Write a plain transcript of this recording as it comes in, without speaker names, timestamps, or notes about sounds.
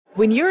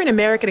When you're an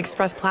American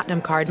Express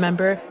Platinum card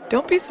member,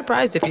 don't be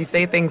surprised if you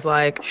say things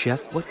like,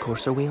 "Chef, what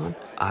course are we on?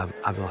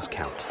 I've lost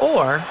count."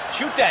 Or,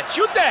 "Shoot that,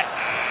 shoot that!"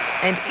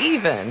 And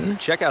even,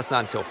 "Checkout's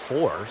not until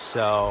 4,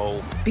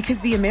 so..."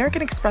 Because the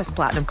American Express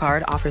Platinum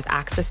Card offers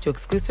access to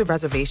exclusive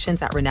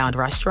reservations at renowned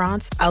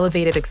restaurants,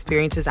 elevated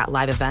experiences at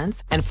live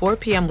events, and 4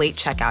 p.m. late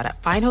checkout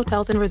at fine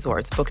hotels and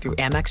resorts booked through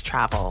Amex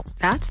Travel.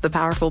 That's the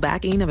powerful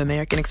backing of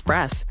American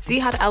Express. See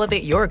how to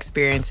elevate your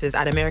experiences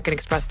at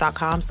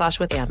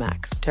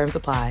americanexpress.com/withAmex. Terms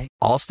apply.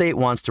 Allstate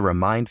wants to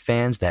remind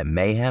fans that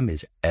mayhem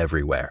is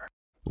everywhere.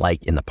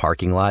 Like in the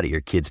parking lot at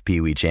your kid's Pee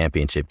Wee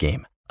Championship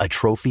game. A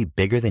trophy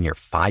bigger than your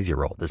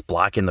 5-year-old is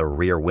blocking the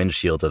rear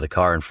windshield of the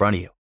car in front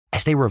of you.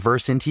 As they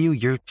reverse into you,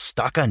 you're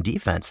stuck on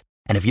defense.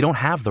 And if you don't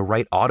have the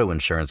right auto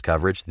insurance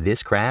coverage,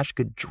 this crash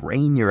could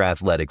drain your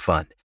athletic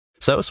fund.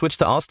 So switch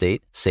to Allstate,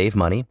 save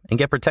money, and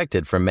get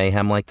protected from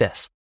mayhem like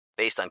this.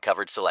 Based on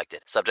coverage selected,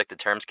 subject to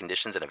terms,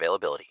 conditions, and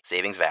availability.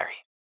 Savings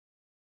vary.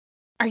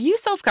 Are you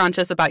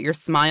self-conscious about your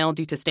smile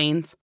due to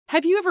stains?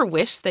 Have you ever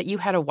wished that you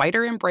had a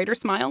whiter and brighter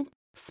smile?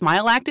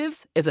 Smile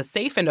Actives is a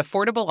safe and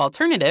affordable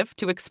alternative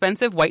to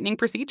expensive whitening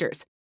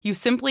procedures. You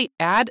simply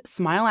add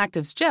Smile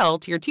Actives gel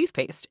to your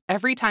toothpaste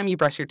every time you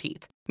brush your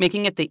teeth,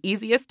 making it the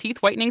easiest teeth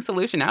whitening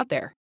solution out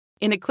there.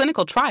 In a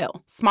clinical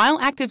trial, Smile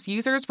Actives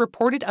users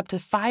reported up to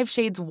 5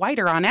 shades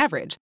whiter on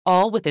average,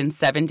 all within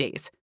 7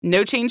 days.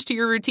 No change to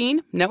your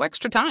routine, no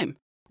extra time.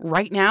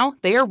 Right now,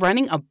 they are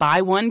running a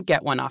buy one,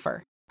 get one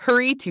offer.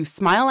 Hurry to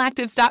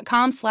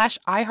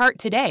smileactives.com/iHeart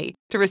today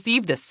to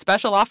receive this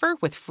special offer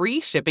with free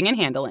shipping and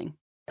handling.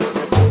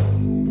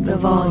 The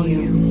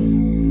Volume.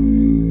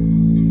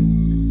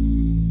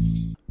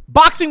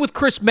 Boxing with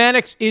Chris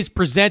Mannix is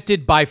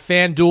presented by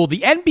FanDuel.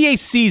 The NBA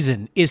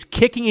season is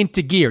kicking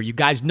into gear. You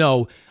guys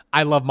know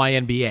I love my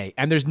NBA,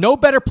 and there's no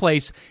better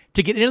place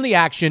to get into the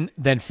action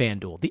than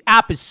FanDuel. The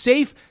app is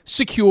safe,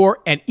 secure,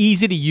 and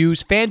easy to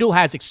use. FanDuel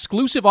has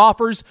exclusive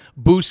offers,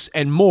 boosts,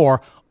 and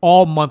more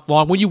all month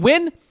long. When you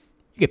win,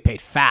 you get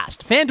paid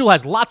fast. FanDuel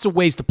has lots of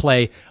ways to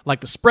play, like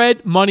the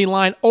spread, money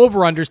line,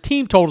 over-unders,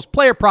 team totals,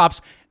 player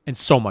props, and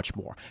so much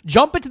more.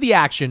 Jump into the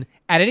action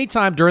at any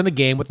time during the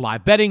game with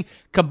live betting.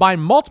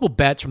 Combine multiple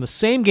bets from the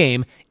same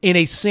game in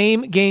a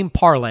same-game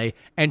parlay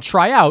and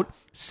try out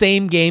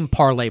Same Game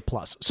Parlay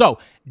Plus. So,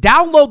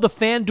 download the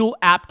FanDuel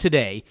app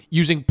today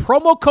using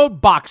promo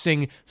code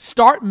BOXING.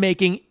 Start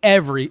making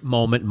every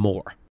moment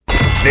more.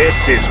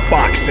 This is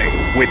Boxing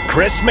with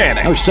Chris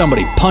Mannix. Oh,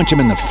 somebody punch him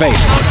in the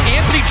face.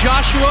 Anthony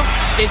Joshua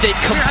is a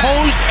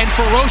composed and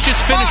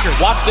ferocious finisher.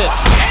 Watch this.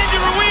 Andy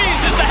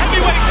Ruiz is the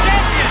heavyweight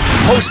champion.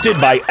 Hosted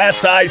by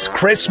SI's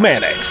Chris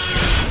Mannix.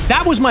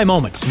 That was my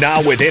moment.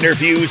 Now with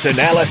interviews,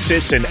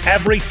 analysis, and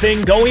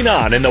everything going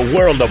on in the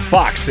world of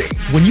boxing.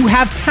 When you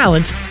have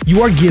talent,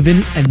 you are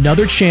given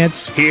another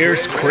chance.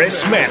 Here's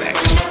Chris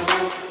Mannix.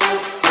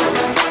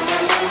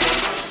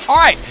 All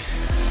right.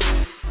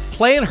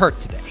 Playing hurt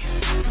today.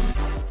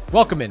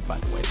 Welcome in, by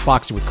the way.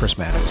 Boxing with Chris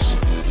Mannix.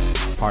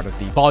 Part of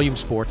the Volume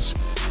Sports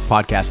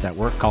Podcast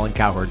Network, Colin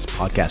Cowherd's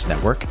Podcast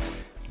Network.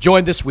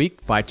 Joined this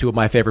week by 2 of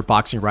my favorite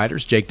boxing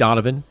writers, Jake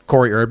Donovan,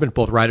 Corey Urban,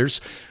 both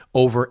writers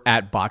over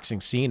at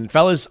Boxing Scene. And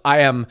fellas, I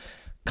am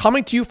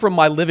coming to you from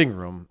my living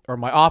room, or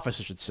my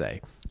office, I should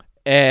say,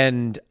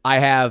 and I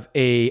have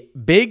a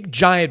big,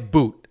 giant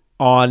boot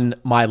on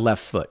my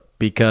left foot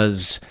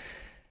because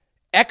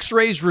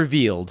X-rays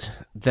revealed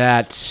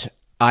that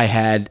I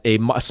had a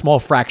small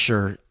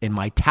fracture in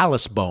my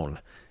talus bone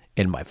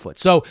in my foot.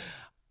 So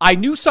I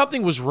knew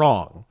something was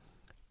wrong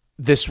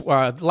this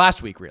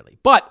last week, really.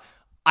 But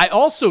I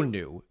also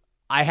knew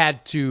I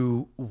had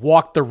to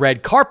walk the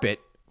red carpet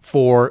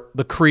for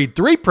the Creed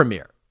 3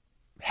 premiere.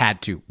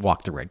 Had to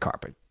walk the red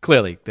carpet.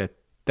 Clearly,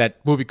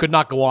 that movie could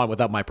not go on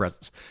without my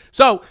presence.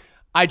 So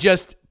I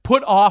just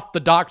put off the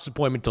doctor's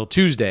appointment till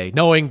Tuesday,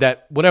 knowing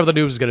that whatever the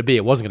news was going to be,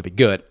 it wasn't going to be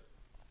good.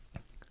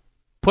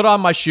 Put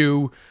on my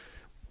shoe,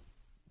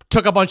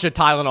 took a bunch of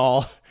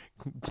Tylenol,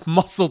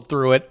 muscled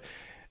through it,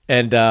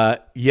 and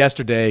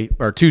yesterday,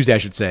 or Tuesday I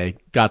should say,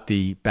 got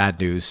the bad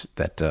news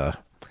that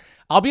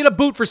I'll be in a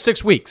boot for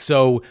 6 weeks.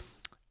 So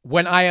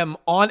when I am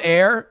on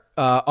air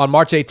on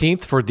March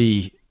 18th for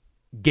the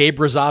Gabe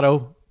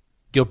Rosado,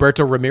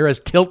 Gilberto Ramirez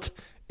tilt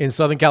in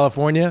Southern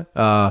California,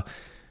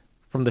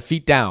 from the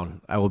feet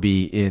down, I will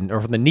be in,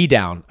 or from the knee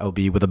down, I will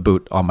be with a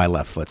boot on my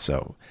left foot.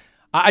 So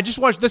I just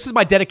want, this is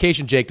my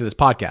dedication, Jake, to this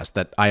podcast,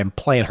 that I am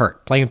playing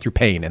through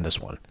pain in this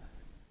one.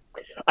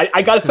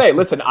 I got to say,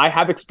 listen, I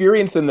have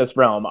experience in this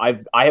realm. I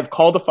have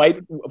called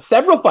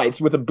several fights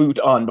with a boot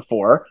on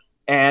before,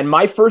 and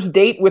my first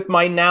date with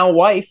my now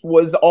wife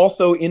was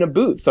also in a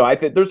boot. So I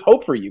think there's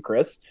hope for you,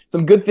 Chris.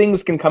 Some good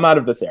things can come out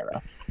of this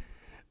era.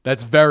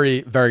 That's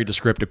very, very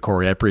descriptive,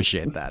 Corey. I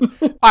appreciate that.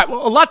 All right,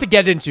 well, a lot to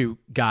get into,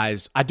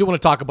 guys. I do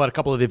want to talk about a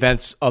couple of the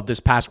events of this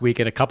past week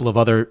and a couple of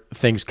other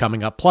things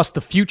coming up, plus the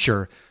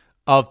future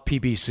of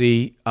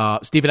PBC.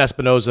 Steven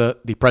Espinoza,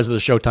 the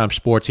president of Showtime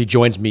Sports, he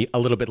joins me a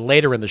little bit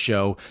later in the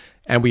show,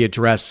 and we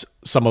address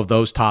some of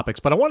those topics.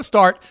 But I want to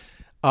start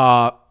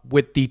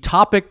with the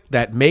topic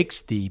that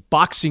makes the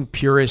boxing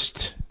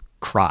purist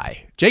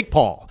cry. Jake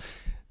Paul,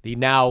 the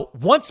now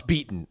once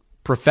beaten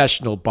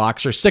professional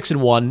boxer,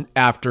 6-1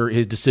 after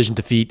his decision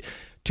defeat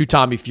to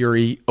Tommy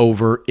Fury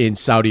over in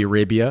Saudi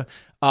Arabia.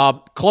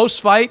 Close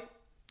fight,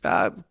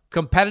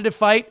 competitive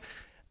fight.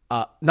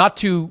 Not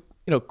to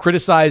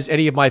criticize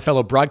any of my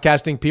fellow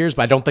broadcasting peers,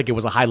 but I don't think it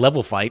was a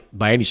high-level fight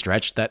by any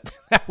stretch. That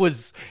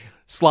was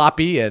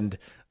sloppy, and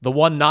the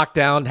one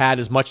knockdown had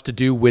as much to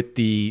do with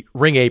the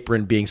ring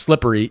apron being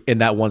slippery in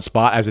that one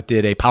spot as it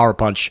did a power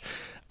punch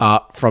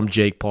from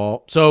Jake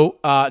Paul. So,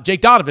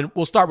 Jake Donovan,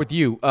 we'll start with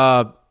you.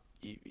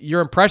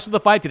 You're impressed with the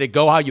fight? Did it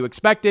go how you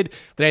expected?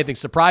 Did anything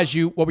surprise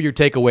you? What were your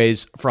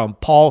takeaways from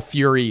Paul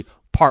Fury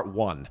Part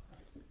 1?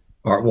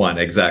 Part 1,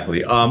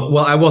 exactly. Well,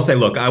 I will say,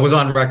 look, I was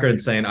on record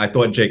saying I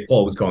thought Jake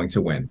Paul was going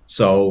to win.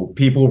 So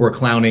people were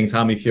clowning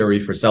Tommy Fury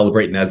for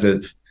celebrating as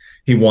if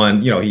he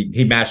won.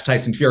 He matched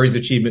Tyson Fury's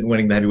achievement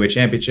winning the heavyweight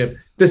championship.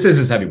 This is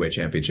his heavyweight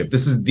championship.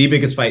 This is the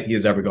biggest fight he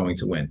is ever going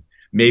to win.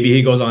 Maybe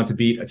he goes on to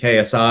beat a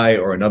KSI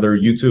or another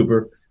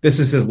YouTuber. This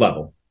is his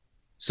level.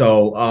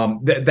 So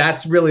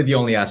that's really the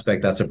only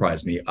aspect that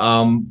surprised me.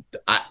 I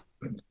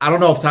don't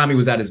know if Tommy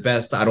was at his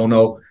best. I don't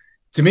know.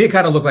 To me, it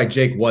kind of looked like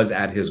Jake was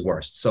at his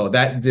worst. So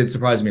that did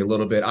surprise me a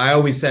little bit. I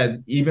always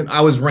said, I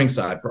was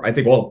ringside I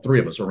think all three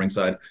of us were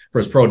ringside for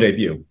his pro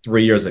debut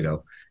 3 years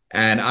ago.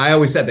 And I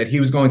always said that he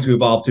was going to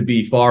evolve to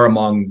be far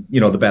among,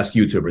 the best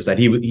YouTubers, that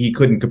he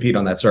couldn't compete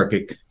on that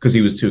circuit because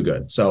he was too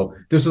good. So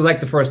this was like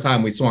the first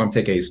time we saw him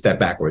take a step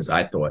backwards,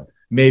 I thought.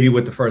 Maybe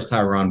with the first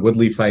Tyron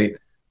Woodley fight.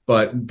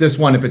 But this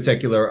one in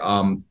particular,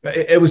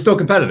 it was still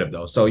competitive,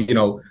 though. So,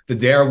 the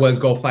dare was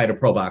go fight a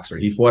pro boxer.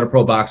 He fought a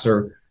pro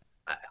boxer.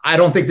 I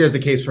don't think there's a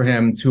case for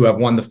him to have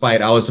won the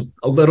fight. I was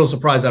a little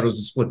surprised that it was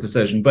a split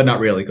decision, but not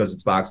really because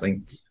it's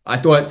boxing. I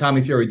thought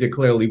Tommy Fury did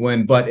clearly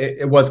win, but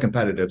it was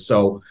competitive.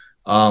 So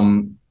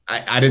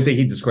I didn't think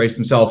he disgraced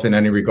himself in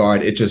any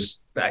regard. It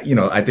just,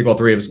 I think all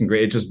three of us can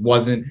agree. It just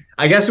wasn't,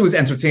 I guess it was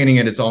entertaining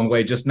in its own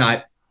way, just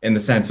not in the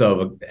sense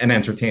of an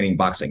entertaining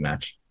boxing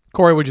match.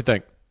 Corey, what'd you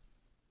think?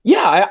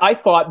 Yeah, I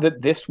thought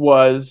that this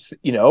was,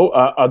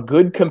 a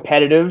good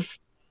competitive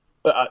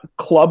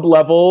club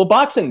level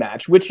boxing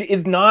match, which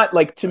is not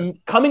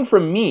coming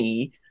from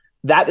me,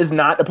 that is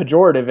not a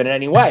pejorative in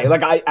any way.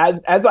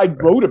 As I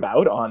wrote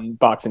about on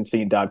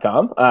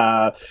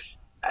boxingscene.com,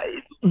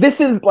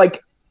 this is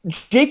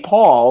Jake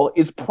Paul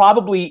is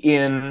probably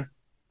in,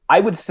 I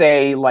would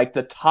say,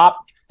 the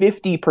top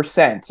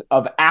 50%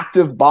 of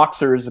active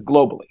boxers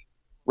globally,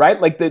 right?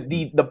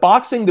 The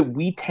boxing that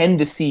we tend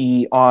to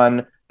see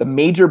on the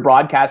major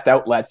broadcast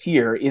outlets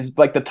here is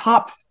the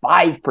top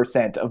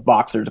 5% of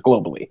boxers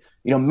globally,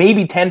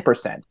 maybe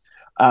 10%.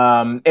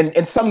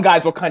 And some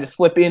guys will kind of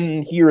slip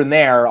in here and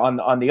there on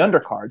the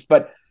undercards.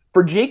 But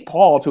for Jake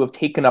Paul to have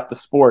taken up the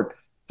sport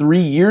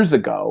 3 years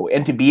ago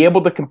and to be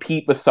able to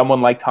compete with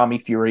someone like Tommy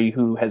Fury,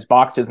 who has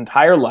boxed his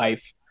entire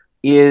life,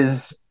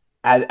 is,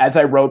 as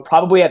I wrote,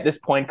 probably at this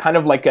point kind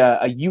of like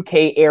a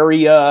UK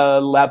area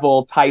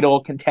level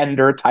title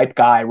contender type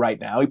guy right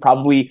now. He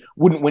probably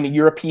wouldn't win a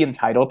European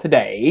title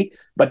today,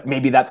 but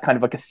maybe that's kind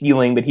of like a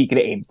ceiling that he could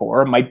aim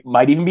for.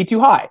 Might even be too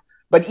high.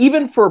 But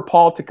even for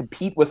Paul to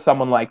compete with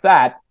someone like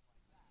that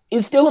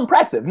is still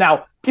impressive.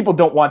 Now, people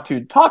don't want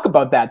to talk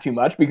about that too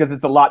much because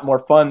it's a lot more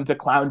fun to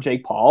clown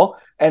Jake Paul.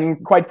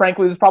 And quite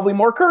frankly, there's probably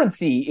more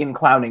currency in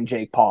clowning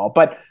Jake Paul.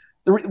 But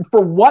for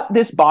what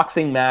this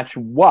boxing match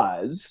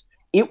was,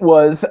 it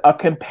was a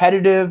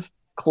competitive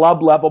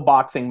club level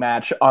boxing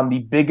match on the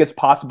biggest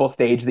possible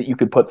stage that you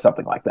could put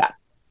something like that.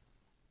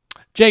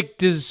 Jake,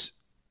 does,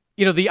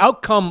 the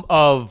outcome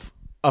of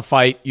a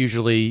fight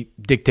usually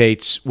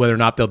dictates whether or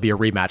not there'll be a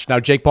rematch. Now,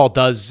 Jake Paul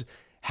does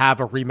have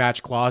a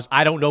rematch clause.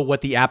 I don't know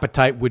what the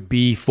appetite would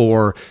be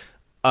for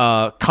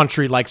a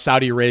country like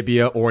Saudi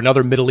Arabia or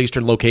another Middle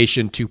Eastern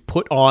location to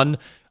put on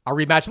a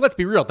rematch. Let's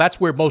be real. That's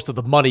where most of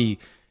the money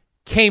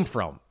came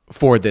from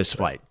for this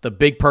fight. The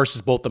big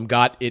purses both of them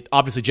got. It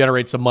obviously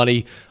generates some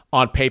money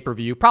on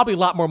pay-per-view. Probably a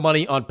lot more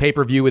money on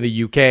pay-per-view in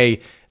the UK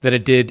than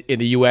it did in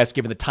the US,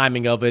 given the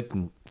timing of it.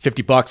 And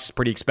 $50 is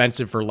pretty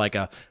expensive for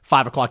a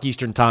 5 o'clock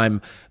Eastern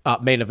time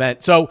main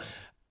event. So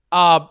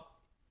are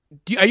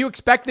you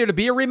expecting there to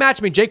be a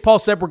rematch? I mean, Jake Paul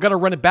said we're going to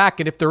run it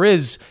back. And if there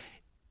is,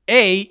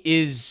 A,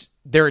 is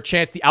there a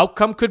chance the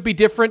outcome could be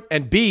different?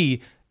 And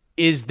B,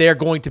 is there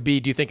going to be,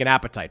 do you think, an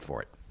appetite for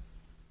it?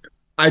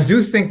 I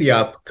do think the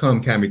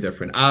outcome can be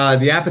different.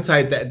 The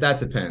appetite, that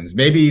depends.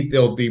 Maybe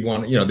there'll be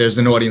one, there's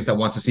an audience that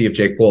wants to see if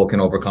Jake Paul can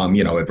overcome,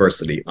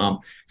 adversity.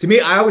 To me,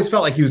 I always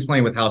felt like he was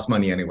playing with house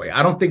money anyway.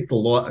 I don't think the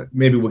law,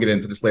 maybe we'll get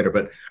into this later,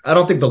 but I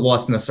don't think the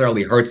loss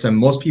necessarily hurts him.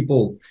 Most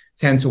people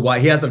tend to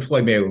watch. He has the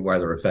Floyd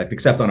Mayweather effect,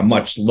 except on a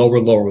much lower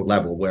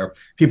level where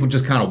people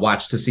just kind of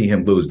watch to see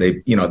him lose.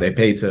 They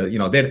pay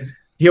to,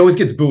 he always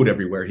gets booed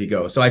everywhere he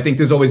goes. So I think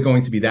there's always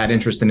going to be that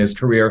interest in his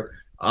career.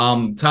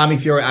 Tommy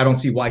Fury, I don't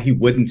see why he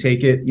wouldn't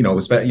take it,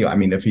 especially,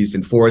 if he's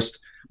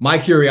enforced. My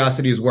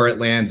curiosity is where it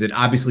lands. It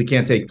obviously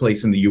can't take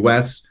place in the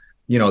US.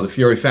 The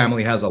Fury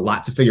family has a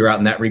lot to figure out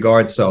in that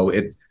regard. So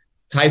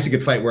Tyson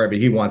could fight wherever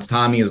he wants.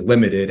 Tommy is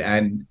limited.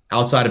 And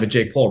outside of a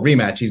Jake Paul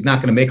rematch, he's not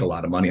going to make a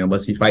lot of money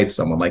unless he fights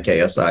someone like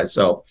KSI.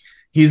 So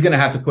he's going to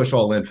have to push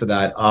all in for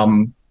that.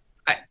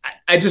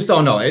 I just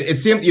don't know. It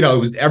seemed,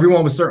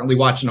 everyone was certainly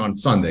watching on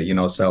Sunday,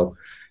 so,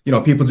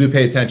 people do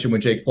pay attention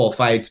when Jake Paul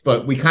fights,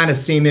 but we kind of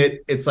seen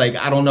it. It's like,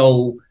 I don't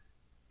know,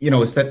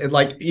 it's that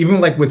like, even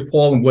like with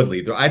Paul and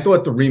Woodley, I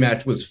thought the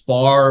rematch was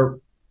far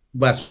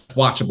less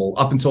watchable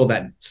up until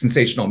that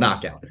sensational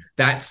knockout.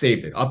 That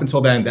saved it. Up until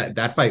then,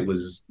 that fight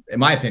was, in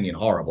my opinion,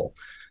 horrible.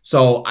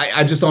 So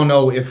I just don't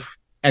know if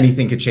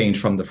anything could change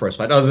from the first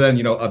fight other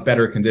than, a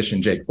better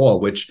conditioned Jake Paul,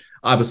 which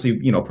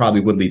obviously,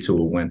 probably would lead to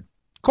a win.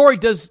 Corey,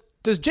 does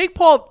Jake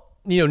Paul,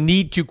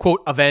 need to,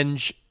 quote,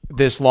 avenge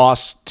this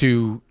loss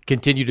to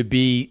continue to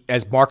be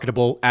as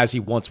marketable as he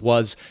once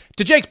was?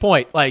 To Jake's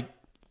point, like,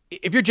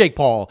 if you're Jake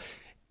Paul,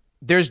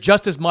 there's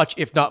just as much,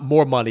 if not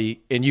more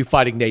money in you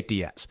fighting Nate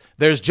Diaz.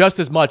 There's just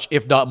as much,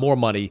 if not more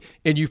money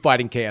in you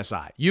fighting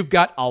KSI. You've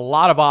got a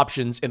lot of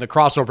options in the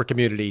crossover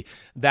community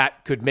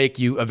that could make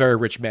you a very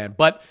rich man.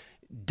 But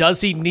does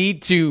he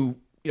need to,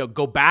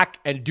 go back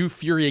and do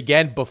Fury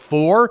again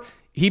before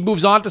he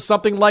moves on to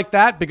something like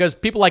that? Because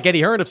people like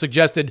Eddie Hearn have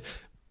suggested,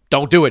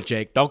 don't do it,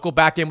 Jake. Don't go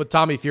back in with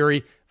Tommy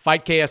Fury.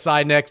 Fight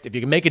KSI next. If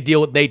you can make a deal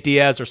with Nate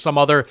Diaz or some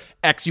other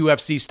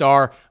ex-UFC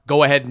star,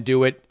 go ahead and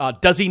do it.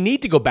 Does he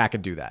need to go back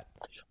and do that?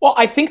 Well,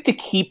 I think to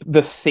keep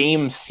the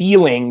same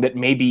ceiling that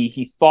maybe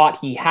he thought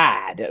he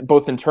had,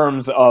 both in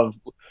terms of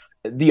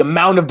the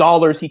amount of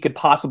dollars he could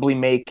possibly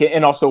make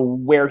and also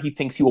where he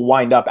thinks he will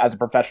wind up as a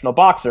professional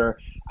boxer,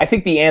 I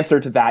think the answer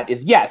to that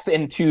is yes.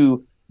 And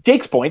to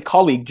Jake's point,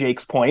 colleague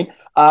Jake's point,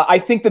 I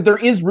think that there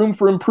is room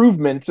for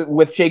improvement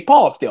with Jake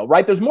Paul still,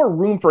 right? There's more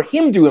room for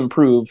him to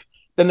improve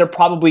than there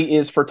probably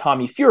is for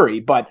Tommy Fury.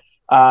 But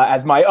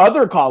as my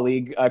other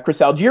colleague, Chris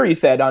Algieri,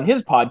 said on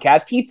his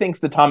podcast, he thinks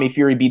that Tommy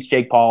Fury beats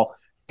Jake Paul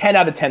 10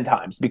 out of 10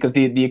 times because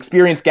the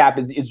experience gap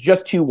is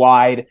just too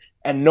wide.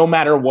 And no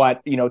matter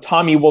what,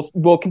 Tommy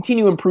will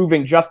continue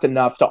improving just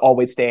enough to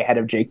always stay ahead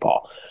of Jake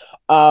Paul.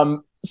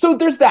 So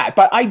there's that.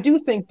 But I do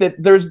think that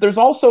there's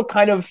also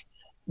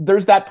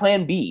there's that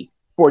plan B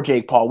for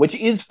Jake Paul, which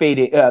is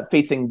facing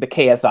the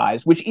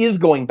KSIs, which is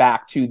going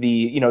back to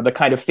the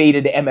kind of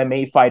faded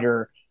MMA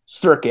fighter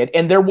circuit.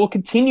 And there will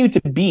continue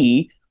to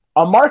be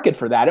a market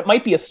for that. It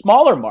might be a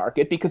smaller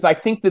market because I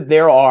think that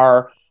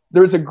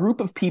there's a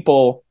group of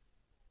people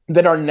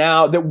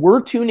that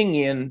were tuning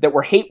in, that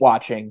were hate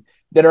watching,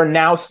 that are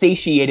now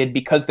satiated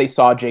because they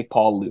saw Jake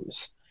Paul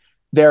lose.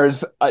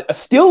 There's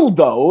still,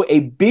 though,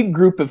 a big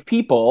group of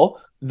people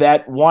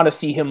that want to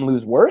see him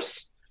lose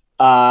worse.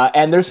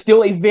 And there's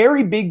still a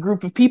very big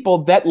group of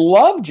people that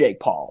love Jake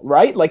Paul,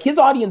 right? Like, his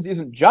audience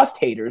isn't just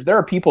haters. There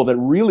are people that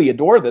really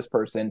adore this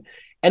person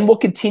and will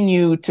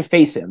continue to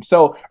face him.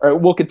 Or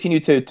will continue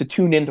to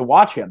tune in to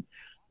watch him.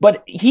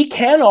 But he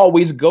can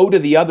always go to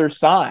the other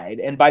side.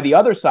 And by the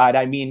other side,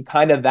 I mean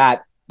kind of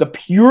the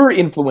pure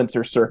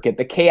influencer circuit,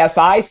 the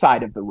KSI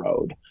side of the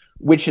road,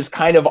 which is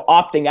kind of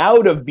opting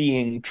out of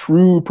being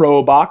true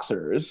pro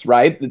boxers,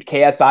 right? The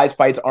KSI's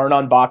fights aren't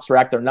on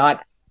BoxRec. They're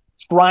not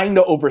trying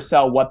to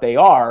oversell what they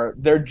are.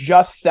 They're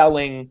just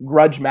selling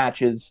grudge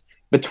matches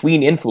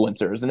between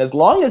influencers. And as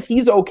long as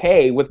he's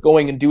okay with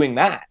going and doing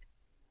that,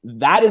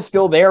 that is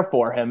still there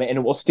for him and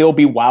it will still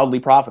be wildly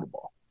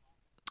profitable.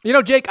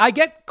 Jake, I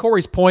get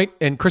Corey's point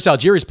and Chris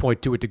Algieri's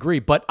point to a degree,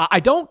 but I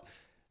don't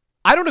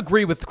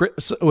agree with the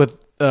Chris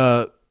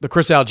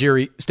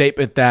Algieri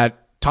statement that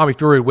Tommy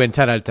Fury would win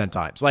 10 out of 10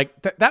 times.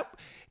 Like that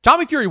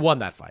Tommy Fury won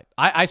that fight.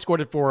 I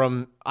scored it for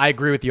him. I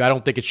agree with you. I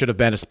don't think it should have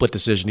been a split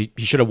decision.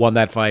 He should have won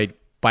that fight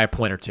by a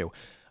point or two.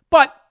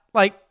 But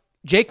like,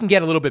 Jake can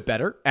get a little bit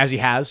better, as he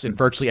has in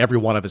virtually every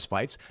one of his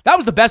fights. That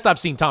was the best I've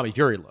seen Tommy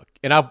Fury look.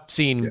 And I've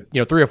seen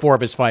 3 or 4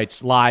 of his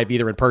fights live,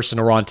 either in person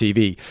or on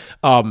TV.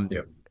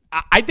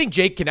 I think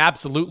Jake can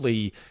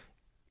absolutely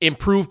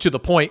improve to the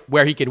point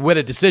where he can win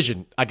a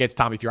decision against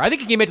Tommy Fury. I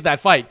think he came into that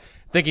fight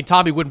thinking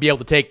Tommy wouldn't be able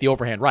to take the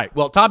overhand right.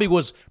 Well, Tommy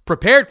was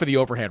prepared for the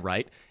overhand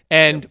right,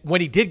 and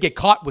when he did get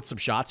caught with some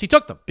shots, he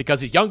took them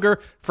because he's younger,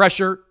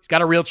 fresher, he's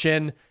got a real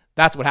chin.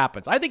 That's what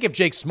happens. I think if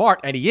Jake's smart,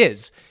 and he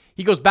is,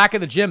 he goes back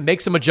in the gym,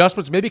 makes some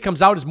adjustments, maybe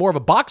comes out as more of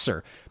a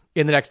boxer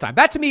in the next time.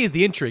 That to me is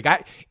the intrigue.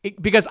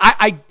 Because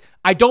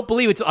I don't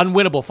believe it's an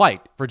unwinnable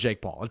fight for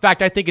Jake Paul. In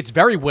fact, I think it's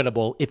very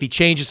winnable if he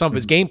changes some of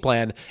his game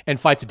plan and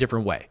fights a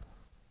different way.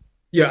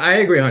 Yeah, I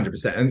agree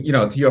 100%. And,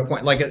 to your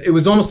point, like it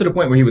was almost to the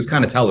point where he was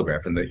kind of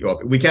telegraphing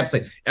that we kept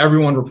saying,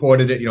 everyone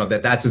reported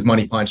it, that's his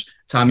money punch.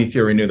 Tommy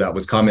Fury knew that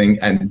was coming,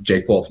 and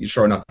Jake Paul,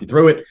 sure enough, he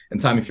threw it, and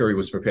Tommy Fury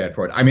was prepared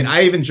for it. I mean,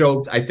 I even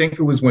joked, I think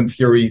it was when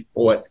Fury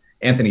fought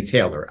Anthony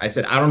Taylor. I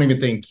said, I don't even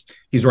think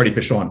he's ready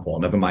for Sean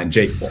Paul, never mind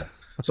Jake Paul.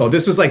 So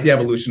this was like the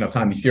evolution of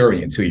Tommy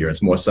Fury in 2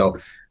 years more so.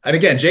 And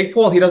again, Jake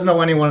Paul, he doesn't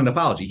owe anyone an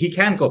apology. He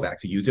can go back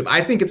to YouTube.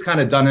 I think it's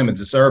kind of done him a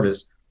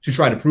disservice to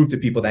try to prove to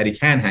people that he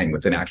can hang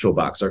with an actual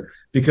boxer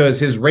because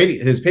his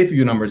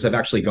pay-per-view numbers have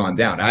actually gone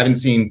down. I haven't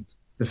seen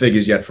the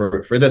figures yet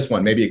for this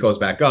one. Maybe it goes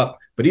back up,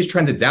 but he's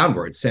trended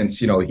downward since,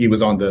 he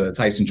was on the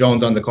Tyson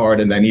Jones undercard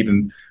and then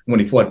even when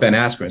he fought Ben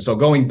Askren. So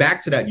going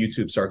back to that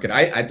YouTube circuit,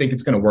 I think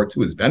it's going to work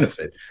to his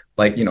benefit,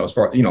 like, as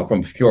far, from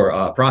a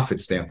pure profit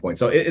standpoint.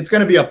 So it's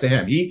going to be up to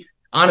him.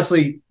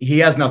 honestly, he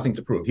has nothing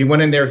to prove. He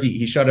went in there,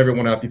 he shut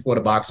everyone up. He fought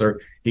a boxer.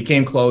 He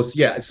came close.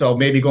 Yeah, so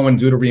maybe go and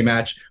do the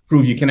rematch,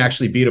 prove you can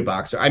actually beat a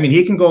boxer. I mean,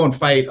 he can go and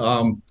fight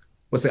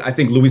I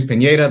think Luis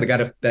Pineda, the guy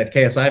that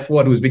KSI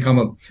fought, who's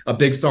become a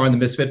big star in the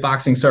misfit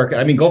boxing circuit.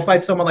 I mean, go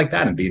fight someone like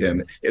that and beat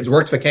him. It's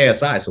worked for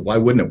KSI, so why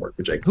wouldn't it work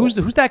for Jake Paul?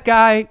 Who's that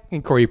guy?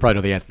 And Corey, you probably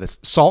know the answer to this.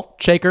 Salt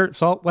Shaker?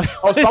 Salt? What?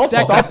 Oh,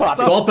 Salt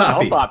Poppy. Salt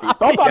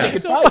Poppy.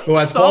 Yes. Who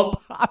has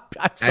Salt Poppy.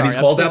 I'm sorry. And he's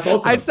called out both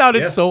of them. I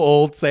sounded so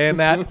old saying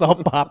that.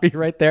 Salt Poppy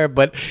right there.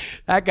 But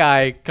that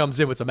guy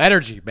comes in with some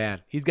energy,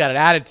 man. He's got an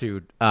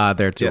attitude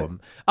there to him.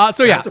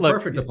 So yeah, that's a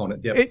perfect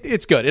opponent. Yeah.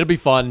 It's good. It'll be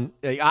fun.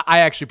 I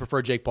actually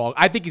prefer Jake Paul.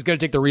 I think he's going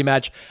to take the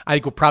rematch. I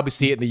think we'll probably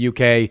see it in the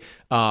UK.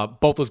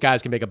 Both those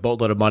guys can make a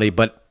boatload of money,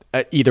 but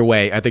either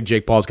way, I think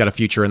Jake Paul's got a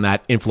future in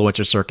that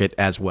influencer circuit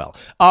as well.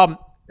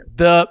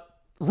 The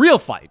real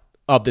fight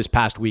of this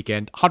past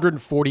weekend,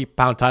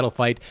 140-pound title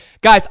fight.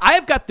 Guys, I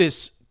have got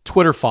this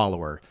Twitter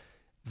follower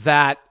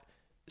that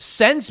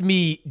sends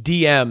me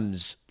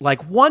DMs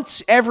like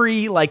once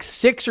every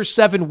 6 or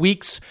 7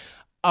 weeks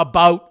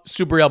about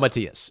Subriel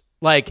Matias,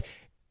 like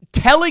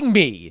telling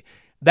me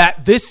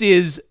that this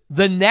is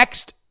the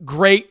next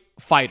great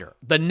fighter,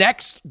 the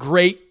next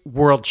great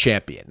world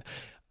champion.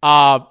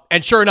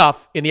 And sure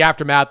enough, in the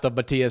aftermath of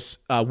Matias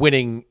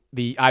winning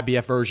the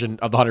IBF version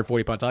of the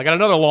 140-pound title, I got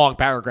another long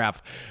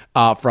paragraph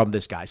from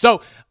this guy.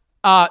 So,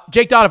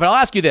 Jake Donovan, I'll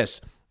ask you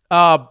this.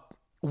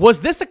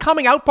 Was this a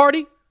coming out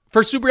party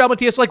for Subriel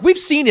Matias? Like, we've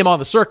seen him on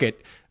the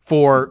circuit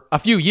for a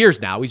few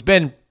years now. He's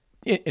been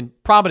in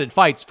prominent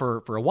fights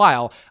for a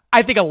while.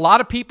 I think a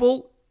lot of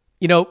people,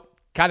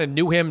 kind of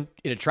knew him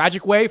in a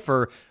tragic way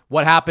for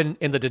what happened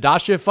in the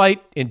Dadashev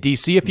fight in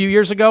DC a few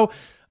years ago.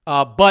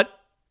 But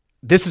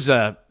this is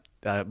a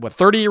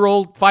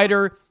 30-year-old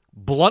fighter,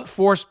 blunt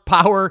force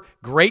power,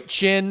 great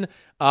chin.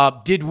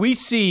 Did we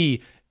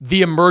see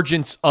the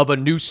emergence of a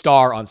new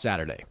star on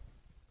Saturday?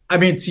 I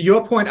mean, to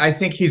your point, I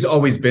think he's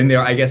always been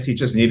there. I guess he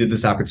just needed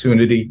this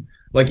opportunity.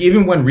 Like,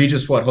 even when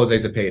Regis fought Jose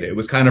Zepeda, it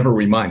was kind of a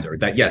reminder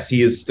that, yes,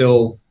 he's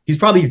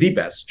probably the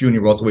best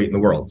junior welterweight in the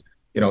world.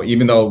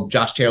 Even though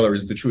Josh Taylor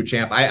is the true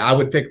champ, I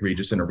would pick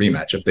Regis in a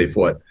rematch if they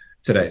fought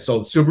today.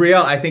 So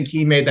Subriel, I think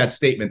he made that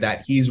statement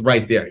that he's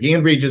right there. He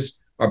and Regis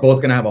are both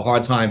going to have a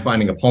hard time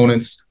finding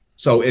opponents.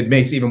 So it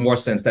makes even more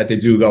sense that they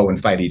do go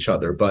and fight each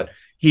other. But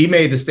he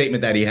made the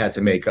statement that he had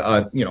to make.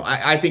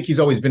 I think he's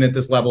always been at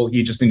this level.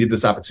 He just needed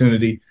this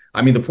opportunity.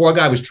 I mean, the poor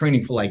guy was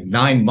training for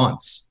 9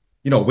 months,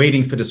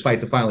 waiting for this fight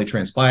to finally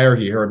transpire.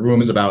 He heard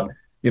rumors about,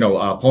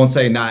 Ponce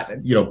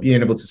not,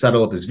 being able to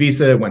settle up his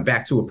visa, went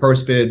back to a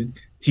purse bid.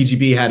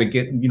 TGB had to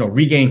get,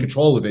 regain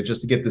control of it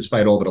just to get this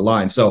fight over the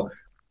line. So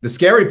the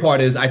scary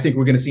part is I think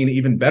we're going to see an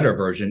even better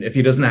version if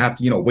he doesn't have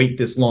to, wait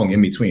this long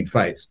in between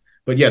fights.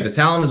 But yeah, the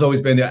talent has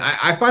always been there.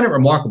 I find it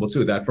remarkable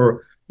too that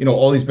for,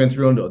 all he's been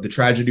through, the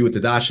tragedy with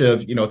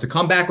Dadashev, to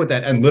come back with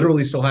that and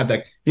literally still have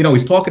that,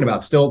 he's talking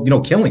about still,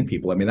 killing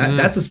people. I mean,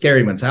 that's a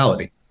scary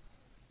mentality.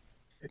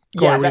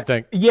 Corey, what do you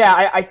think?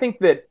 Yeah, I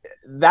think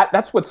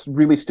that's what's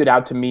really stood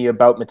out to me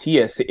about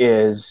Matias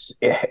is,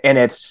 and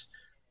it's,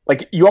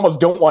 like, you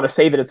almost don't want to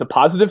say that it's a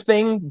positive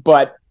thing,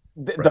 but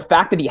the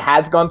fact that he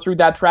has gone through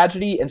that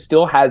tragedy and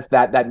still has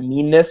that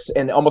meanness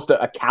and almost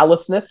a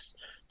callousness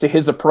to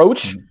his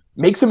approach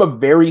makes him a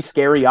very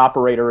scary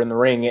operator in the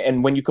ring.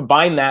 And when you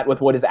combine that with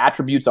what his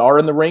attributes are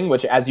in the ring,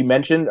 which, as you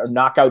mentioned, are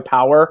knockout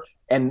power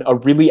and a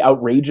really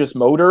outrageous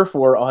motor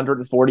for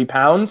 140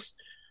 pounds,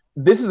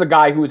 this is a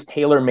guy who is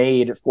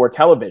tailor-made for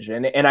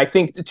television. And I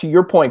think, to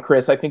your point,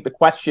 Chris, I think the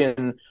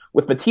question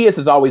with Matias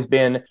has always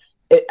been,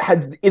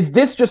 is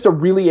this just a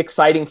really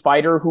exciting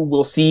fighter who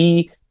we'll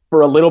see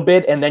for a little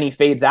bit and then he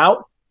fades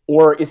out?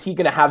 Or is he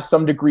going to have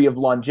some degree of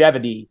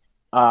longevity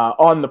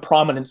on the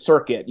prominent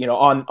circuit,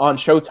 on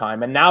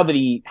Showtime? And now that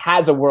he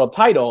has a world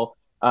title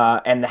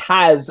and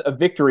has a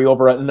victory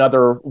over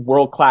another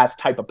world-class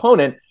type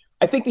opponent,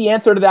 I think the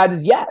answer to that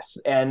is yes.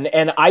 And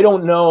I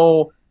don't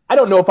know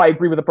if I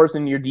agree with the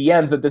person in your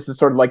DMs that this is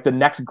sort of like the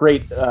next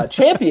great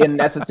champion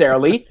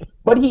necessarily,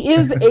 but he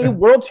is a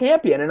world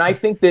champion. And I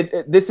think that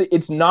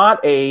it's not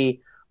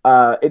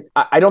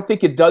I don't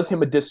think it does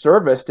him a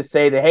disservice to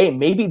say that, hey,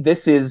 maybe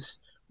this is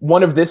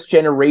one of this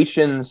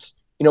generation's,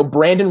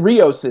 Brandon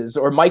Rios's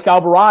or Mike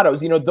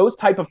Alvarado's, those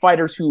type of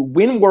fighters who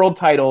win world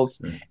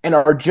titles and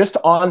are just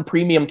on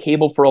premium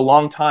cable for a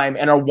long time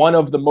and are one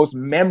of the most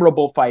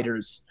memorable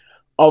fighters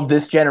of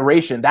this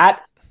generation.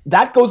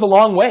 That goes a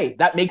long way.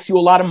 That makes you a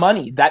lot of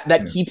money.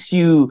 That keeps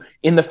you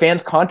in the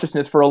fans'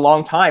 consciousness for a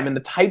long time. And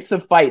the types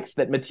of fights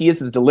that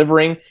Matias is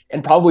delivering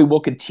and probably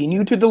will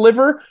continue to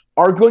deliver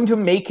are going to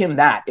make him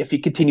that if he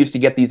continues to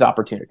get these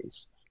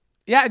opportunities.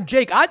 Yeah,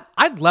 Jake,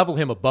 I'd level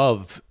him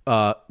above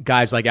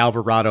guys like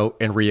Alvarado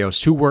and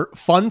Rios, who were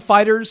fun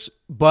fighters,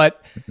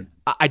 but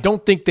I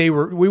don't think we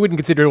wouldn't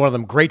consider one of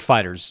them great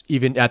fighters,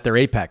 even at their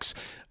apex.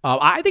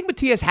 I think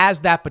Matias has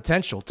that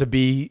potential to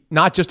be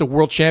not just a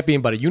world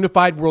champion, but a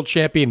unified world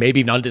champion, maybe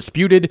even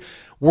undisputed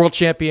world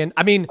champion.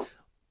 I mean,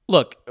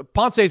 look,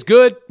 Ponce's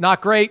good,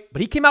 not great,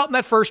 but he came out in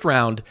that first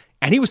round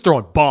and he was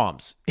throwing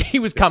bombs. He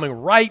was coming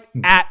right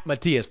at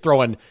Matias,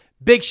 throwing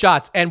big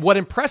shots. And what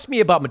impressed me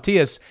about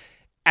Matias,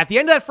 at the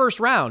end of that first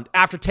round,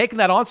 after taking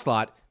that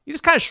onslaught, he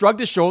just kind of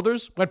shrugged his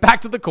shoulders, went back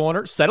to the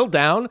corner, settled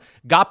down,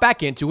 got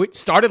back into it,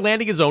 started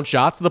landing his own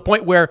shots to the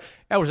point where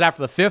that was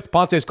after the fifth.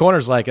 Ponce's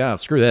corner's like, oh,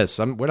 screw this.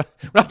 We're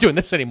not doing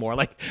this anymore.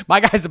 Like,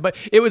 my guys, but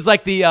it was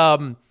like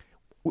the,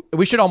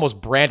 we should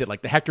almost brand it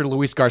like the Hector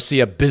Luis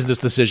Garcia business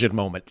decision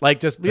moment.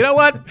 Like, just, you know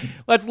what?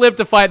 Let's live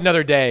to fight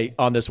another day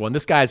on this one.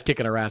 This guy's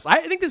kicking our ass.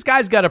 I think this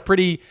guy's got a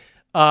pretty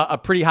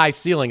high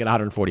ceiling at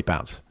 140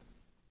 pounds.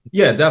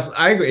 Yeah, definitely.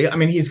 I agree. I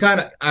mean,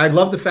 I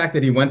love the fact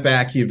that he went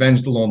back. He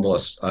avenged the lone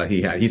loss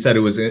he had. He said it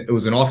was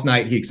an off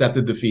night. He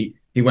accepted defeat.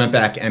 He went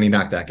back and he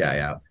knocked that guy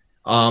out.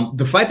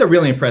 The fight that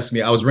really impressed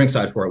me, I was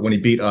ringside for it when he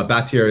beat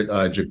Batir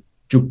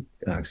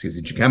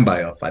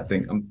Jukembayev. I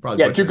think I'm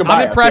probably I'm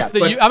impressed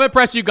I'm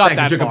impressed you got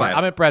that far.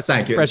 I'm impressed.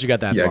 Thank you. Impressed you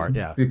got that far.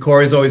 Yeah.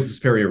 Corey's always the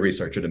superior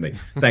researcher to me.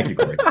 Thank you,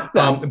 Corey.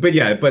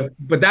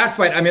 But that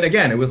fight, I mean,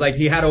 again, it was like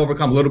he had to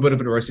overcome a little bit of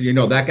adversity. You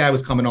know, that guy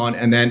was coming on,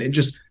 and then it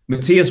just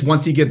Matias,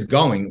 once he gets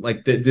going,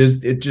 like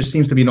it just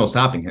seems to be no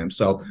stopping him.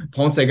 So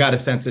Ponce got a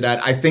sense of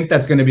that. I think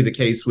that's going to be the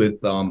case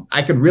with.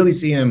 I could really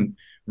see him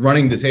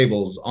running the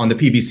tables on the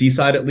PBC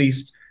side at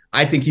least.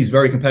 I think he's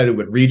very competitive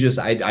with Regis.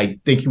 I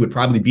think he would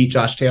probably beat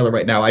Josh Taylor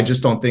right now. I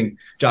just don't think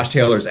Josh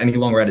Taylor is any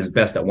longer at his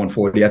best at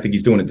 140. I think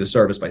he's doing a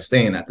disservice by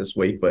staying at this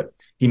weight, but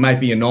he might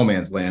be in no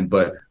man's land.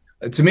 But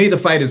to me, the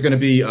fight is going to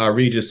be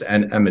Regis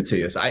and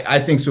Matias. I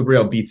think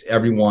Subriel beats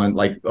everyone,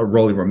 like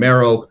Rolly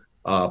Romero,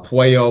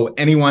 Puello,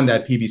 anyone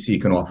that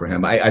PBC can offer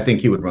him. I think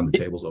he would run the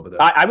tables over there.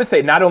 I would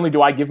say not only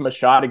do I give him a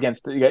shot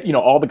against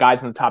all the guys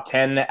in the top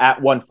 10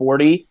 at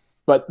 140,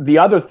 but the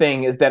other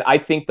thing is that I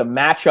think the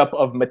matchup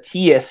of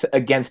Matias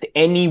against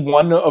any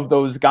one of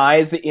those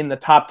guys in the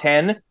top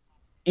 10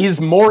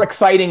 is more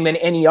exciting than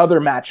any other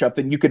matchup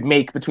that you could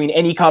make between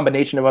any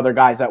combination of other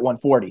guys at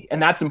 140.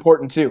 And that's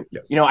important too.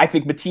 Yes. I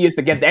think Matias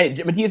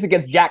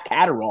against Jack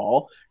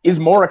Catterall is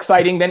more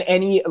exciting than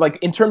any, like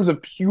in terms of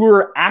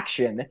pure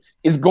action,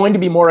 is going to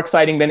be more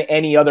exciting than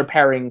any other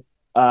pairing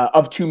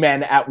of two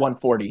men at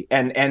 140.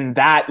 And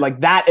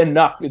that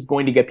enough is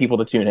going to get people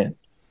to tune in.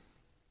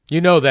 You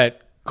know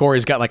that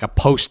Corey's got like a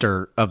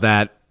poster of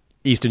that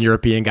Eastern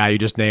European guy you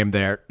just named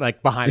there,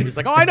 like behind him. He's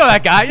like, oh, I know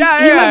that guy.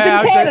 Yeah, he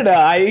lived in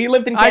Canada. He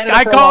lived in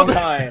Canada for a long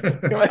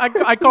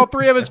time. I called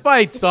 3 of his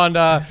fights on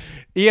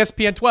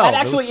ESPN 12. That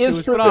actually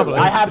is true.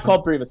 I have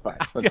called 3 of his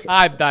fights.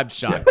 I'm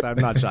shocked. I'm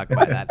not shocked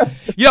by that.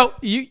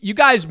 You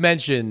guys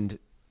mentioned,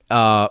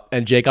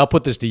 and Jake, I'll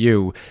put this to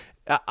you.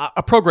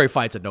 A Prograis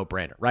fight's a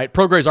no-brainer, right?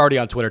 Prograis already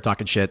on Twitter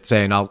talking shit,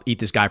 saying, I'll eat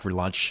this guy for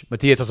lunch.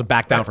 Matias doesn't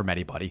back down from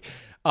anybody.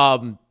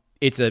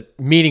 It's a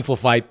meaningful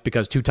fight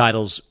because 2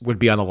 titles would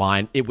be on the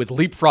line. It would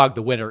leapfrog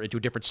the winner into a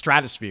different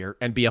stratosphere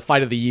and be a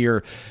fight of the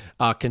year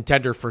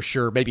contender for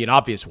sure, maybe an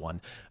obvious one.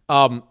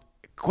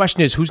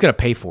 Question is, who's going to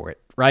pay for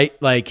it, right?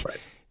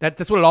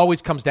 That's what it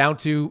always comes down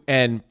to.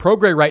 And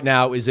Prograis right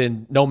now is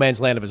in no man's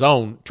land of his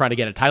own, trying to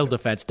get a title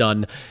defense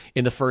done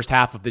in the first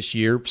half of this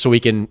year so he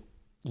can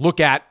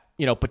look at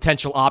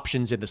potential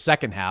options in the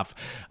second half.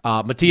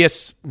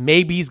 Matias,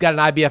 maybe he's got an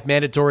IBF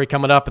mandatory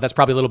coming up, but that's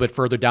probably a little bit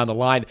further down the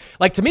line.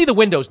 Like, to me, the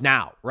window's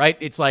now, right?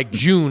 It's like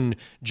June,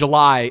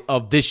 July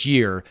of this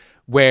year,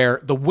 where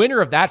the winner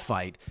of that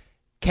fight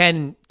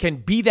can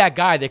be that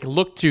guy that can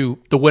look to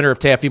the winner of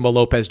Teofimo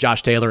Lopez,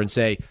 Josh Taylor, and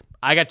say,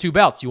 I got 2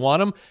 belts. You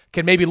want them?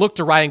 Can maybe look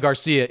to Ryan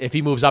Garcia if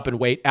he moves up in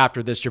weight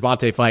after this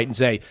Gervonta fight and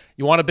say,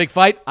 you want a big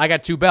fight? I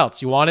got 2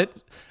 belts. You want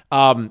it?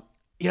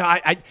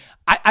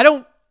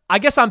 I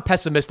guess I'm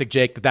pessimistic,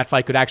 Jake, that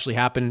fight could actually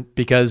happen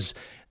because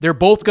they're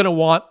both going to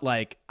want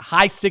like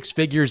high 6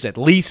 figures at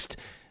least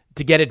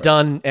to get it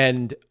done.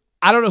 And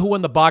I don't know who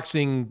in the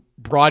boxing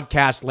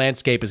broadcast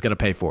landscape is going to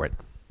pay for it.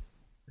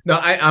 No,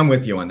 I'm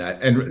with you on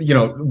that. And,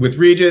 with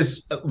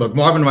Regis, look,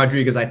 Marvin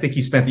Rodriguez, I think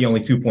he spent the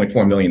only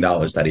 $2.4 million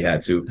that he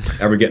had to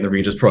ever get in the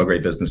Regis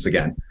Prograis business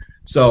again.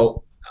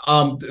 So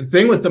the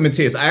thing with the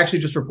Matias, I actually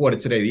just reported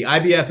today, the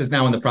IBF is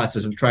now in the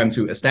process of trying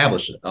to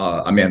establish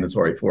a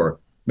mandatory for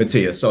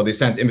Matias. So they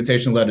sent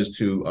invitation letters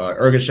to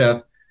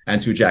Ergashev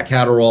and to Jack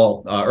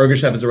Catterall.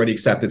 Ergashev is already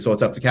accepted, so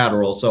it's up to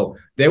Catterall. So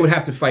they would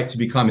have to fight to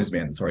become his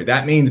mandatory.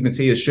 That means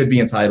Matias should be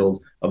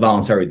entitled a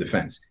voluntary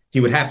defense. He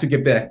would have to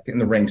get back in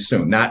the ring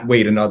soon, not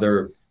wait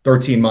another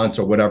 13 months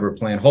or whatever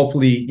plan.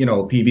 Hopefully,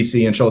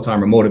 PBC and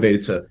Showtime are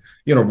motivated to,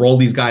 roll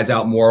these guys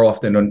out more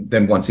often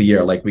than once a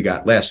year like we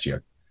got last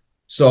year.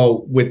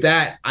 So with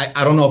that,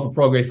 I don't know if a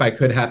Prograis fight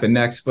could happen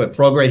next, but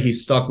Prograis,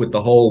 he's stuck with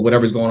the whole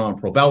whatever's going on in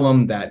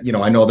Probellum that,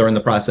 I know they're in the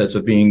process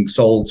of being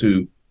sold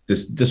to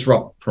this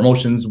Disrupt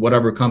Promotions,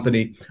 whatever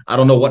company. I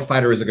don't know what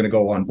fighters are going to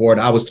go on board.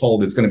 I was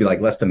told it's going to be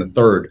like less than a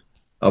third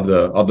of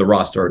the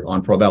roster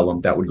on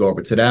Probellum that would go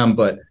over to them,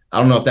 but I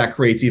don't know if that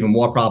creates even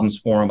more problems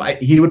for him.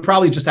 He would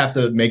probably just have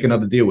to make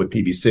another deal with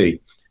PBC.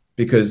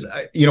 Because,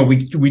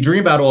 we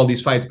dream about all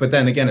these fights, but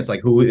then again, it's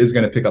like, who is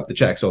going to pick up the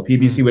check? So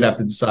PBC would have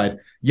to decide,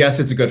 yes,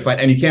 it's a good fight.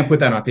 And you can't put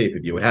that on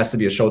pay-per-view. It has to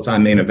be a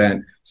Showtime main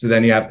event. So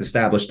then you have to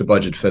establish the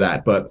budget for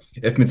that. But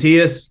if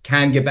Matias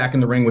can get back in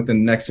the ring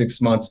within the next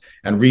 6 months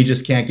and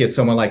Regis can't get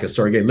someone like a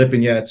Sergey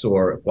Lipinets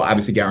or, well,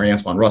 obviously Gary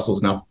Antoine Russell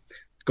is now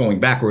going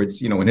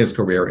backwards, in his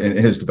career, in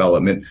his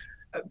development.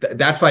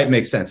 That fight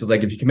makes sense. It's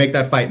like, if you can make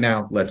that fight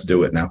now, let's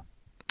do it now.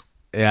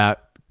 Yeah,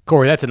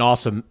 Corey, that's an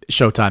awesome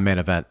Showtime main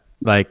event.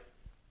 Like,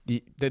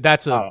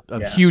 that's a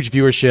huge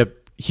viewership,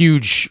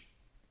 huge,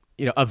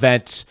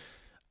 event.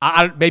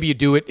 Maybe you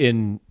do it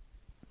in,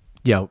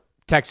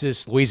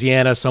 Texas,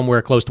 Louisiana,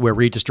 somewhere close to where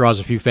Reed just draws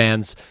a few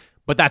fans,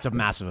 but that's a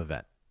massive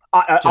event.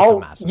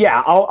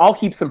 I'll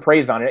heap some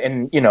praise on it,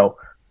 and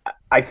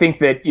I think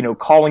that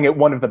calling it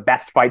one of the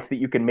best fights that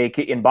you can make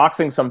in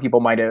boxing, some people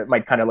might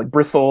kind of like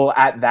bristle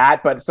at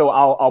that, but so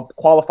I'll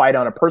qualify it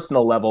on a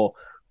personal level.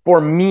 For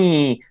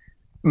me,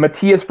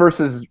 Matias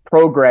versus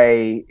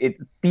Prograis, it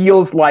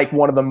feels like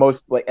one of the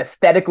most like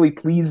aesthetically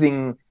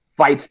pleasing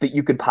fights that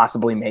you could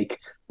possibly make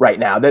right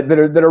now that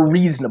are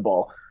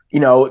reasonable.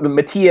 The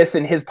Matias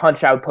and his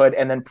punch output,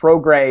 and then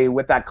Prograis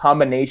with that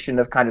combination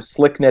of kind of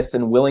slickness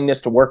and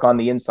willingness to work on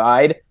the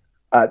inside.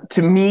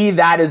 To me,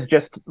 that is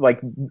just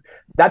like,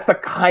 that's the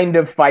kind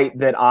of fight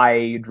that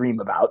I dream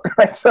about.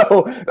 Right?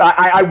 So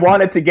I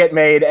want it to get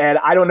made, and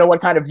I don't know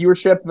what kind of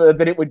viewership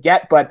that it would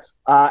get, but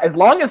as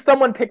long as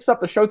someone picks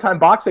up the Showtime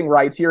boxing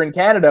rights here in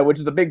Canada, which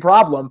is a big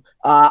problem,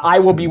 I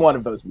will be one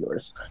of those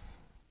viewers.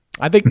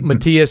 I think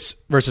Matias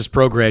versus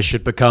Prograis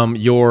should become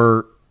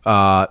your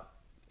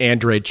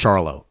Andrade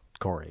Charlo,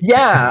 Corey.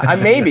 Yeah,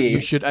 maybe.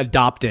 You should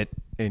adopt it,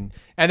 and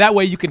that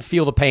way you can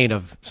feel the pain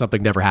of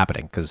something never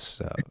happening,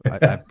 because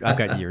I've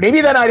got years.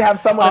 Maybe then I'd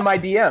have someone in my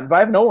DMs. I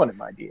have no one in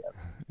my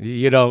DMs.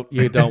 You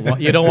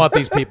don't want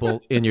these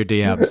people in your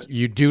DMs.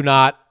 You do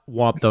not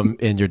want them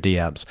in your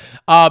DMs.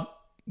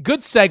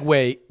 Good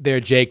segue there,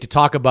 Jake, to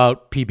talk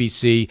about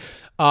PBC.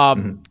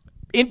 In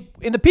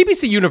the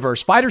PBC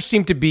universe, fighters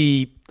seem to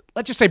be,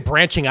 let's just say,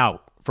 branching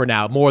out for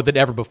now more than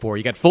ever before.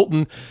 You got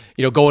Fulton,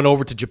 going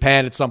over to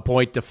Japan at some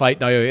point to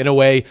fight Naoya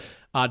Inoue.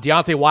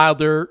 Deontay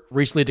Wilder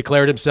recently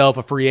declared himself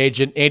a free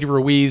agent. Andy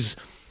Ruiz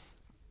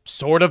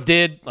sort of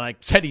did,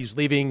 said he's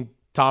leaving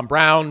Tom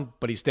Brown,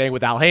 but he's staying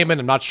with Al Heyman.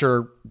 I'm not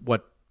sure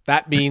what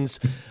that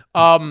means.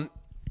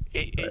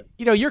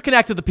 You're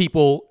connected to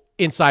people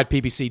inside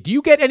PBC. Do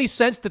you get any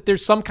sense that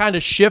there's some kind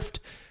of shift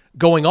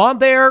going on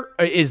there?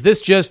 Is this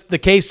just the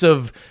case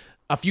of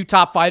a few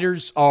top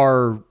fighters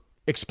are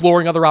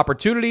exploring other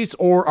opportunities,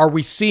 or are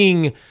we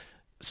seeing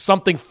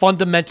something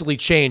fundamentally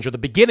change, or the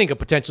beginning of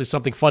potentially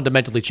something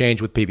fundamentally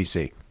change with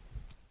PBC?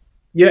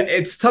 Yeah,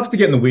 it's tough to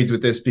get in the weeds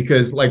with this,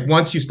 because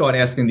once you start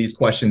asking these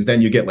questions,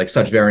 then you get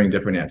such varying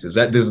different answers.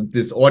 That there's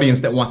this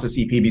audience that wants to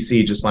see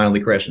PBC just finally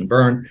crash and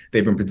burn.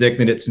 They've been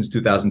predicting it since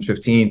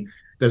 2015.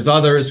 There's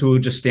others who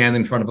just stand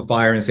in front of a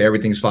fire and say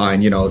everything's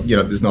fine.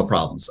 There's no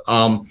problems.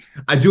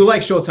 I do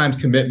like Showtime's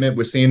commitment.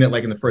 We're seeing it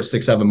in the first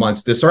 6-7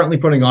 months. They're certainly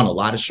putting on a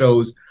lot of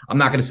shows. I'm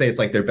not going to say it's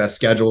their best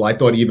schedule. I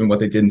thought even what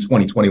they did in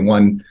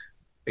 2021,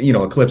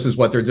 eclipses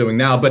what they're doing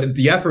now. But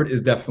the effort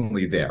is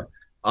definitely there.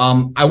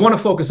 I want to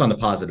focus on the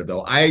positive,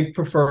 though. I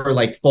prefer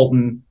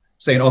Fulton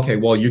saying, okay,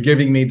 well, you're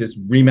giving me this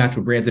rematch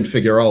with Brandon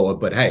Figueroa,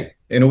 but hey,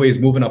 Inoue is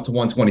moving up to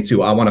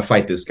 122. I want to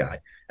fight this guy.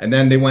 And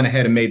then they went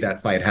ahead and made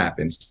that fight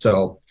happen.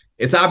 So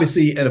it's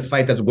obviously in a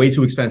fight that's way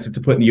too expensive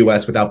to put in the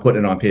U.S. without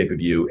putting it on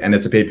pay-per-view, and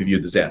it's a pay-per-view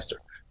disaster.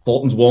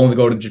 Fulton's willing to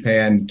go to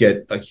Japan,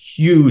 get a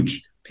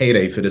huge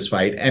payday for this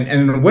fight, and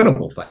a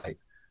winnable fight.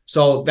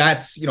 So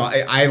that's,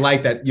 I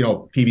like that,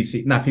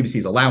 PBC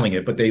is allowing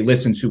it, but they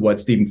listened to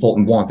what Stephen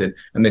Fulton wanted,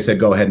 and they said,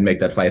 go ahead and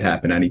make that fight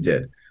happen, and he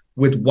did.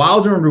 With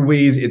Wilder and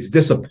Ruiz, it's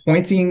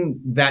disappointing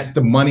that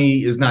the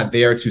money is not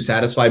there to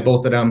satisfy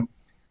both of them.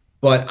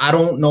 But I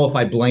don't know if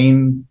I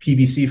blame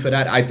PBC for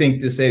that. I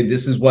think to say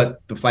this is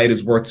what the fight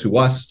is worth to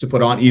us to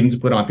put on, even to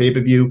put on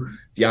pay-per-view.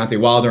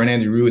 Deontay Wilder and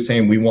Andy Ruiz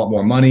saying we want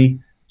more money.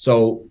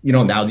 So,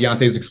 now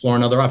Deontay's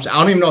exploring other options. I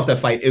don't even know if that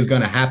fight is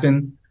going to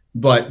happen.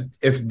 But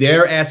if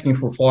they're asking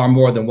for far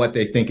more than what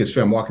they think is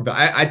fair market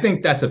value, I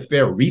think that's a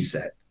fair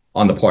reset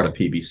on the part of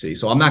PBC.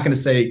 So I'm not going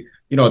to say,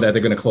 that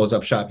they're going to close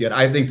up shop yet.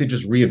 I think they're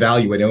just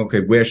reevaluating, okay,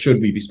 where should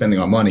we be spending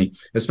our money?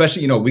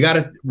 Especially, we got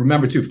to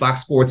remember too,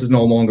 Fox Sports is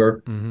no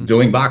longer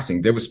doing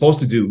boxing. They were supposed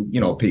to do,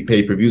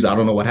 pay-per-views. I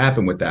don't know what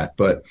happened with that,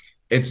 but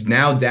it's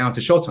now down to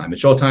Showtime. And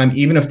Showtime,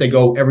 even if they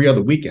go every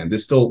other weekend,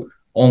 there's still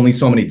only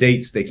so many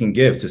dates they can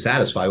give to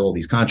satisfy all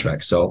these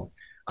contracts. So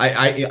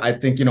I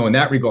think, in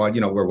that regard,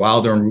 where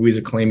Wilder and Ruiz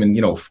are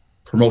claiming,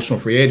 promotional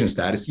free agent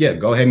status, yeah,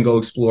 go ahead and go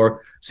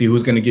explore, see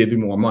who's going to give you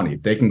more money.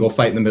 If they can go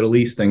fight in the Middle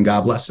East, then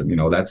God bless them.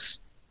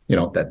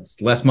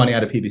 That's less money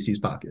out of PBC's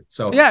pocket.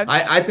 So yeah,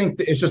 I think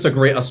it's just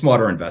a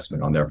smarter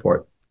investment on their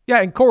part.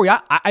 Yeah, and Corey,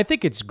 I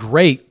think it's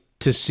great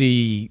to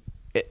see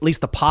at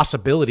least the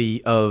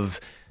possibility of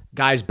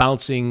guys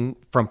bouncing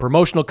from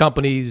promotional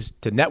companies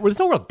to network. There's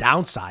no real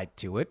downside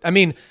to it. I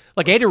mean,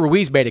 Andy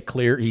Ruiz made it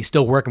clear he's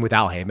still working with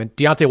Al Heyman.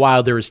 Deontay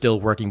Wilder is still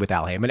working with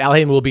Al Heyman. Al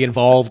Heyman will be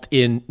involved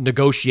in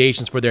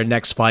negotiations for their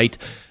next fight,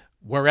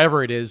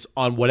 wherever it is,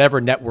 on whatever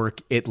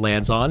network it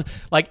lands on.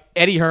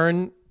 Eddie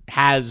Hearn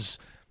has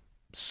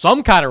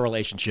some kind of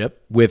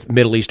relationship with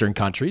Middle Eastern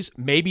countries.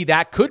 Maybe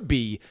that could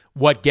be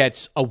what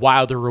gets a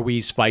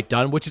Wilder-Ruiz fight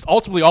done, which is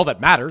ultimately all that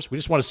matters. We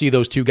just want to see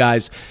those two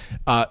guys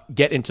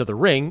get into the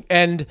ring.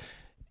 And,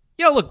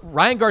 look,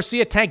 Ryan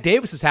Garcia, Tank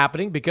Davis is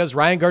happening because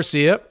Ryan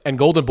Garcia and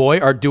Golden Boy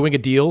are doing a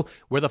deal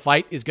where the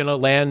fight is going to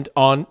land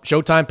on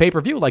Showtime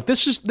pay-per-view. Like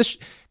this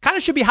kind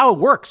of should be how it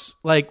works.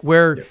 Like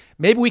where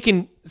maybe we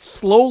can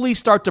slowly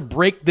start to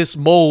break this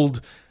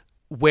mold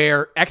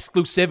where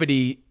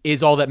exclusivity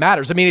is all that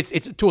matters. I mean, it's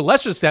to a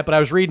lesser extent, but I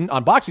was reading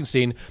on Boxing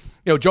Scene,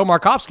 Joe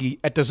Markovsky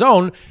at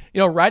DAZN,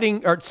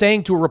 writing or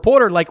saying to a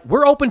reporter, like,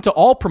 we're open to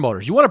all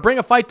promoters. You want to bring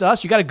a fight to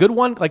us? You got a good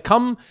one? Like,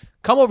 come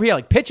over here,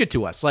 like, pitch it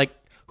to us. Like,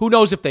 who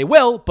knows if they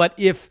will, but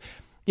if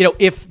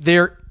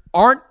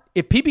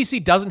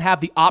PBC doesn't have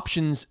the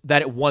options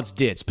that it once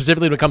did,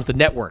 specifically when it comes to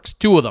networks,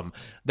 2 of them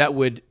that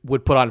would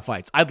put on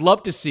fights, I'd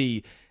love to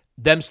see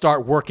them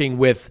start working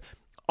with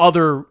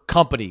other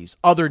companies,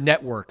 other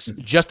networks,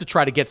 just to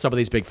try to get some of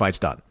these big fights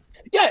done.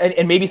 Yeah,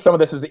 and maybe some of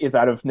this is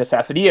out of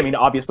necessity. I mean,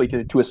 obviously,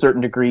 to a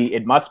certain degree,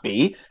 it must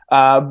be.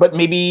 But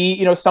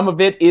maybe, some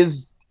of it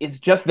is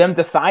just them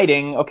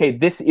deciding, okay,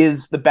 this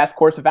is the best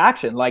course of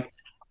action. Like,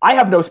 I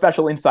have no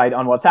special insight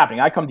on what's happening.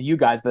 I come to you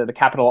guys, the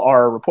capital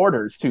R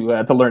reporters,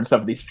 to learn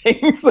some of these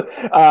things.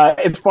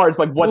 As far as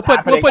like what's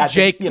happening, we'll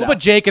put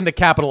Jake in the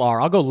capital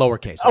R. I'll go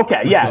lowercase.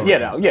 Okay,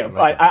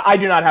 I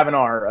do not have an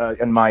R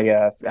in my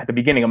at the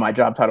beginning of my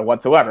job title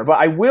whatsoever. But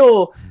I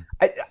will.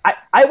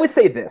 I would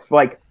say this.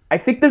 Like, I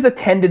think there's a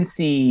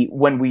tendency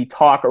when we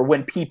talk, or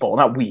when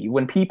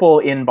people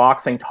in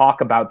boxing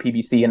talk about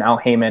PBC and Al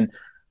Haymon,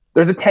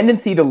 there's a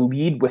tendency to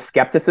lead with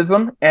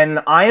skepticism, and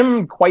I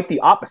am quite the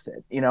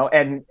opposite,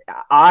 and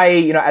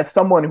I, as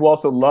someone who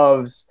also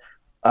loves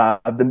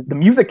the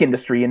music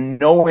industry and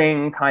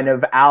knowing kind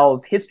of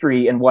Al's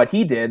history and what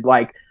he did,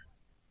 like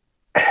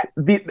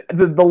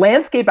the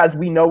landscape as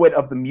we know it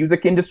of the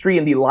music industry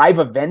and the live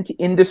event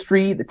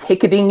industry, the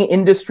ticketing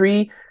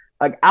industry,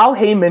 like Al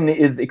Haymon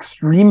is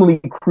extremely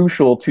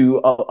crucial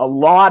to a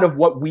lot of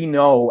what we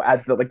know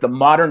as the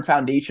modern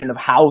foundation of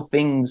how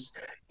things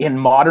in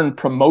modern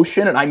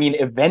promotion, and I mean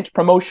event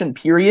promotion,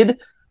 period,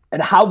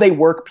 and how they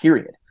work,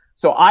 period.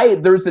 So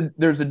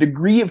there's a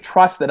degree of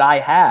trust that I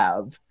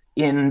have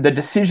in the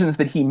decisions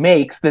that he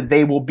makes, that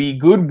they will be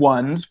good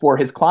ones for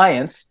his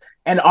clients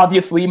and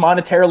obviously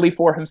monetarily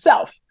for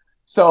himself.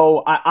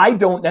 So I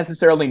don't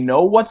necessarily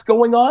know what's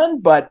going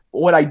on, but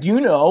what I do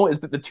know is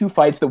that the 2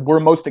 fights that we're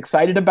most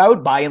excited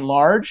about, by and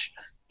large,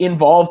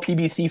 involve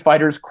PBC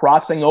fighters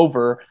crossing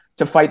over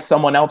to fight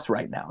someone else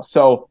right now.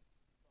 So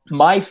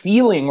my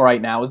feeling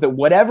right now is that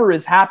whatever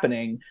is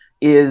happening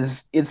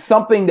is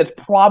something that's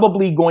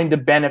probably going to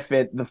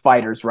benefit the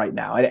fighters right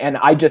now. And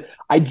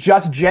I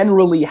just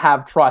generally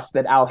have trust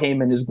that Al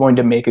Haymon is going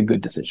to make a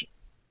good decision.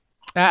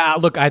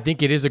 Look, I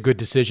think it is a good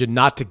decision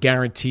not to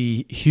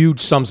guarantee huge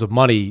sums of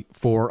money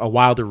for a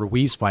Wilder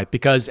Ruiz fight,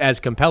 because as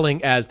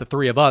compelling as the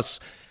 3 of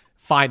us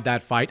find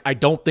that fight, I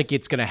don't think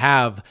it's going to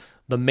have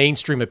the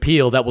mainstream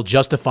appeal that will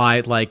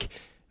justify like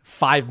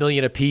 $5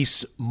 million a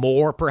piece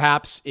more,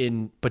 perhaps,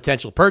 in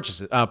potential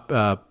purchases,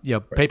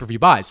 pay-per-view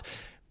buys.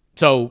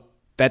 So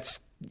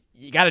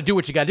you got to do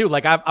what you got to do.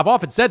 Like I've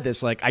often said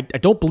this, like I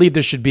don't believe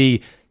there should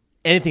be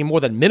anything more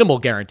than minimal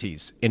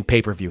guarantees in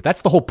pay-per-view.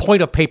 That's the whole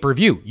point of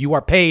pay-per-view. You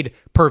are paid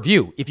per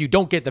view. If you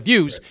don't get the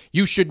views,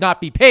 you should not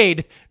be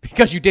paid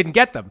because you didn't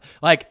get them.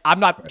 Like,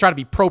 I'm not trying to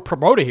be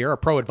pro-promoter here or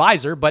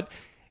pro-advisor, but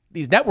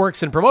these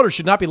networks and promoters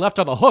should not be left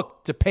on the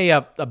hook to pay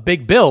a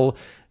big bill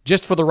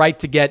just for the right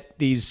to get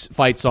these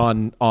fights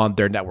on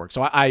their network.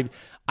 So I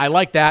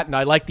like that, and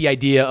I like the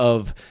idea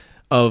of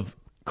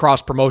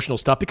cross-promotional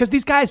stuff, because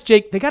these guys,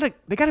 Jake, they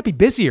gotta be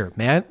busier,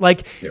 man.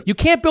 Like, you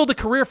can't build a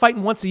career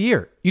fighting once a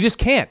year. You just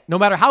can't. No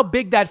matter how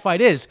big that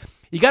fight is,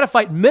 you got to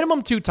fight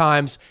minimum 2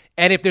 times,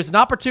 and if there's an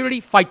opportunity,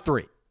 fight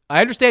 3.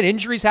 I understand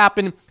injuries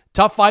happen,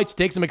 tough fights,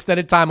 take some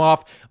extended time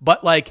off,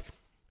 but like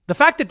the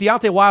fact that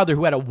Deontay Wilder,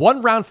 who had a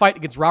 1-round fight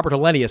against Robert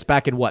Helenius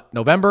back in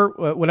November,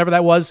 whenever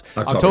that was,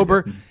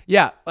 October,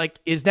 like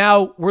is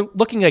now, we're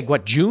looking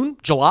like June,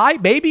 July,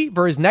 maybe,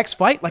 for his next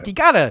fight. Like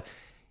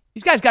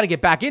these guys got to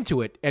get back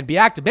into it and be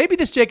active. Maybe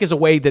this, Jake, is a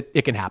way that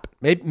it can happen.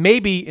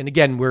 Maybe, and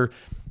again, we're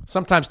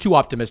sometimes too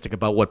optimistic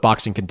about what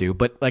boxing can do,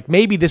 but like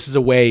maybe this is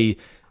a way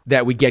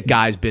that we get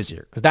guys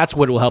busier, because that's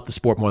what will help the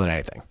sport more than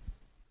anything.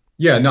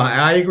 Yeah, no,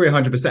 I agree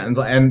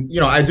 100%.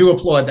 And I do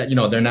applaud that,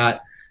 they're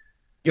not,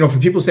 for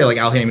people to say like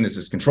Al Haymon is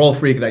this control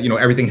freak, that,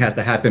 everything has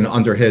to happen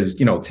under his,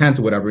 tent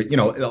or whatever,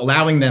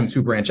 allowing them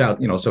to branch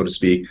out, so to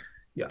speak.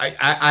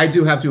 I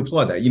do have to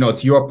applaud that.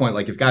 To your point,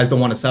 like if guys don't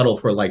want to settle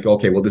for like,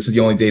 okay, well, this is the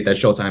only date that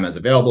Showtime has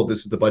available, this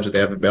is the budget they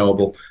have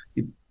available,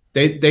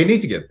 they need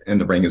to get in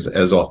the ring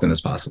as often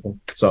as possible.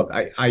 So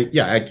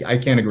I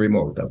can't agree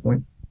more with that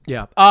point.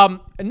 Yeah.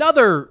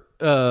 Another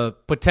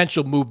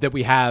potential move that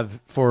we have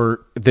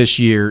for this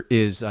year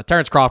is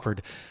Terrence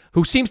Crawford,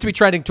 who seems to be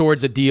trending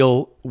towards a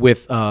deal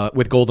with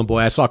Golden Boy.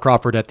 I saw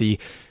Crawford at the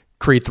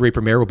Creed 3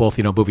 premiere. We're both,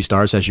 movie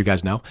stars, as you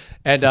guys know.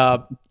 And,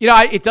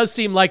 it does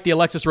seem like the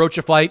Alexis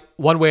Rocha fight,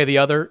 one way or the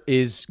other,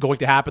 is going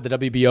to happen. The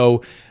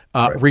WBO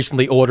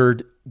recently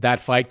ordered that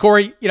fight.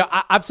 Corey,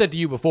 I've said to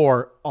you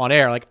before on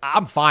air, like,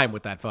 I'm fine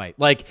with that fight.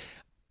 Like,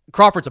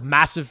 Crawford's a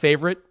massive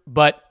favorite,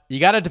 but, You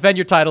got to defend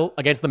your title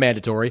against the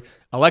mandatory.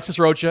 Alexis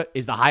Rocha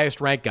is the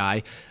highest ranked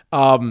guy.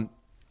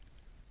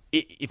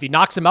 If he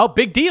knocks him out,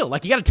 big deal.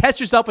 Like, you got to test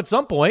yourself at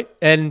some point.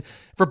 And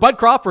for Bud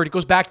Crawford, it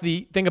goes back to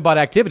the thing about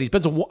activity. He's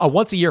been a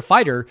once-a-year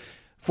fighter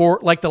for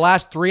like the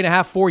last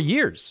 3.5, 4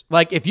 years.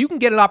 Like, if you can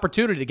get an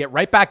opportunity to get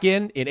right back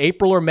in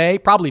April or May,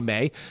 probably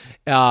May,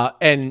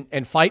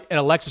 and fight an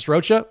Alexis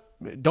Rocha,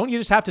 don't you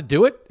just have to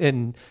do it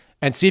and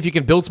see if you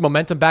can build some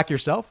momentum back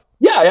yourself?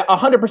 Yeah,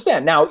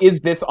 100%. Now,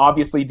 is this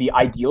obviously the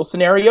ideal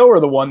scenario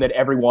or the one that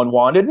everyone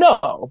wanted?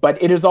 No,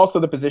 but it is also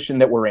the position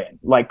that we're in.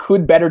 Like,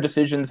 could better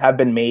decisions have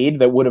been made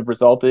that would have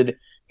resulted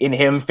in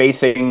him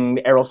facing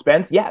Errol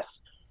Spence? Yes.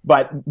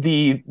 But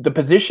the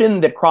position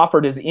that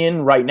Crawford is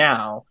in right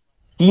now,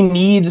 he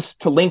needs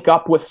to link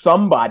up with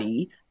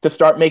somebody to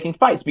start making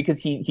fights, because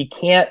he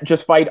can't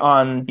just fight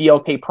on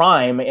BLK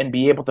Prime and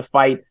be able to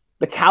fight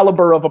the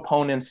caliber of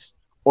opponents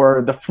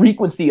or the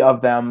frequency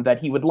of them that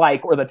he would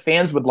like, or that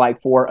fans would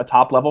like for a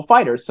top level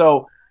fighter.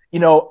 So,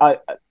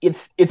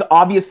 it's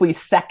obviously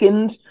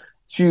second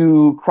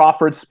to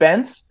Crawford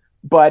Spence,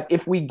 but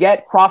if we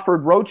get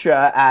Crawford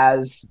Rocha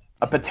as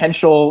a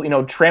potential,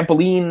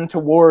 trampoline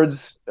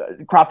towards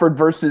Crawford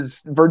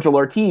versus Virgil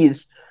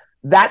Ortiz,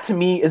 that to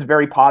me is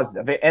very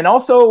positive. And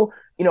also,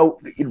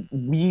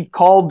 we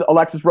called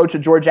Alexis Rocha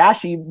George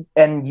Ashe,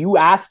 and you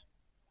asked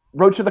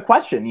Rocha the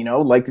question,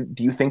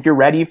 do you think you're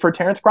ready for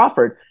Terrence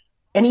Crawford?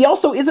 And he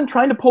also isn't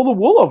trying to pull the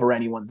wool over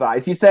anyone's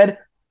eyes. He said,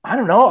 I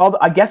don't know,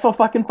 I guess I'll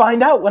fucking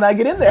find out when I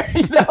get in there.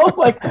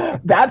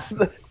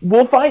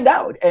 We'll find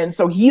out. And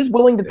so he's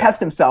willing to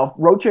test himself.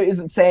 Rocha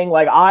isn't saying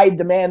like, I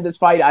demand this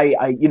fight. I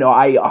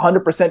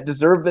 100%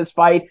 deserve this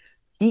fight.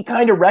 He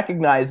kind of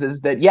recognizes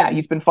that, yeah,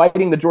 he's been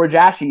fighting the George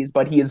Ashes,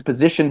 but he is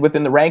positioned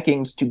within the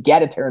rankings to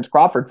get a Terrence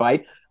Crawford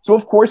fight. So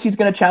of course he's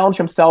going to challenge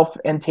himself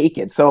and take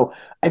it. So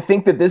I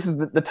think that this is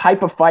the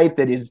type of fight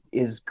that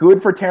is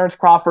good for Terrence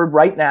Crawford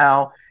right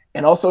now,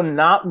 and also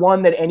not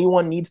one that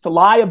anyone needs to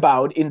lie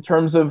about in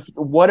terms of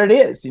what it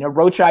is.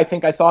 Rocha, I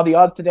think I saw the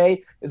odds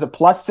today, is a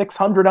plus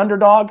 600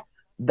 underdog.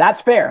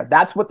 That's fair.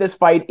 That's what this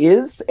fight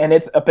is, and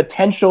it's a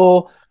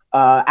potential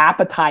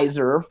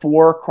appetizer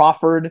for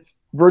Crawford,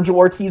 Virgil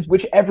Ortiz,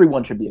 which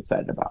everyone should be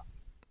excited about.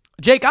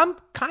 Jake, I'm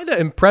kind of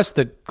impressed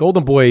that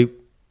Golden Boy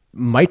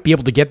might be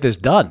able to get this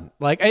done.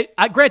 Like,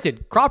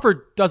 granted,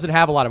 Crawford doesn't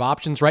have a lot of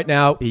options right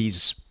now.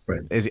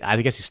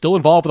 I guess he's still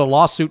involved with a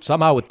lawsuit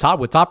somehow with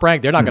Top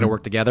Rank. They're not going to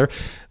work together.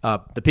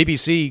 The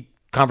PBC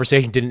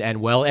conversation didn't end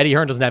well. Eddie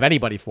Hearn doesn't have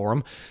anybody for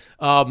him.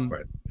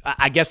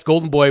 I guess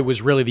Golden Boy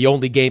was really the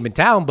only game in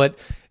town, but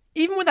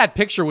even when that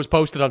picture was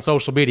posted on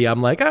social media,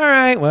 I'm like, all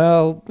right,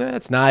 well,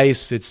 that's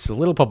nice. It's a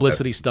little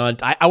publicity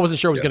stunt. I wasn't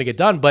sure it was going to get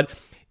done, but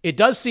it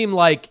does seem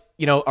like,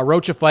 a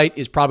Rocha fight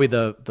is probably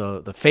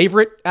the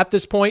favorite at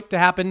this point to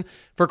happen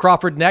for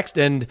Crawford next.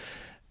 And,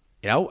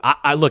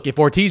 I look, if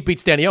Ortiz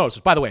beats Stanionis,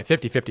 which, by the way, a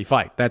 50-50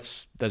 fight,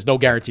 there's no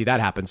guarantee that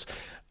happens.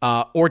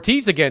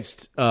 Ortiz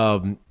against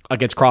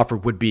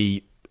Crawford would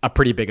be a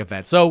pretty big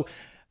event. So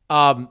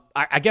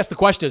I guess the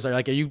question is,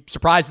 are you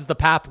surprised at the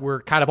path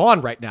we're kind of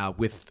on right now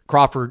with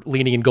Crawford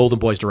leaning in Golden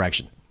Boy's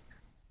direction?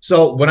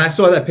 So when I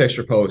saw that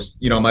picture post,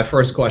 my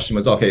first question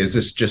was, okay, is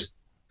this just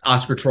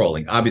Oscar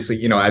trolling?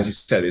 Obviously, as you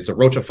said, it's a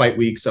Rocha fight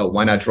week, so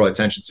why not draw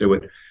attention to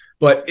it?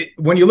 But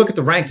when you look at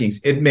the rankings,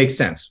 it makes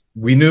sense.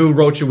 We knew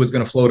Rocha was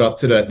going to float up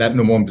to that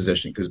number one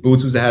position because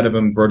Boots was ahead of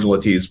him. Virgil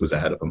Ortiz was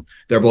ahead of him.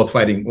 They're both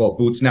fighting. Well,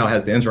 Boots now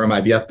has the interim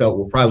IBF belt,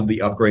 will probably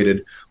be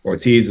upgraded.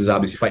 Ortiz is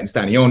obviously fighting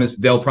Stanionis.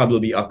 They'll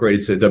probably be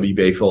upgraded to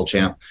WBA full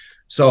champ.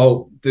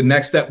 So the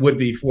next step would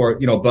be for,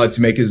 Bud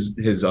to make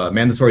his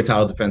mandatory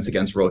title defense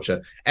against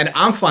Rocha. And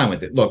I'm fine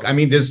with it. Look,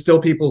 there's still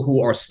people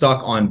who are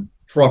stuck on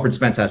Crawford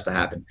Spence has to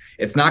happen.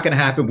 It's not going to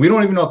happen. We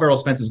don't even know if Errol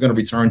Spence is going to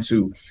return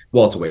to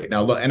welterweight.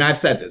 Now, look, and I've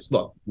said this.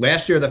 Look,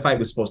 last year the fight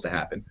was supposed to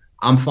happen.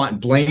 I'm fine.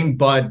 Blame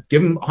Bud.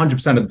 Give him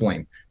 100% of the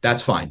blame.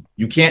 That's fine.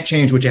 You can't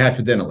change what you had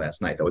for dinner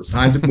last night, though. It's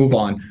time to move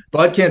on.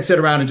 Bud can't sit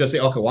around and just say,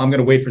 okay, well, I'm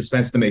going to wait for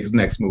Spence to make his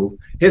next move.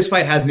 His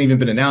fight hasn't even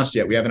been announced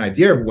yet. We have an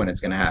idea of when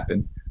it's going to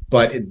happen,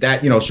 but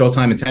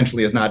Showtime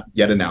intentionally has not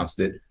yet announced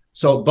it.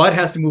 So Bud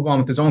has to move on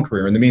with his own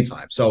career in the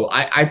meantime. So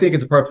I think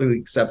it's a perfectly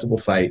acceptable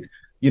fight.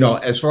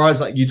 As far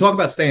as you talk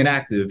about staying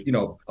active,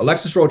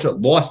 Alexis Rocha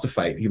lost the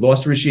fight. He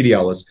lost to Rashidi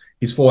Ellis.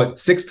 He's fought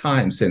 6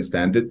 times since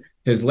then.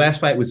 His last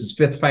fight was his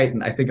 5th fight,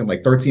 and I think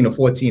in 13 or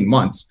 14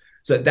 months.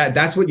 So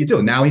that's what you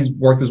do. Now he's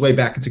worked his way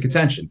back into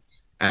contention.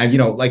 And,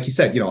 like you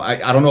said,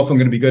 I don't know if I'm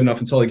going to be good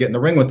enough until I get in the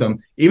ring with him.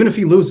 Even if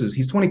he loses,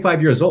 he's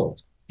 25 years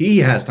old. He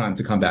has time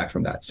to come back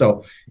from that.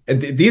 So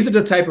these are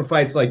the type of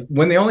fights,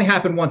 when they only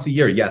happen once a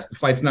year, yes, the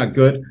fight's not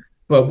good.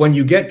 But when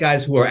you get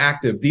guys who are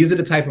active, these are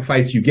the type of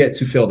fights you get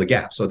to fill the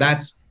gap. So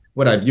that's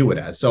what I view it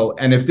as. So,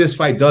 and if this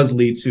fight does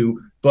lead to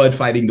Bud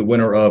fighting the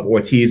winner of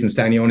Ortiz and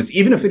Stanionis,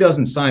 even if he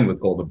doesn't sign with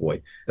Golden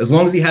Boy, as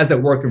long as he has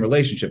that working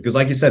relationship, because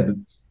like you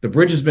said, the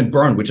bridge has been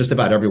burned with just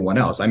about everyone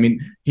else. I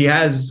think he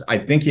has a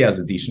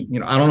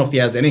decent, I don't know if he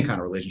has any kind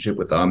of relationship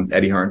with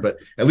Eddie Hearn, but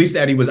at least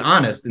Eddie was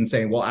honest in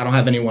saying, well, I don't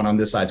have anyone on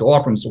this side to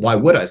offer him, so why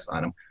would I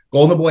sign him?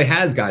 Golden Boy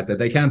has guys that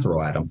they can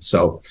throw at him.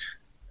 So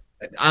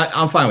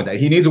I'm fine with that.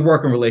 He needs a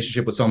working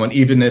relationship with someone,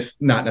 even if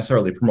not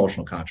necessarily a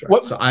promotional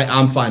contract. So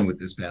I'm fine with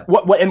this path.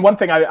 And one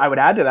thing I would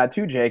add to that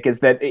too, Jake, is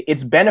that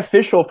it's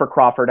beneficial for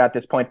Crawford at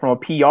this point from a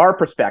PR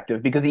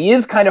perspective, because he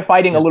is kind of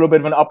fighting a little bit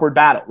of an upward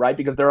battle, right?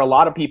 Because there are a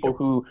lot of people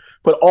who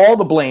put all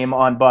the blame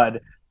on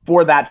Bud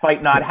for that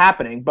fight not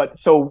happening. But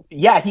so,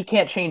 yeah, he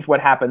can't change what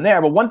happened there.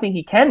 But one thing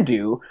he can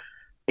do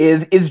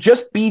is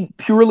just be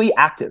purely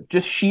active.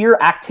 Just sheer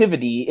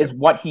activity is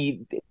what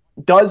he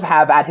does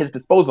have at his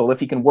disposal if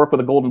he can work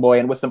with a Golden Boy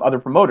and with some other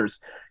promoters.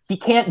 He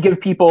can't give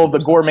people the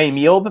gourmet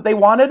meal that they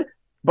wanted,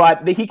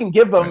 but he can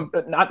give them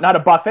not a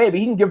buffet, but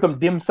he can give them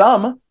dim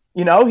sum.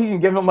 He can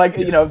give them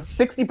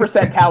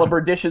 60%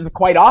 caliber dishes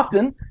quite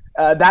often.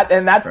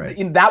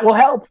 That will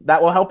help.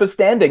 That will help his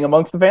standing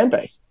amongst the fan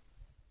base.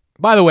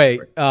 By the way,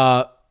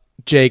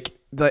 Jake,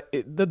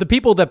 the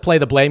people that play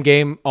the blame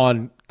game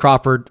on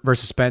Crawford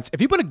versus Spence,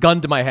 if you put a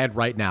gun to my head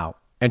right now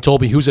and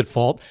told me who's at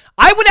fault,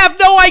 I would have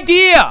no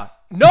idea.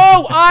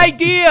 No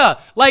idea.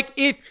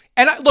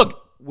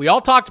 Look, we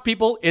all talk to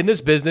people in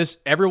this business.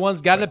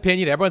 Everyone's got an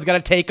opinion. Everyone's got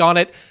a take on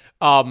it.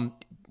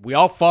 We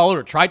all followed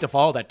or tried to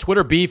follow that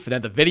Twitter beef and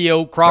then the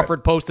video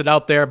Crawford posted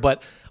out there.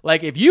 But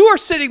if you are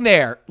sitting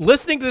there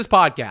listening to this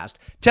podcast,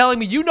 telling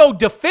me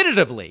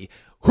definitively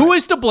who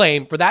is to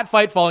blame for that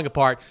fight falling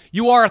apart,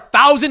 you are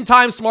 1,000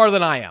 times smarter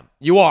than I am.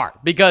 You are,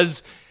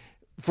 because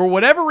for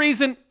whatever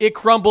reason, it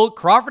crumbled.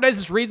 Crawford has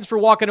his reasons for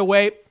walking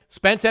away.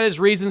 Spence had his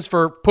reasons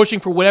for pushing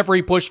for whatever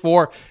he pushed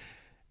for.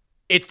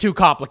 It's too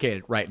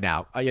complicated right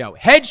now.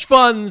 Hedge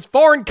funds,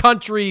 foreign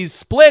countries,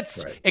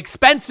 splits,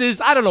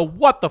 expenses. I don't know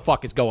what the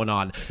fuck is going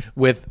on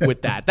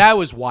with that. That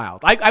was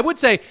wild. I would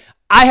say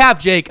I have,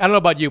 Jake, I don't know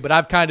about you, but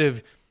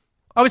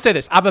I would say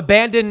this. I've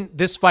abandoned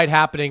this fight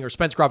happening or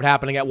Spence Crawford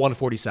happening at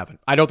 147.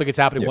 I don't think it's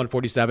happening at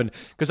 147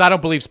 because I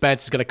don't believe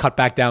Spence is going to cut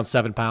back down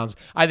 7 pounds.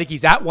 I think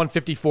he's at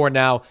 154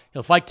 now.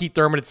 He'll fight Keith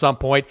Thurman at some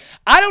point.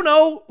 I don't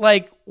know,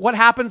 what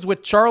happens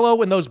with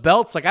Charlo and those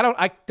belts. I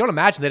don't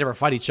imagine they'd ever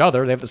fight each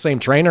other. They have the same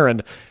trainer,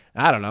 and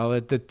I don't know.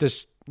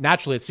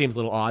 Naturally, it seems a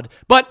little odd.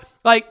 But,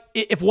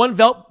 if one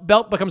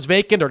belt becomes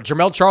vacant or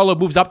Jermell Charlo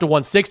moves up to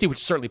 160, which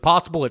is certainly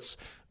possible, it's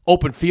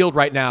open field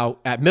right now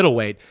at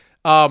middleweight.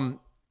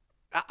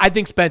 I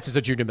think Spence is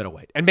a junior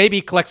middleweight, and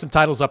maybe collect some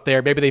titles up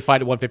there. Maybe they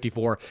fight at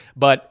 154.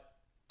 But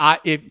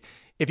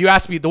if you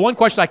ask me, the one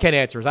question I can't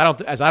answer is I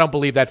don't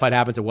believe that fight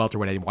happens at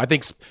welterweight anymore. I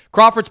think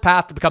Crawford's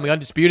path to becoming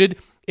undisputed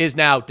is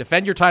now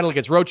defend your title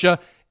against Rocha,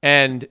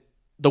 and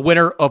the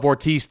winner of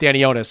Ortiz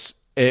Stanionis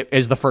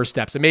is the first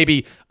steps. And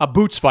maybe a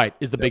boots fight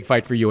is the big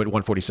fight for you at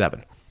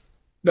 147.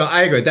 No,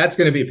 I agree. That's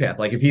going to be a path.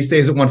 If he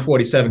stays at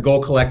 147,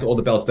 go collect all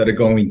the belts that are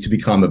going to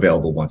become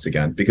available once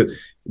again. Because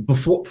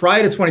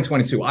prior to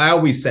 2022, I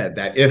always said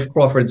that if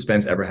Crawford and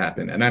Spence ever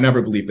happened, and I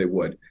never believed they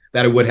would,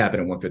 that it would happen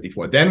at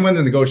 154. Then when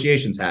the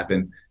negotiations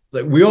happened,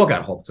 we all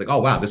got hope. It's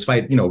oh wow, this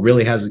fight,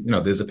 really has,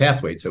 there's a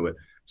pathway to it.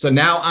 So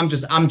now I'm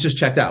just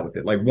checked out with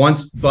it.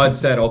 Once Bud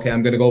said, okay,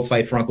 I'm going to go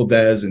fight for Uncle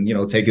Dez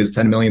and, take his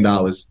 $10 million,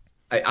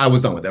 I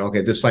was done with that.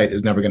 Okay, this fight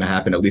is never going to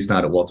happen, at least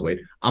not at welterweight.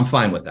 I'm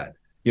fine with that.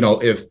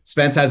 If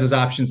Spence has his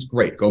options,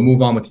 great. Go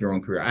move on with your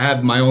own career. I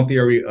have my own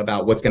theory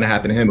about what's going to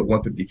happen to him at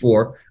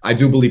 154. I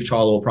do believe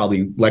Charlo will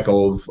probably let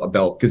go of a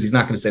belt because he's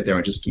not going to sit there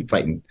and just keep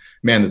fighting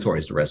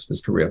mandatories the rest of his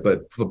career.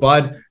 But for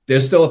Bud,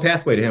 there's still a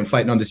pathway to him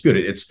fighting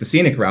undisputed. It's the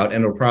scenic route,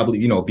 and it'll probably,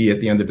 be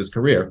at the end of his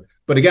career.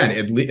 But again,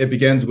 it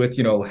begins with,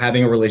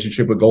 having a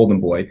relationship with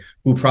Golden Boy,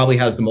 who probably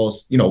has the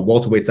most,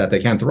 welterweights that they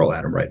can throw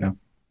at him right now.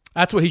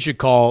 That's what he should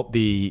call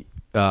the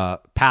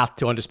path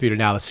to undisputed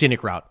now, the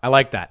scenic route. I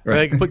like that.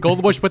 Right.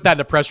 Golden Boy should put that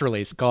in a press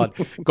release called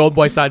Golden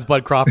Boy signs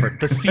Bud Crawford,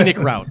 the scenic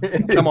route.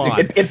 Come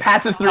on. It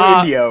passes through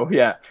Indio.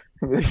 Yeah.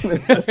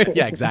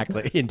 Yeah,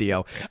 exactly.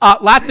 Indio.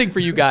 Last thing for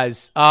you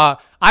guys.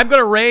 I'm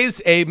going to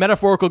raise a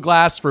metaphorical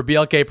glass for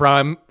BLK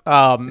Prime.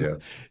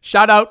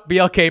 Shout out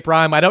BLK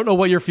Prime. I don't know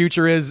what your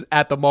future is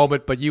at the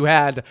moment, but you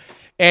had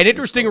an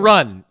interesting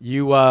run.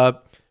 You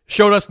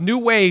showed us new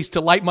ways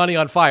to light money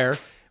on fire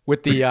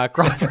with the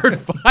Crawford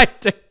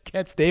fight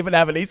against David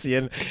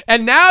Avanesian.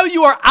 And now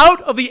you are out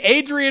of the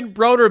Adrian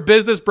Broner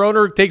business.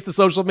 Broner takes to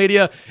social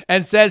media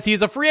and says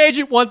he's a free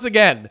agent once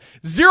again.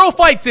 0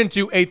 fights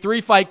into a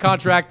 3-fight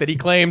contract that he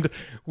claimed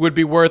would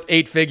be worth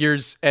 8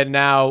 figures. And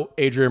now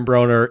Adrian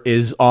Broner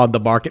is on the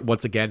market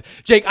once again.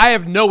 Jake, I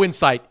have no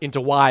insight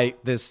into why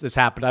this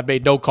happened. I've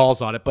made no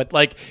calls on it. But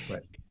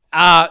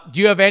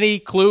do you have any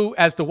clue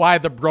as to why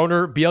the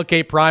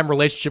Broner-BLK Prime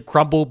relationship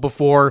crumbled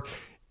before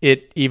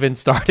it even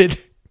started?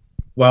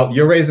 Well,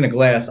 you're raising a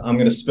glass. I'm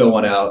going to spill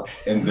one out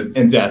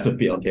in death of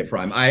BLK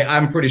Prime.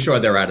 I'm pretty sure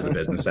they're out of the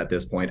business at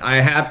this point. I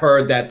have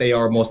heard that they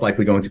are most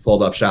likely going to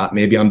fold up shop.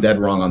 Maybe I'm dead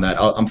wrong on that.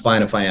 I'm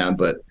fine if I am,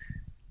 but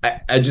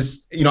I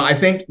just, I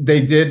think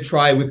they did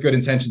try with good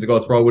intention to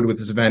go forward with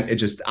this event. It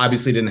just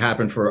obviously didn't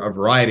happen for a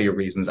variety of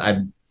reasons.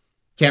 I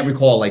can't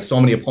recall so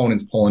many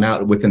opponents pulling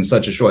out within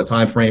such a short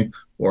time frame,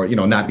 or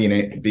not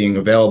being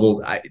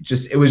available.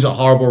 It was a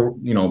horrible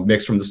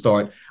mix from the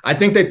start. I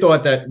think they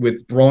thought that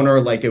with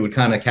Broner it would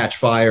kind of catch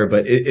fire,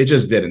 but it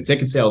just didn't.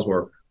 Ticket sales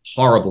were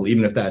horrible,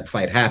 even if that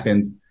fight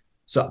happened.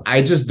 So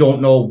I just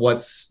don't know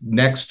what's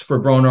next for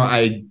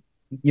Broner.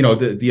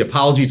 The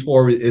apology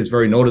tour is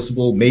very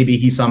noticeable. Maybe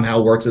he somehow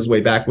works his way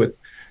back with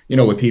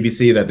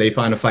PBC, that they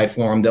find a fight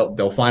for him.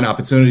 They'll find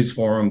opportunities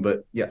for him.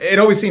 But yeah, it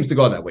always seems to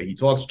go that way. He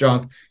talks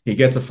junk, he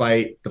gets a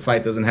fight, the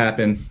fight doesn't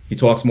happen, he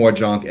talks more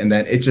junk, and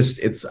then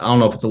it's I don't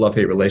know if it's a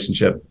love-hate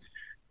relationship.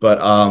 But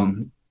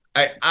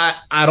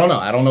I don't know.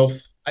 I don't know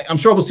if I'm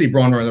sure we'll see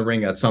Broner in the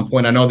ring at some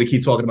point. I know they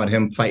keep talking about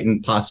him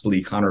fighting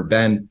possibly Conor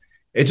Benn.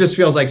 It just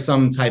feels like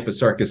some type of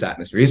circus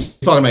atmosphere. He's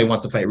talking about he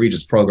wants to fight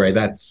Regis Prograis.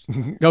 That's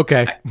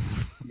okay.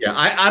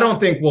 I don't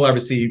think we'll ever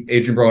see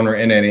Adrian Broner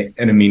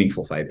in a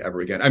meaningful fight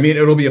ever again. I mean,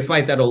 it'll be a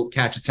fight that'll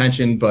catch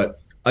attention,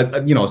 but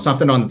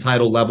something on the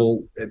title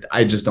level,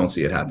 I just don't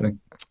see it happening.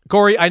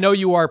 Corey, I know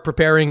you are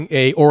preparing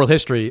a oral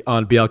history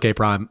on BLK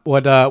Prime.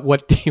 What are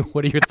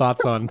your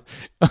thoughts on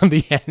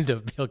the end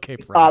of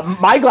BLK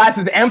Prime? My glass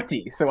is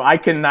empty, so I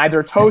can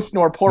neither toast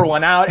nor pour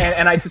one out,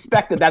 and I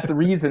suspect that's the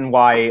reason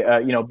why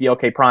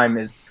BLK Prime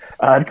is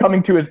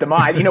coming to his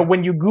demise.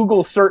 When you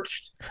Google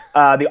searched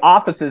the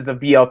offices of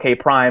BLK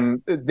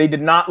Prime, they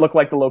did not look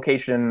like the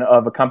location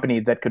of a company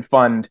that could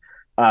fund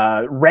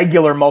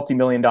regular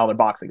multi-million-dollar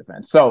boxing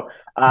events. So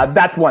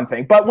that's one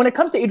thing. But when it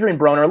comes to Adrian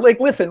Broner,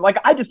 listen,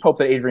 I just hope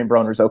that Adrian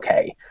Broner's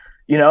okay.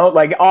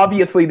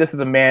 Obviously this is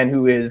a man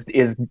who is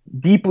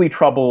deeply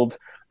troubled,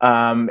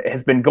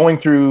 has been going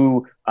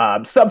through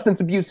substance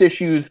abuse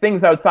issues,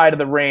 things outside of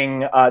the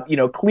ring.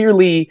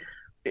 Clearly,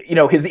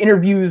 his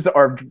interviews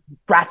are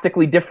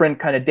drastically different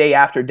kind of day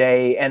after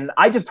day. And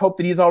I just hope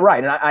that he's all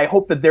right. And I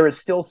hope that there is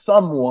still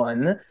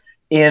someone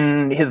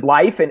in his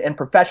life and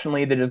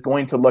professionally that is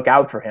going to look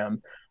out for him.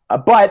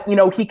 But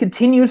he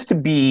continues to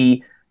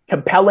be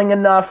compelling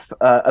enough,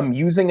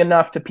 amusing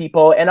enough to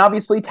people, and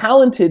obviously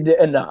talented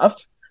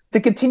enough to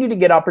continue to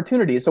get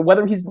opportunities. So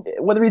whether he's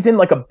in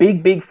like a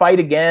big fight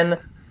again,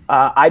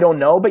 I don't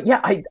know. But yeah,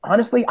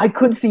 I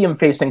could see him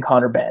facing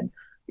Conor Benn,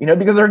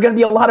 because there are going to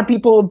be a lot of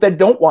people that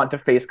don't want to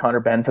face Conor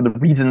Benn for the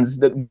reasons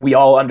that we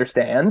all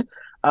understand.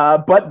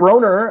 But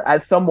Broner,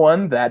 as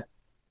someone that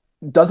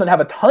doesn't have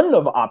a ton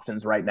of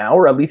options right now,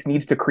 or at least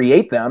needs to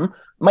create them,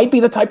 might be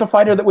the type of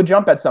fighter that would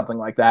jump at something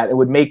like that. It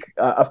would make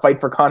a fight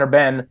for Conor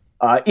Benn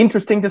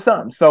interesting to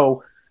some.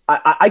 So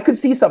I could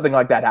see something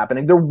like that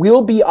happening. There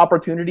will be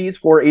opportunities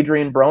for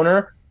Adrian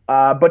Broner,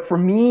 but for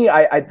me,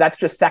 that's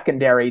just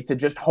secondary to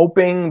just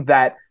hoping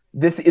that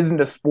this isn't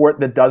a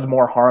sport that does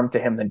more harm to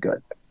him than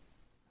good.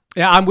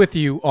 Yeah, I'm with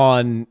you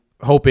on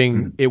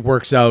hoping it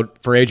works out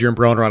for Adrian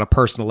Broner on a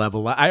personal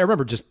level. I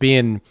remember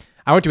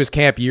I went to his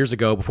camp years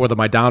ago before the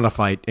Maidana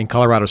fight in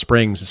Colorado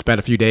Springs and spent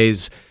a few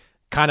days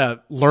kind of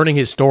learning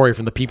his story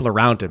from the people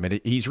around him. And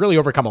he's really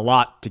overcome a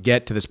lot to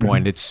get to this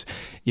point. It's,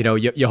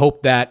 you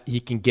hope that he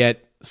can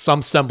get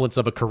some semblance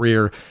of a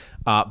career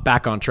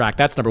back on track.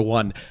 That's number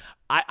one.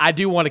 I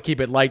do want to keep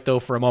it light, though,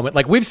 for a moment.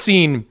 Like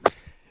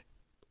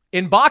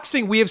in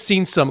boxing, we have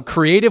seen some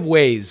creative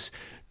ways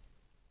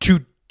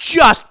to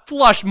just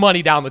flush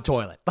money down the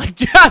toilet. Like,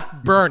 just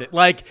burn it.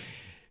 Like,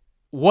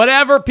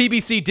 whatever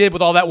PBC did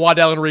with all that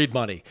Waddell and Reed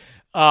money.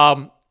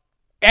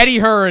 Eddie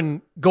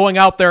Hearn going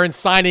out there and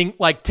signing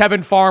like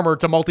Tevin Farmer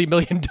to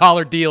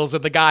multi-million-dollar deals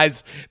of the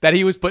guys that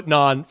he was putting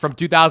on from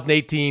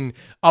 2018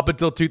 up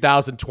until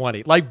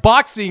 2020. Like,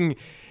 boxing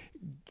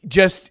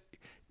just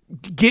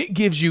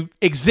gives you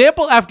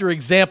example after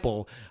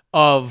example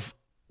of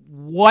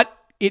what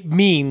it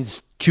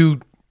means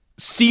to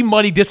see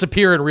money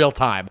disappear in real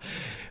time.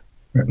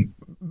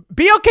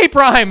 BLK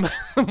Prime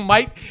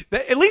might,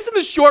 at least in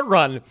the short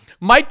run,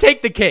 might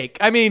take the cake.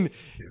 I mean,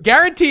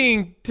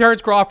 guaranteeing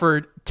Terrence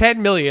Crawford $10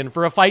 million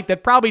for a fight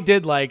that probably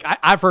did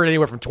I've heard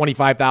anywhere from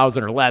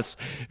 $25,000 or less,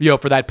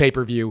 for that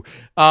pay-per-view.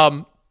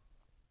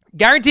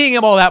 Guaranteeing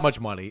him all that much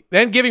money,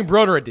 then giving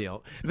Broner a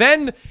deal.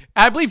 Then,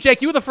 I believe,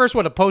 Jake, you were the first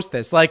one to post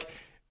this.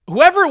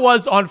 Whoever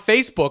was on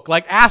Facebook,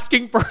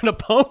 asking for an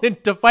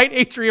opponent to fight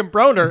Adrian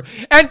Broner,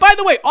 and by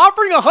the way,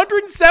 offering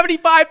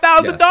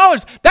 $175,000.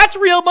 Yes. That's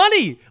real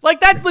money.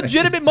 That's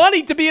legitimate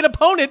money to be an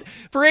opponent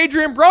for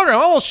Adrian Broner. I'm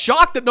almost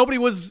shocked that nobody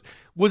was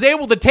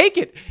able to take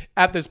it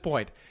at this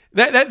point.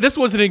 This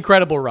was an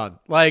incredible run.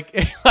 We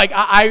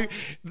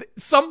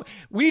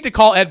need to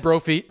call Ed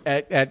Brophy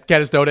at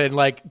Canastota and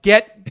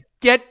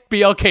get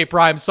BLK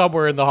Prime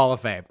somewhere in the Hall of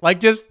Fame.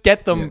 Just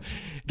get them. Yeah.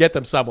 Get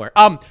them somewhere.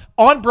 On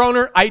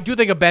Broner, I do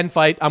think a Benn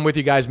fight, I'm with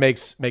you guys,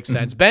 makes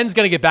sense. Ben's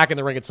going to get back in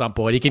the ring at some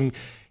point.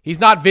 He's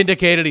not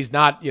vindicated. He's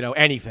not,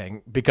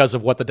 anything because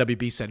of what the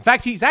WB said. In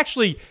fact, he's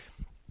actually,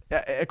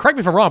 correct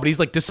me if I'm wrong, but he's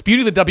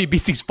disputing the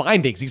WBC's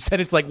findings. He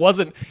said it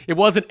wasn't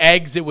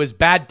eggs, it was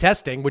bad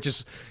testing, which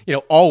is,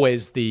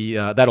 always the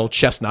that old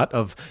chestnut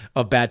of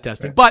bad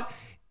testing. Right. But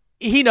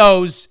he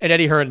knows, and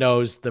Eddie Hearn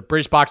knows, the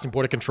British Boxing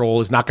Board of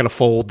Control is not going to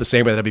fold the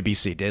same way the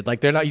WBC did.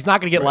 He's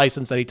not going to get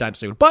licensed anytime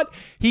soon. But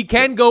he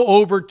can go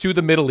over to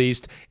the Middle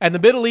East, and the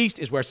Middle East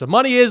is where some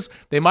money is.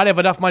 They might have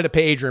enough money to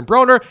pay Adrian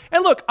Broner.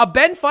 And look, a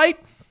Benn fight,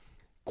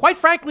 quite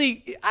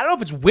frankly, I don't know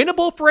if it's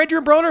winnable for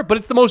Adrian Broner, but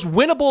it's the most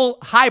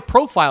winnable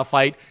high-profile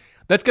fight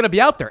that's going to be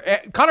out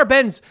there. Conor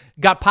Benn's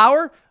got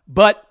power,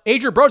 but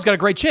Adrian Broner's got a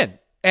great chin.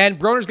 And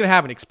Broner's going to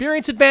have an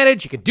experience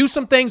advantage. He can do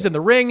some things in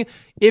the ring.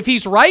 If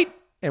he's right,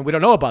 and we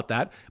don't know about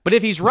that, but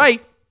if he's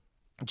right,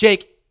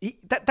 Jake,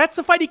 that's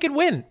a fight he can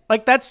win.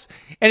 And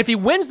if he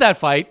wins that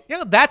fight,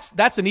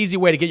 that's an easy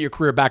way to get your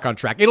career back on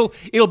track.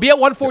 It'll be at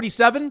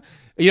 147,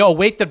 a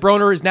weight that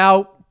Broner is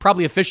now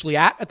probably officially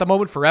at the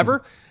moment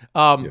forever.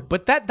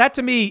 But that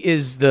to me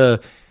is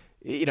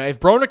if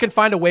Broner can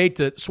find a way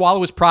to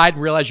swallow his pride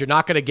and realize you're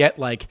not going to get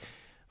like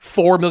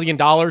 $4 million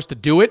to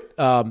do it,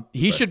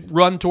 he should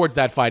run towards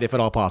that fight if at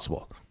all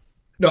possible.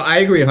 No, I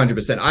agree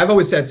 100%. I've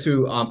always said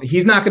too,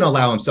 he's not going to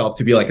allow himself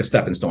to be like a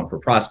stepping stone for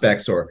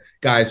prospects or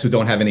guys who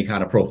don't have any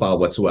kind of profile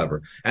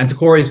whatsoever. And to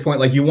Corey's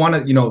point, like you want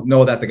to,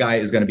 know that the guy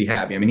is going to be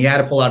happy. I mean, he had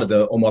to pull out of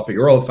the Omar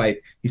Figueroa fight.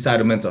 He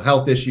cited mental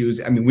health issues.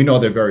 I mean, we know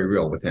they're very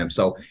real with him.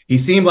 So he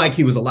seemed like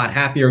he was a lot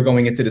happier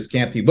going into this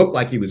camp. He looked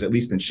like he was at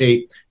least in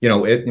shape,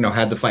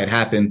 had the fight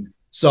happen.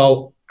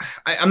 So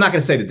I'm not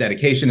going to say the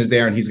dedication is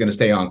there and he's going to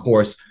stay on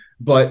course.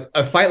 But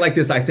a fight like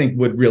this, I think,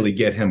 would really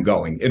get him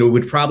going. It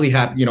would probably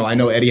have, I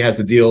know Eddie has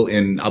the deal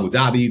in Abu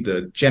Dhabi,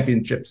 the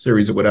championship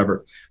series or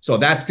whatever. So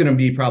that's going to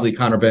be probably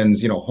Conor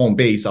Benn's, home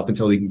base up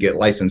until he can get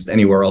licensed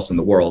anywhere else in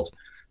the world.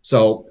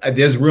 So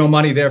there's real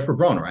money there for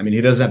Broner. I mean,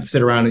 he doesn't have to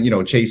sit around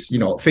and, chase,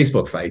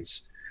 Facebook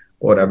fights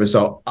or whatever.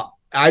 So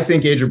I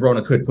think Adrian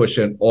Broner could push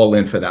it all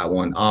in for that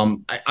one.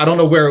 I don't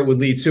know where it would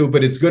lead to,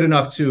 but it's good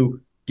enough to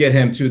get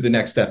him to the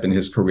next step in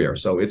his career.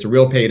 So it's a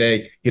real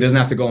payday. He doesn't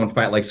have to go and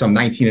fight like some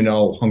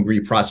 19-0 hungry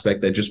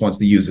prospect that just wants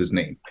to use his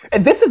name.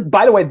 And this is,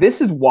 by the way,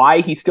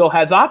 why he still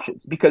has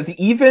options, because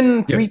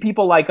even three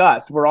people like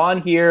us were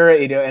on here,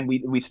 and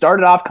we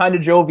started off kind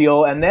of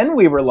jovial, and then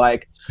we were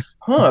like,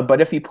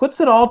 but if he puts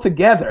it all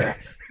together,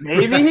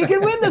 maybe he can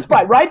win this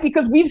fight, right?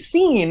 Because we've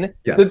seen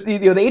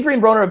the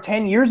Adrian Broner of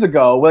 10 years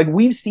ago, like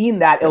we've seen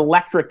that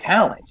electric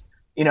talent.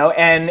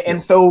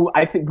 And so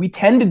I think we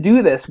tend to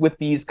do this with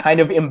these kind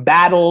of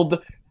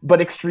embattled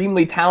but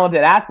extremely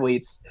talented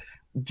athletes.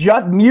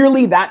 Just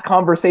merely that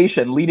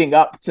conversation leading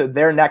up to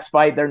their next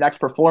fight, their next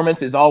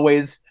performance is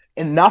always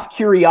enough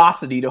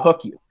curiosity to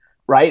hook you,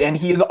 right? And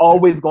he is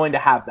always going to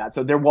have that.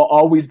 So there will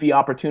always be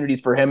opportunities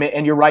for him.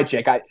 And you're right,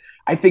 Jake. I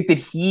think that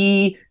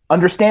he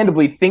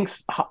understandably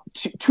thinks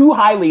too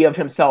highly of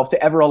himself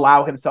to ever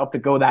allow himself to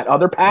go that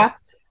other path.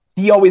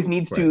 He always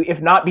needs to,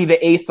 if not be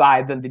the A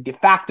side, then the de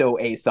facto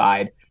A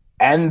side.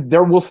 And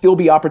there will still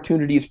be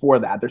opportunities for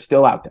that. They're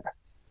still out there.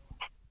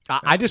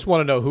 I just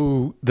want to know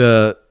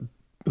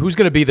who's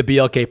going to be the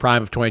BLK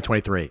Prime of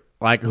 2023.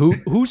 Like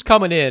who's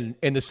coming in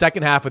the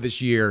second half of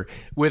this year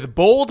with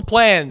bold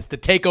plans to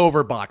take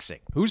over boxing?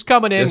 Who's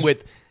coming in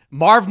with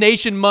Marv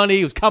Nation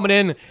money? Who's coming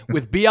in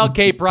with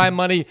BLK Prime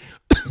money?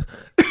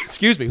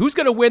 Excuse me. Who's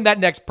going to win that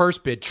next purse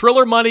bid?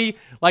 Triller money?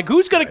 Like,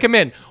 who's going to come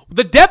in?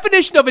 The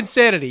definition of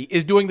insanity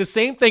is doing the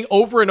same thing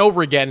over and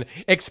over again,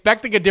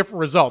 expecting a different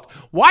result.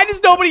 Why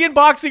does nobody in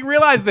boxing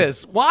realize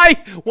this? Why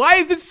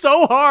is this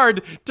so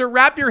hard to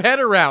wrap your head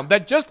around?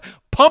 That just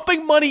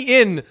pumping money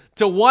in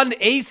to one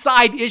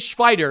A-side-ish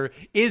fighter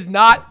is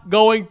not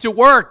going to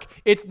work.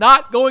 It's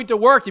not going to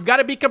work. You've got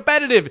to be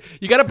competitive.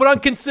 You got to put on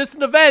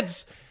consistent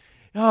events.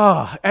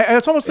 Oh,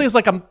 it's almost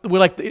like we're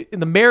like in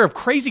the mayor of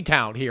Crazy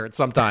Town here at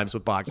sometimes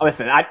with boxing.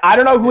 Listen, I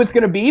don't know who it's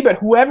going to be, but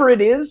whoever it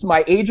is,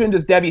 my agent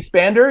is Debbie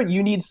Spander.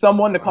 You need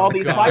someone to call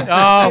these fights.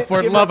 Oh,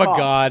 for the love of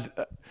God.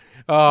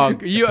 Oh,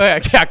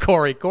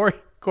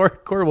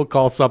 Corey will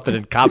call something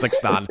in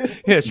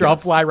Kazakhstan. Yeah, sure, I'll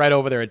fly right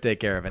over there and take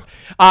care of it.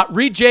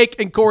 Read Jake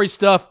and Corey's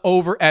stuff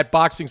over at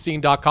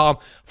BoxingScene.com.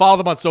 Follow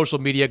them on social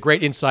media.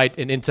 Great insight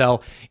and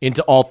intel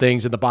into all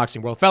things in the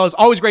boxing world. Fellas,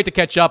 always great to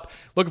catch up.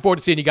 Looking forward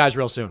to seeing you guys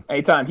real soon.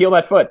 Anytime. Heal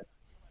that foot.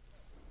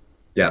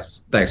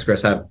 Yes. Thanks,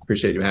 Chris.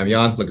 Appreciate you having me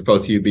on. Looking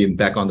forward to you being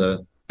back off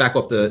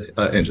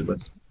the injured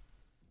list.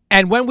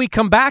 And when we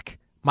come back,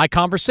 my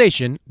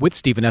conversation with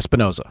Stephen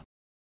Espinoza.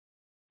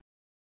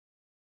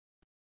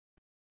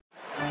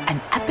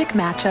 An epic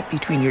matchup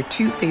between your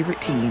two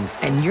favorite teams,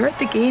 and you're at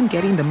the game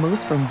getting the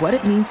most from what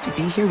it means to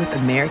be here with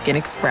American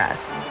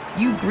Express.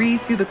 You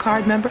breeze through the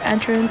card member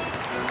entrance,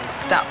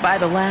 stop by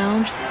the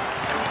lounge.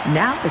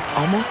 Now it's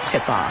almost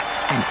tip-off,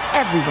 and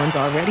everyone's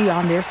already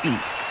on their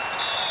feet.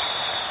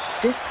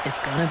 This is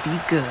gonna be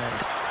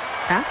good.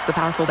 That's the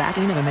powerful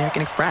backing of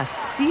American Express.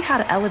 See how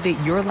to elevate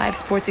your live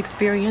sports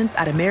experience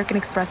at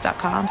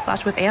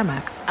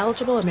americanexpress.com/withAmex.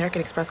 Eligible American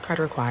Express card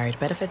required.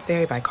 Benefits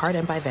vary by card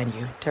and by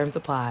venue. Terms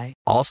apply.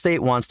 Allstate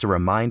wants to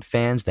remind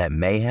fans that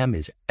mayhem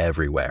is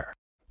everywhere.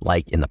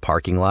 Like in the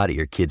parking lot at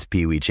your kid's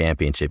Pee Wee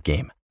championship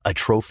game. A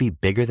trophy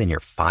bigger than your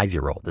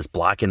 5-year-old is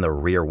blocking the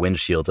rear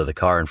windshield of the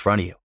car in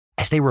front of you.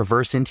 As they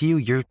reverse into you,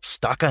 you're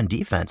stuck on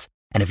defense.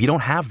 And if you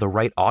don't have the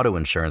right auto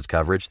insurance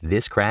coverage,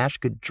 this crash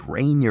could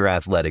drain your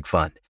athletic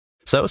fund.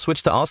 So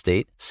switch to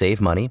Allstate,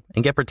 save money,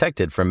 and get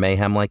protected from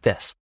mayhem like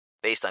this.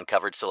 Based on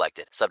coverage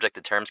selected, subject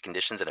to terms,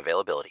 conditions, and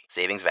availability.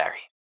 Savings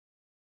vary.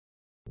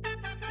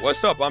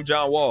 What's up? I'm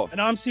John Wall.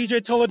 And I'm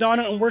CJ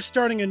Toledano, and we're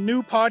starting a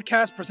new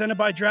podcast presented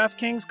by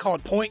DraftKings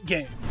called Point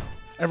Game.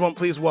 Everyone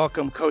please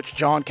welcome Coach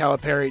John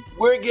Calipari.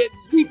 We're getting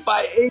beat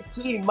by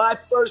 18. My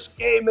first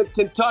game in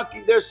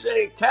Kentucky, they're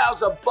saying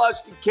Cal's a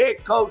bust. He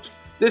can't coach.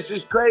 This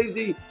is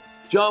crazy.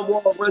 John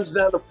Wall runs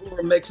down the floor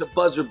and makes a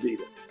buzzer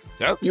beater.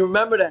 Yep. You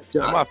remember that,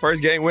 John? That's my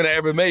first game winner I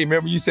ever made.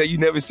 Remember you said you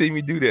never see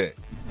me do that.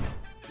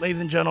 Ladies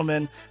and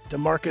gentlemen,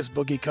 DeMarcus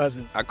Boogie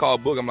Cousins. I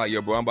called Boog. I'm like,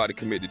 yo, bro, I'm about to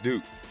commit to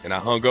Duke. And I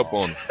hung up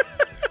on him.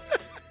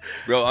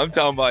 Bro, I'm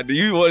talking about, do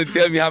you want to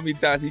tell me how many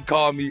times he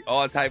called me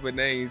all type of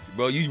names?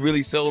 Bro, you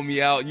really sold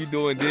me out. You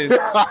doing this.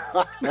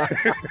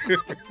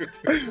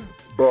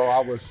 Bro,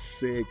 I was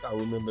sick. I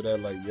remember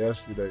that like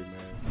yesterday,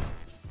 man.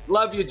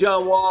 Love you,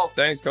 John Wall.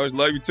 Thanks, Coach.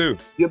 Love you, too.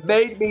 You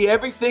made me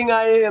everything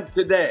I am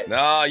today.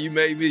 Nah, you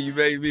made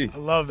me. I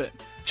love it.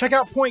 Check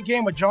out Point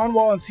Game with John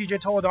Wall and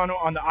CJ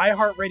Toledano on the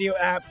iHeartRadio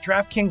app,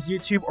 DraftKings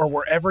YouTube, or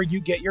wherever you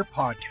get your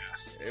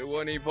podcasts. It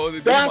wasn't even supposed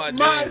to be That's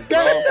my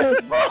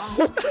dance,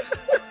 bro.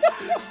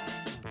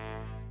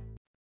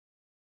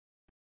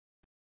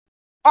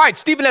 All right,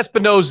 Stephen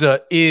Espinoza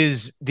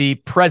is the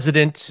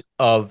president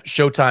of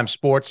Showtime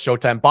Sports.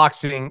 Showtime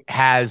Boxing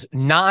has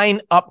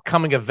 9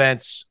 upcoming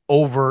events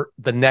over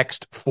the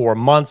next 4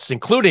 months,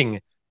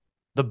 including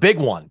the big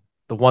one,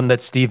 the one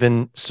that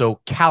Stephen so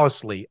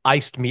callously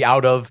iced me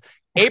out of.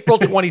 April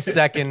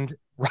 22nd,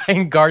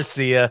 Ryan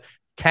Garcia,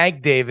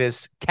 Tank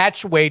Davis,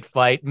 catch weight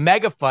fight,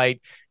 mega fight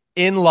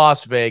in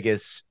Las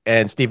Vegas.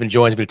 And Stephen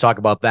joins me to talk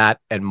about that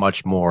and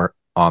much more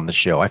on the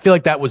show. I feel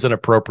like that was an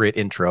appropriate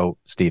intro,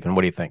 Stephen.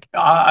 What do you think?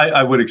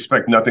 I would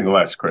expect nothing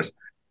less, Chris.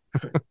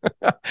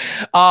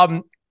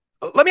 Let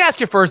me ask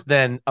you first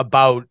then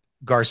about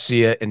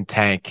Garcia and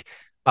Tank.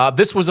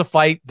 This was a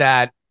fight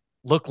that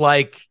looked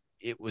like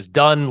it was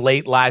done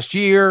late last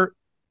year.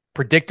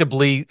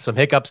 Predictably, some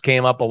hiccups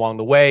came up along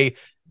the way.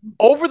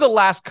 Over the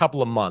last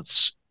couple of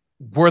months,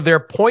 were there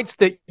points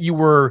that you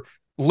were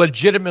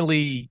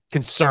legitimately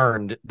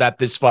concerned that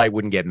this fight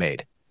wouldn't get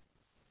made?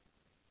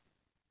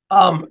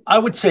 I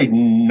would say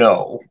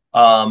no.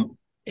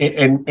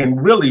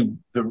 And really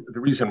the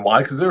reason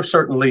why, because there were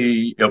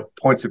certainly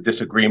points of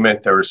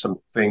disagreement. There were some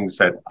things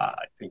that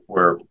I think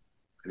were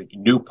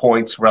new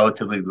points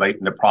relatively late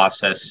in the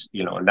process,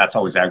 and that's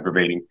always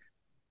aggravating.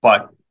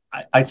 But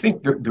I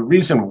think the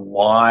reason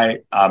why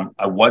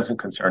I wasn't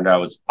concerned, I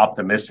was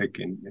optimistic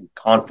and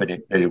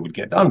confident that it would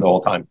get done the whole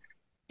time,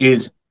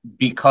 is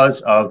because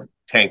of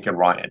Tank and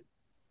Ryan.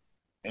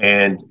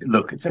 And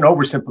look, it's an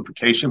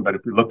oversimplification, but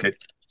if we look at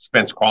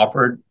Spence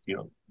Crawford,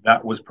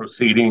 that was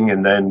proceeding,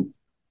 and then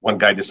one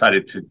guy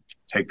decided to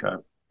take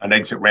an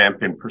exit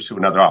ramp and pursue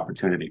another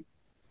opportunity.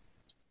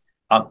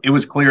 It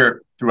was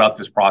clear throughout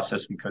this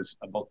process because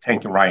both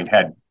Tank and Ryan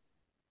had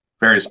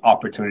various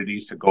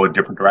opportunities to go a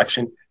different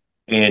direction,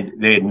 and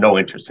they had no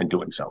interest in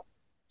doing so.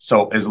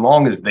 So as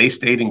long as they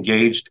stayed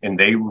engaged and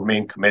they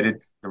remained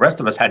committed, the rest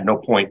of us had no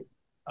point,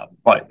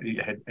 but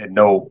had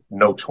no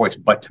choice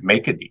but to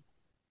make a deal.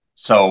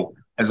 So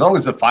as long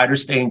as the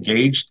fighters stay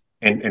engaged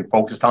and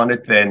focused on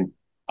it, then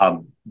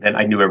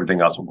I knew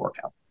everything else would work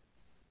out.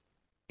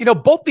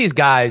 Both these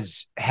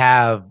guys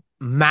have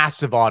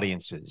massive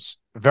audiences,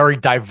 very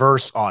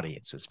diverse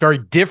audiences, very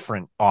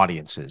different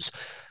audiences.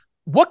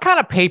 What kind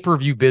of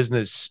pay-per-view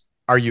business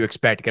are you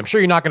expecting? I'm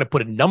sure you're not going to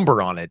put a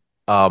number on it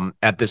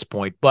at this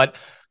point, but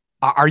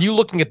are you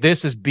looking at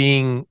this as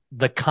being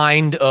the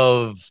kind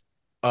of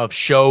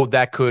show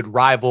that could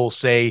rival,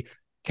 say,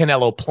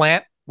 Canelo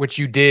Plant, which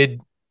you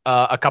did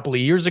a couple of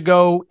years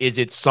ago? Is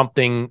it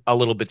something a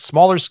little bit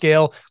smaller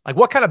scale? Like,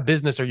 what kind of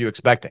business are you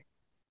expecting?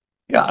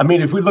 Yeah, I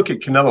mean, if we look at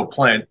Canelo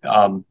Plant,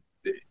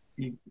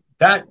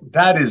 that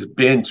has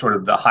been sort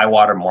of the high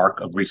water mark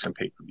of recent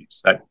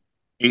pay-per-views, that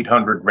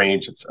 800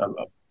 range. It's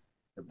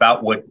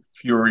about what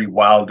Fury,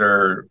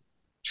 Wilder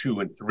 2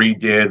 and 3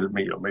 did,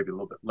 maybe a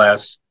little bit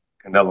less.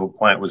 Canelo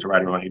Plant was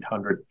right around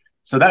 800.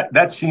 So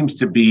that seems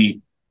to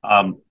be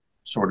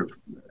sort of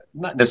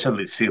not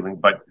necessarily the ceiling,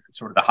 but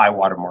sort of the high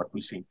water mark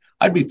we've seen.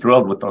 I'd be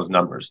thrilled with those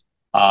numbers.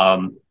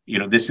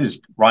 This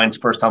is Ryan's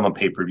first time on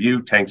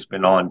pay-per-view. Tank's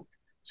been on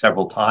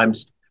several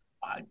times.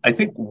 I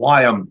think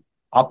why I'm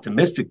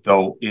optimistic,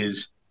 though,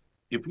 is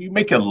if we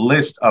make a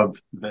list of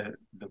the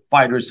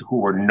fighters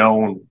who are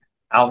known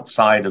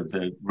outside of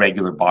the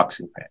regular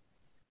boxing fan,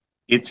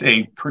 it's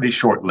a pretty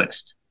short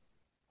list.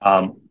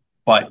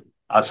 But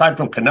aside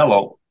from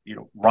Canelo,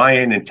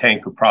 Ryan and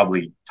Tank are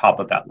probably top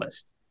of that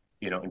list,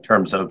 in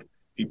terms of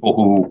people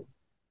who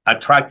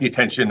attract the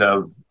attention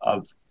of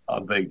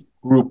a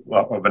group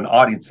of an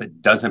audience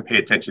that doesn't pay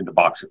attention to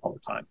boxing all the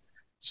time.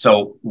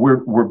 So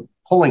we're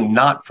pulling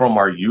not from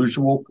our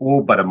usual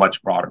pool, but a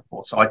much broader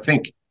pool. So I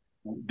think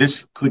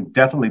this could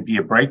definitely be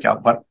a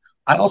breakout. But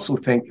I also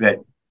think that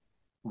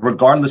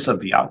regardless of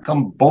the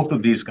outcome, both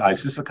of these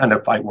guys, this is the kind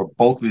of fight where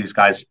both of these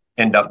guys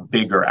end up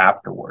bigger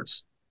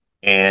afterwards.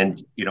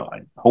 And,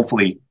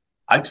 hopefully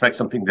I expect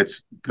something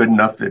that's good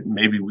enough that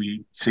maybe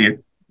we see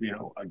it,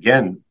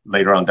 again,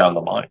 later on down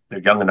the line. They're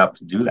young enough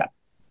to do that.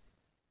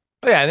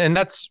 Yeah, and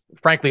that's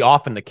frankly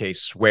often the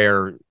case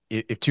where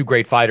if two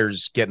great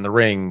fighters get in the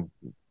ring,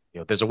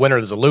 there's a winner,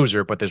 there's a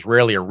loser, but there's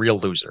rarely a real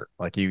loser.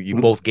 Like you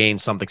both gain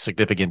something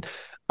significant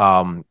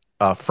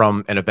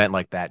from an event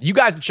like that. You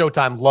guys at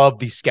Showtime love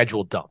the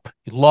schedule dump.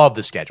 You love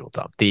the schedule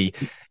dump.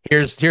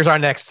 Here's our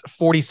next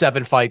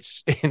 47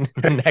 fights in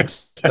the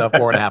next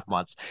 4.5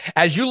 months.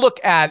 As you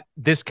look at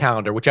this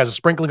calendar, which has a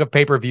sprinkling of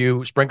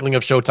pay-per-view, sprinkling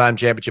of Showtime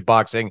Championship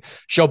Boxing,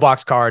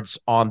 ShoBox cards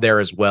on there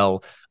as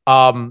well.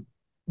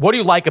 What do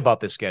you like about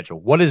this schedule?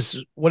 What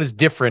is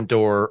different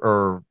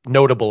or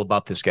notable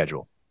about this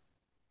schedule?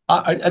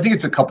 I think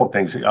it's a couple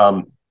things.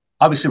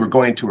 Obviously, we're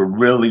going to a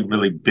really,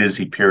 really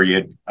busy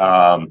period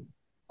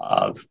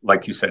of,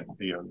 like you said,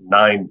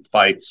 9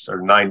 fights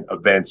or 9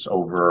 events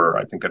over,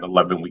 I think, an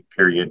 11-week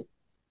period.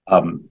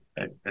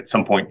 At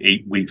some point,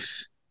 8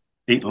 weeks,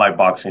 8 live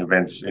boxing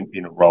events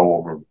in a row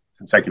over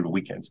consecutive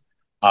weekends.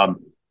 I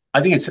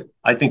think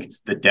it's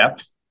the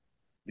depth,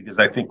 because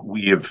I think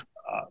we have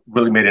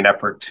really made an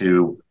effort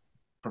to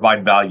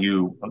provide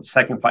value on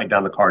second fight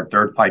down the card,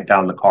 third fight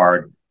down the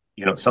card.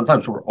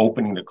 Sometimes we're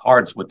opening the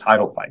cards with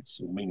title fights,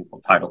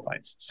 meaningful title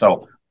fights.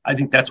 So I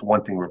think that's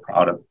one thing we're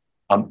proud of.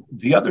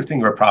 The other thing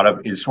we're proud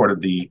of is sort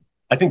of the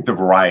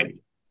variety.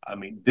 I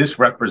mean, this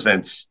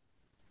represents,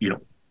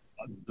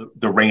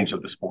 the range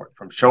of the sport,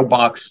 from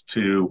ShoBox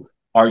to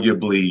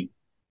arguably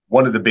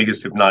one of the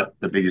biggest, if not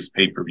the biggest,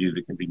 pay-per-view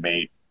that can be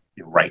made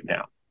right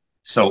now.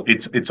 So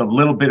it's a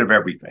little bit of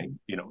everything.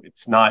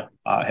 It's not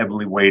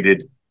heavily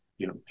weighted,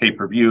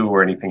 pay-per-view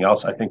or anything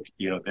else. I think,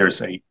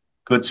 there's a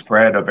good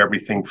spread of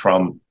everything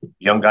from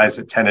young guys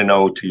at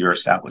 10-0 to your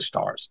established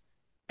stars.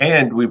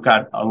 And we've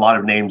got a lot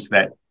of names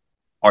that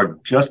are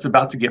just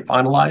about to get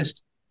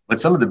finalized,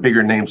 but some of the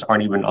bigger names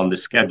aren't even on the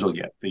schedule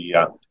yet.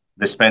 The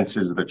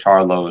Spences, the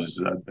Charlos,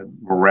 the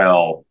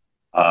Morrell,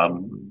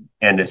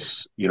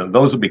 Ennis,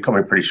 those will be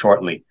coming pretty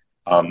shortly.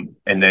 And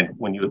then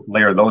when you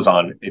layer those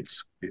on,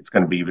 it's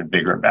going to be even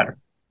bigger and better.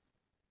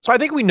 So I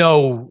think we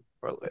know,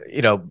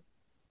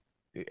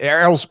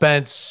 Errol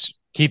Spence,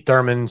 Keith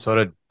Thurman sort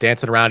of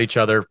dancing around each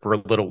other for a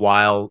little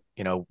while.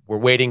 We're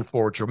waiting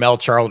for Jermell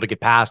Charlo to get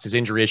past his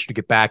injury issue to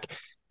get back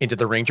into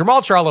the ring.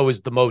 Jermell Charlo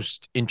is the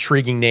most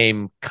intriguing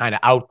name kind of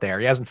out there.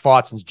 He hasn't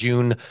fought since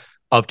June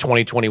of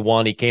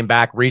 2021. He came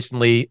back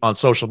recently on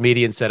social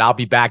media and said, I'll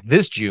be back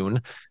this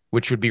June,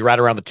 which would be right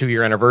around the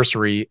 2-year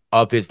anniversary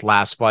of his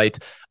last fight.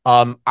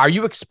 Are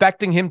you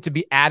expecting him to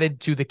be added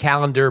to the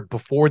calendar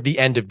before the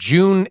end of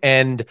June?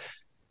 And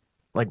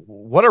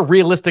what are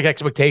realistic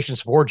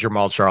expectations for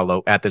Jermell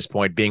Charlo at this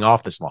point, being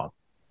off this long?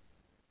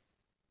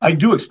 I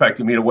do expect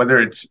him, whether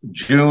it's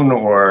June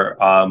or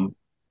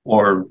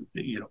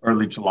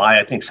early July.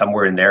 I think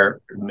somewhere in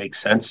there makes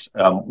sense.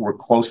 We're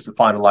close to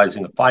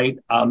finalizing a fight.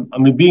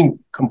 Being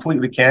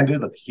completely candid,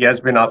 look, he has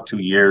been out 2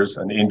 years,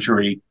 an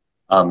injury,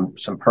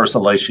 some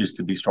personal issues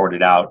to be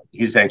sorted out.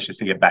 He's anxious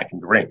to get back in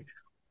the ring.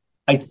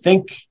 I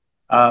think,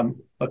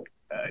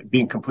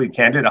 being completely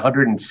candid,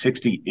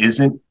 160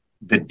 isn't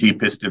the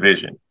deepest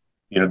division.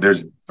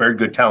 There's very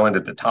good talent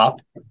at the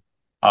top,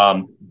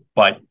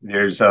 but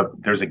there's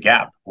a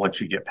gap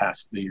once you get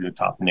past the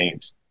top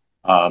names.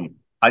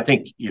 I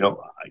think,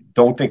 I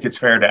don't think it's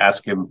fair to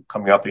ask him,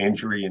 coming off the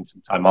injury and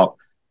some time off,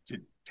 to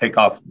take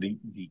off the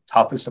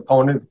toughest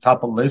opponent at the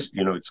top of the list.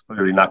 It's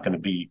clearly not going to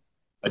be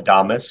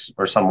Adames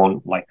or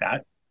someone like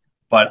that,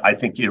 but I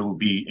think it will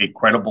be a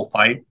credible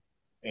fight.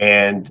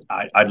 And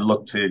I'd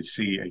look to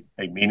see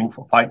a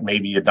meaningful fight,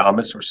 maybe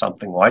Adames or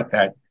something like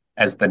that,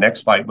 as the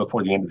next fight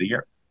before the end of the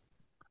year.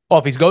 Well,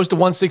 if he goes to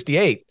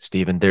 168,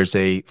 Stephen, there's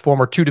a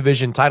former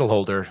 2-division title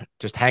holder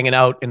just hanging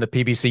out in the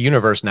PBC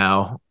universe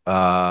now.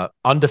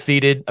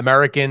 Undefeated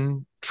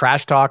American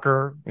trash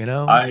talker,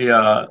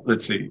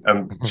 Let's see.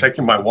 I'm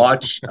checking my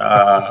watch.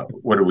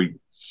 What are we,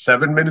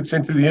 7 minutes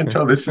into the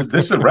intro? This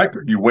is a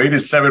record. You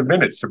waited 7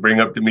 minutes to bring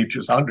up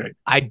Demetrius Andrade.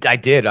 I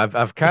did.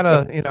 I've kind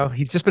of,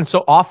 he's just been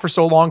so off for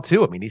so long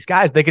too. I mean, these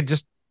guys,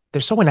 they're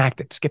so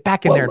inactive. Just get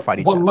back in there and fight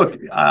each other. Well, look,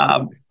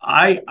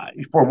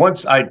 for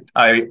once, I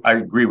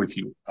agree with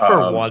you.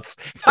 For once,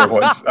 I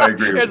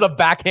agree. There's a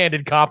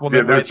backhanded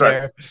compliment that's right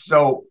there.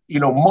 So,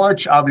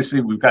 March,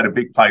 obviously, we've got a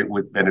big fight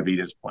with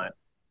Benavidez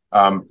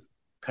planned.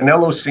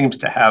 Canelo seems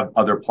to have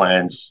other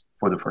plans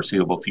for the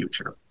foreseeable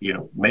future.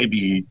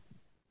 Maybe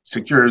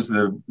secures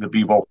the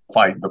Bivol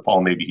fight in the fall.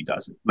 Maybe he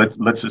doesn't.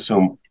 Let's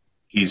assume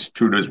he's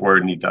true to his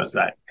word and he does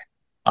that.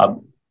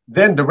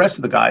 Then the rest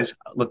of the guys,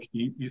 look,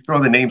 you throw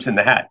the names in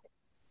the hat.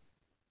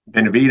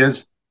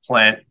 Benavidez,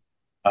 Plant,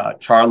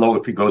 Charlo,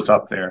 if he goes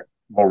up there,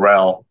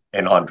 Morrell,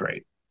 and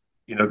Andrade.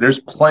 There's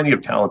plenty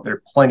of talent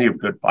there, plenty of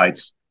good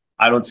fights.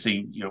 I don't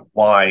see,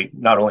 why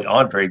not only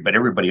Andrade, but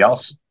everybody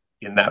else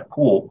in that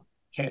pool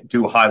can't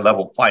do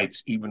high-level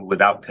fights even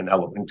without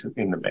Canelo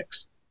in the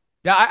mix.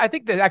 Yeah, I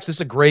think that actually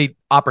is a great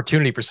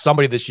opportunity for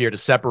somebody this year to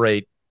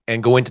separate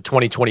and go into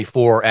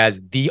 2024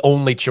 as the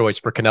only choice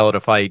for Canelo to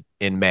fight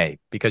in May.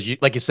 Because,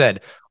 like you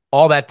said,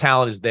 all that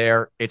talent is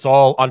there. It's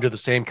all under the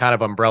same kind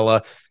of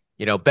umbrella.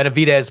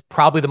 Benavidez,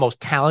 probably the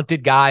most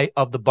talented guy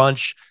of the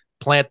bunch.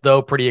 Plant,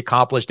 though, pretty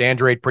accomplished.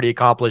 Andrade, pretty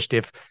accomplished.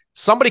 If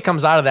somebody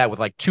comes out of that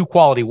with 2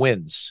 quality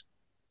wins,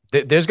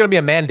 there's going to be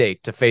a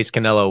mandate to face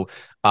Canelo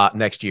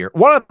next year.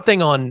 One other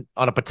thing on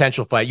a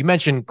potential fight, you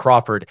mentioned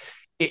Crawford.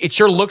 it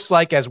sure looks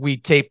like, as we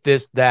tape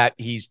this, that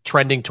he's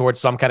trending towards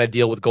some kind of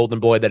deal with Golden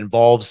Boy that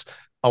involves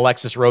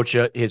Alexis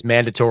Rocha, his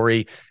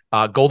mandatory.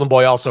 Golden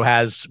Boy also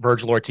has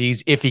Virgil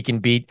Ortiz if he can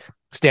beat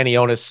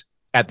Stanionis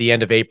at the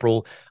end of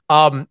April.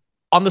 On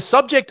the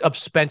subject of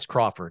Spence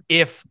Crawford,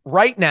 if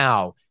right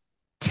now,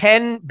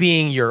 10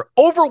 being you're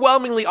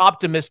overwhelmingly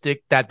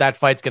optimistic that that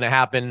fight's going to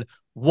happen,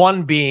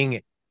 1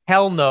 being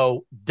hell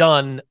no,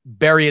 done,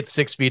 bury it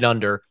 6 feet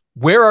under,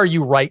 where are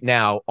you right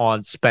now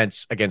on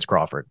Spence against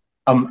Crawford?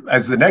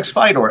 As the next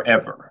fight or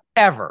ever?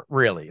 Ever,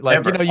 really. Like,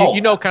 ever. You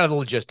know kind of the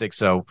logistics,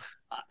 so.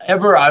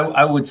 Ever,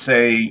 I would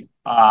say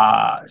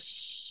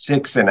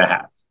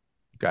 6.5.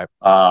 Okay.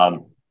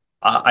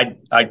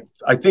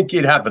 I think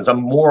it happens.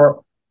 I'm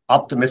more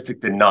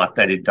optimistic than not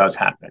that it does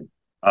happen.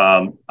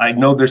 I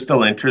know there's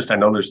still interest. I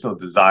know there's still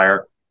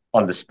desire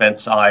on the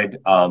Spence side.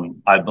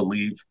 I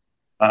believe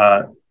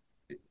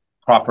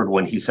Crawford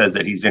when he says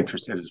that he's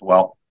interested as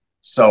well.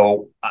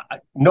 So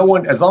no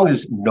one, as long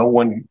as no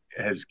one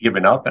has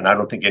given up, and I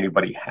don't think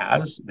anybody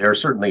has, there are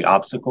certainly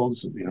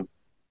obstacles,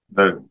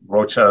 the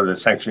Rocha, the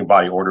sanctioning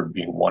body order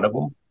being one of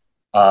them.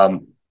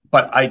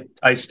 But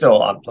I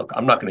still, look,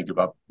 I'm not going to give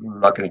up. I'm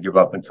not going to give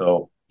up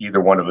until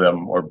either one of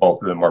them or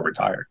both of them are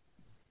retired.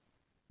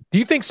 Do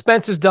you think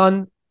Spence is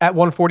done at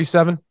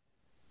 147?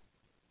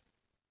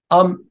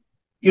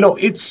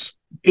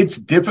 It's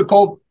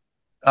difficult.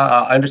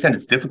 I understand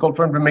it's difficult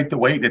for him to make the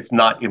weight. It's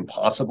not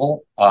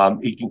impossible.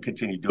 He can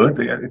continue to do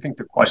it. I think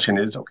the question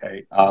is,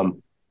 okay,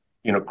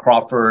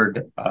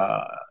 Crawford,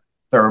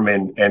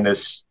 Thurman,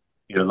 Ennis,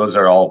 those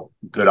are all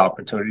good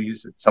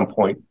opportunities at some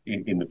point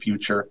in the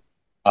future.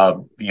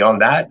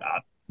 Beyond that,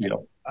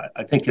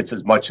 I think it's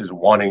as much as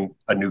wanting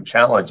a new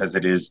challenge as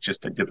it is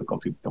just a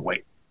difficulty with the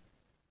weight.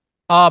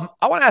 I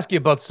want to ask you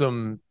about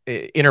some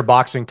inner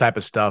boxing type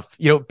of stuff.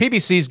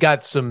 PBC's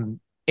got some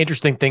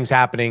interesting things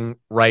happening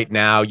right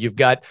now. You've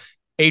got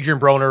Adrian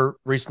Broner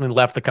recently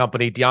left the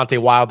company.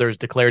 Deontay Wilder's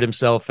declared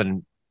himself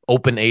an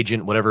open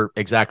agent, whatever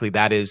exactly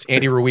that is.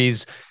 Andy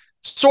Ruiz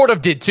sort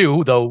of did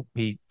too, though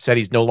he said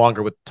he's no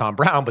longer with Tom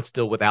Brown, but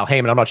still with Al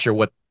Heyman. I'm not sure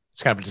what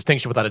it's kind of a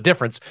distinction without a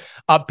difference.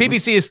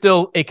 PBC is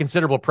still a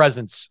considerable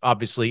presence,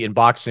 obviously, in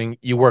boxing.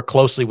 You work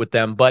closely with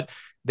them, but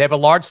they have a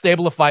large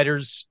stable of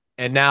fighters.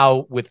 And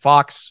now with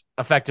Fox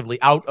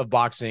effectively out of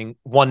boxing,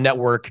 one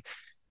network,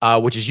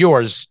 which is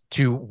yours,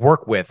 to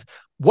work with.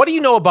 What do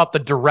you know about the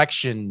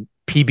direction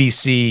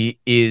PBC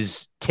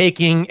is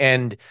taking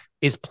and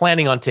is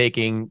planning on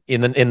taking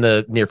in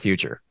the near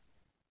future?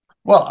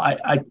 Well,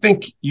 I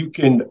think you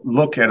can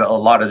look at a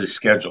lot of the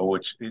schedule,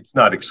 which it's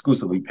not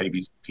exclusively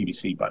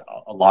PBC, but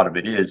a lot of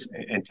it is,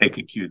 and take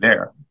a cue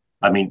there.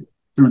 I mean,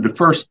 through the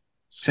first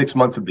 6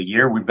 months of the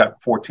year, we've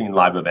got 14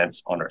 live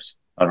events on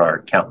our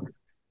calendar.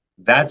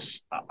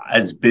 That's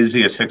as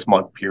busy a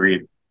 6-month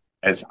period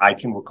as I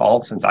can recall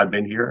since I've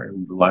been here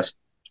in the last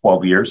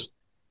 12 years.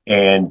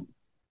 And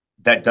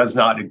that does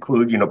not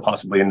include,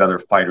 possibly another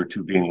fight or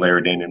two being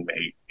layered in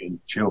May, in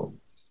June.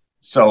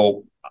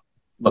 So,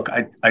 look,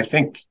 I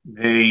think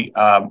they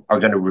are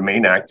going to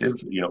remain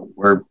active.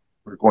 We're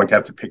going to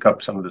have to pick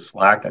up some of the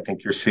slack. I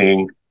think you're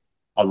seeing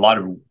a lot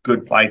of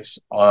good fights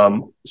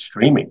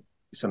streaming,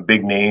 some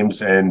big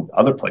names and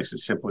other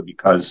places, simply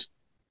because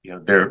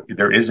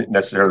there isn't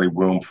necessarily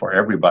room for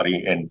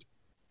everybody, and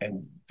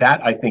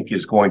that I think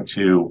is going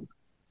to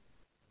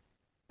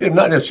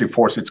not necessarily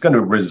force. It's going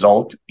to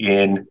result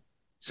in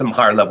some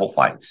higher level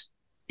fights.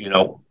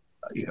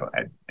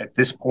 At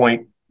this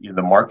point,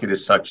 the market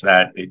is such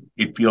that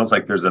it feels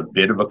like there's a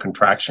bit of a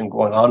contraction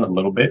going on, a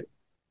little bit.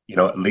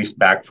 At least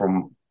back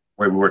from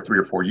where we were 3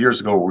 or 4 years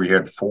ago, where we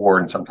had 4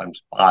 and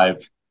sometimes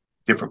 5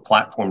 different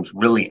platforms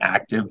really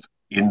active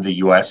in the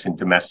U.S. and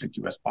domestic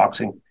U.S.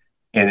 boxing.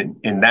 And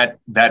that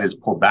has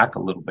pulled back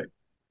a little bit.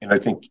 And I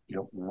think,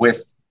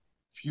 with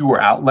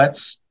fewer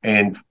outlets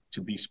and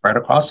to be spread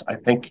across, I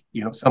think,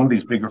 some of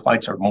these bigger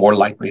fights are more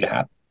likely to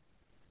happen.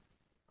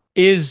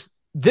 Is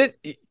that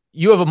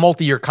you have a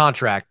multi-year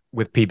contract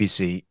with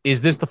PBC?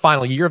 Is this the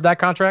final year of that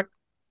contract?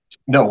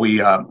 No,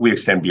 we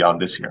extend beyond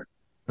this year.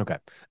 Okay.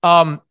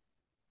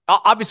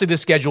 Obviously,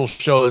 this schedule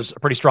shows a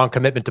pretty strong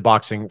commitment to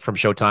boxing from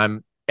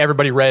Showtime.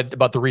 Everybody read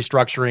about the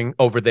restructuring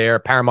over there.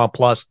 Paramount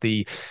Plus,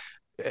 the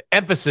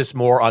emphasis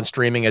more on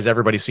streaming, as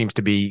everybody seems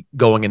to be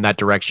going in that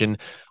direction.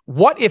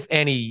 What, if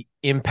any,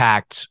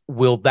 impact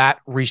will that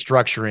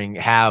restructuring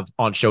have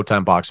on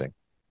Showtime boxing?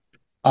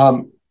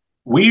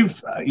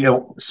 We've,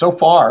 so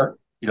far,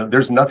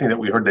 there's nothing that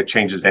we heard that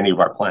changes any of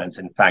our plans.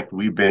 In fact,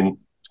 we've been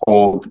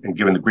told and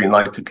given the green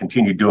light to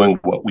continue doing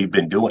what we've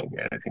been doing.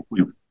 And I think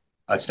we've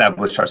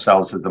established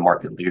ourselves as the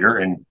market leader,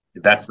 and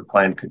that's the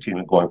plan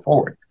continuing going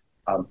forward.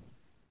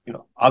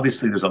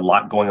 Obviously there's a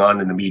lot going on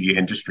in the media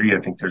industry.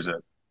 I think there's a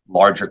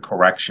larger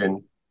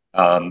correction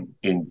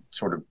in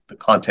sort of the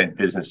content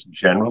business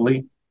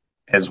generally,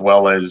 as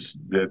well as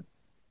the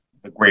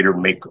greater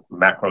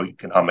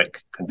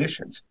macroeconomic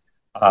conditions.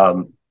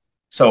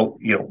 So,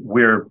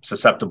 we're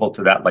susceptible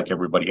to that like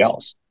everybody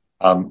else.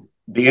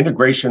 The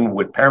integration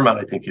with Paramount,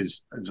 I think,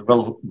 is a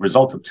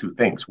result of two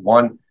things.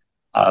 One,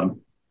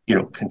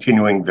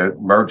 continuing the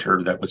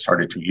merger that was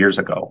started 2 years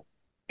ago.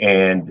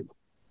 And,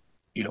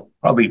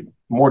 probably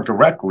more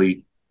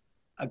directly,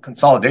 a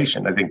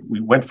consolidation. I think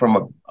we went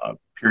from a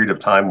period of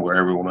time where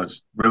everyone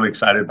was really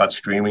excited about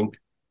streaming.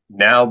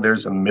 Now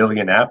there's 1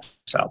 million apps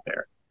out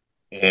there.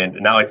 And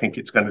now I think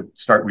it's going to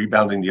start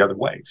rebounding the other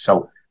way.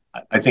 So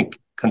I think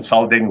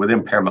consolidating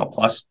within Paramount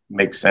Plus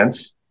makes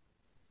sense.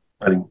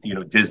 I think,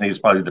 Disney is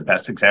probably the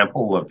best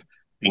example of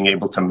being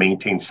able to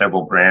maintain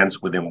several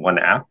brands within one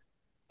app.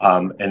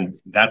 And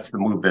that's the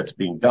move that's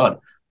being done.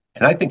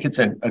 And I think it's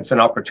an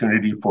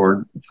opportunity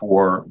for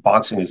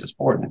boxing as a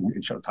sport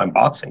and Showtime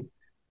Boxing,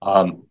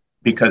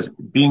 because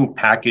being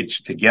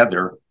packaged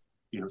together,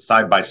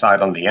 side by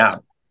side on the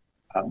app,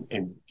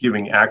 and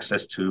giving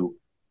access to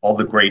all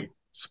the great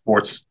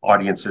sports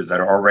audiences that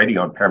are already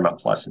on Paramount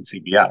Plus and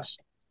CBS,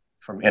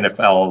 from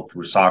NFL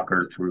through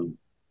soccer through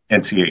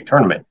NCAA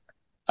tournament.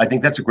 I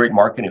think that's a great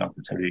marketing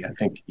opportunity. I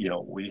think,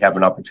 we have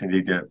an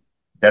opportunity to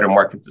better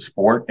market the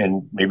sport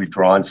and maybe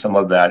draw in some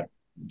of that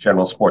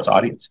general sports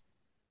audience.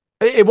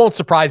 It won't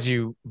surprise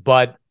you,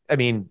 but I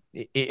mean,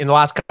 in the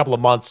last couple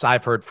of months,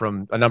 I've heard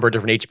from a number of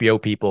different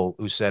HBO people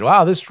who said,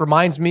 wow, this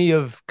reminds me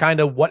of kind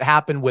of what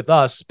happened with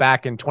us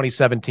back in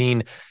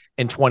 2017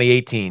 and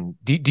 2018.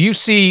 Do you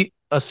see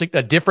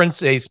a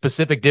difference, a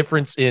specific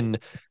difference in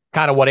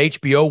kind of what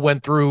HBO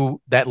went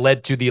through that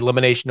led to the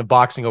elimination of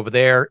boxing over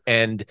there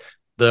and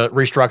the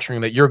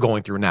restructuring that you're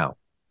going through now?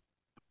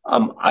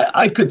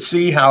 I could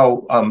see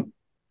how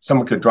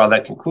someone could draw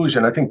that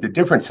conclusion. I think the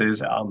difference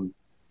is,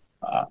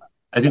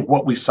 I think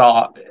what we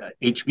saw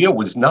HBO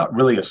was not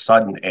really a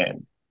sudden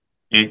end.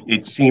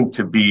 It seemed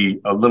to be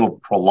a little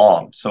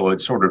prolonged. So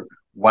it sort of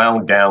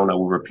wound down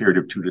over a period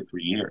of 2 to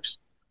 3 years.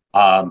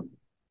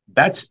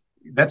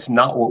 That's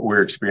not what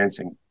we're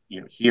experiencing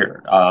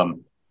here.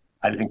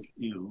 I think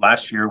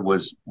last year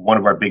was one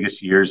of our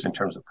biggest years in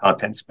terms of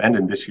content spend,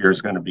 and this year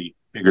is going to be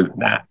bigger than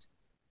that.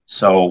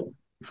 So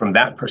from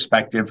that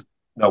perspective,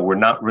 no, we're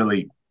not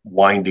really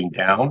winding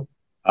down.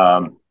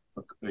 Who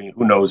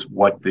knows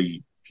what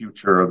the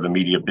future of the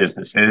media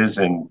business is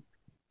and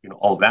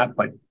all that,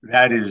 but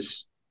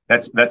that's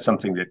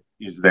something that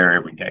is there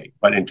every day.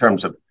 But in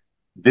terms of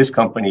this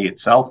company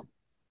itself,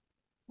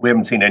 we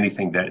haven't seen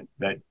anything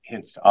that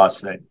hints to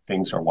us that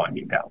things are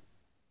winding down.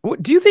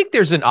 Do you think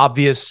there's an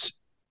obvious?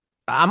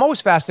 I'm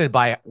always fascinated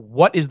by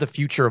what is the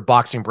future of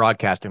boxing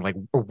broadcasting? Like,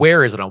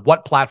 where is it, on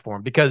what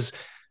platform? Because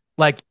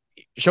like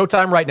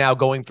Showtime right now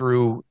going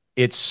through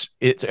its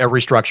a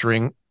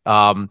restructuring.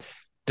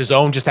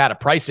 DAZN just had a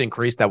price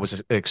increase that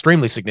was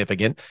extremely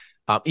significant.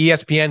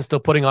 ESPN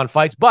still putting on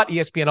fights, but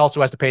ESPN also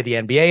has to pay the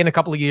NBA in a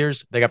couple of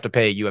years. They have to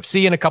pay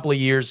UFC in a couple of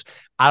years.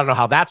 I don't know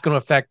how that's going to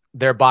affect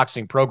their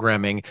boxing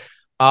programming.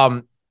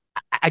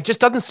 It just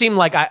doesn't seem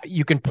like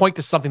you can point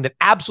to something that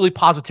absolutely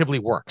positively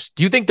works.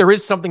 Do you think there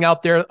is something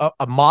out there,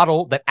 a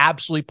model that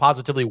absolutely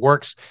positively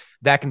works,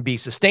 that can be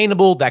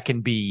sustainable, that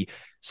can be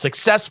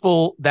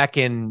successful, that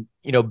can,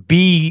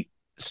 be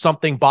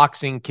something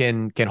boxing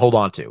can hold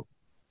on to?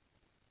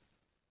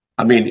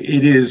 I mean,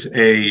 it is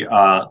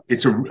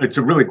it's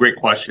a really great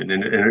question,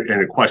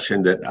 and a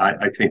question that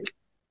I think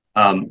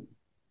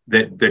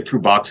that true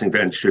boxing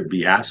fans should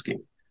be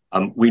asking.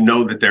 We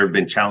know that there have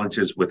been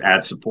challenges with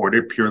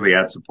purely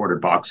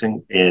ad-supported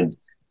boxing, and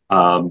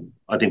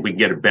I think we can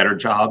get a better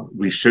job.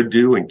 We should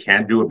do and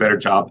can do a better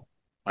job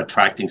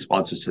attracting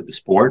sponsors to the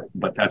sport,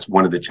 but that's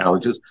one of the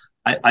challenges.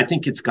 I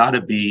think it's got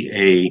to be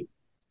a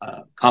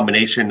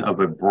combination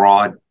of a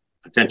broad,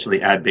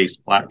 potentially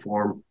ad-based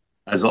platform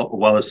as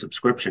well as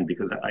subscription,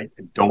 because I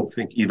don't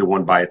think either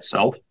one by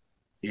itself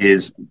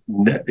is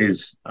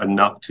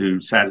enough to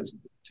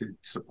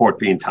support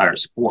the entire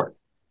sport.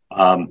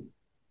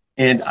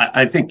 And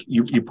I think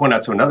you point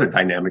out to another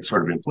dynamic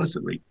sort of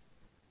implicitly,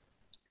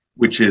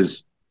 which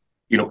is,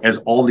 as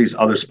all these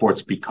other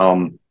sports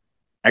become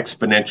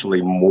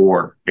exponentially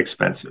more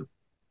expensive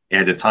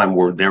at a time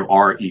where there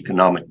are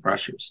economic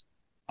pressures,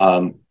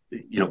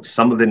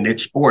 some of the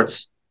niche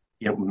sports,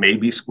 may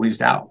be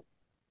squeezed out.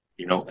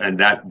 And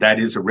that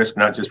is a risk,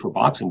 not just for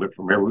boxing, but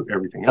from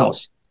everything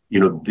else.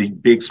 The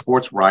big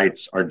sports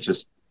rights are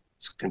just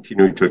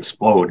continuing to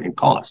explode in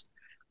cost.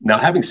 Now,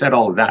 having said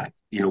all of that,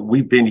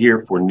 we've been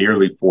here for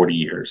nearly 40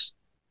 years,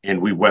 and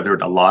we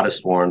weathered a lot of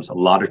storms, a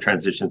lot of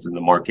transitions in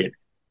the market.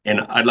 And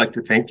I'd like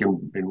to think,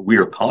 and we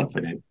are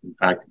confident, in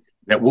fact,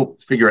 that we'll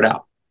figure it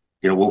out.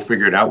 We'll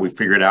figure it out. We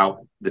figured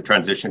out the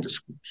transition to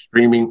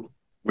streaming.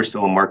 We're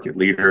still a market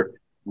leader.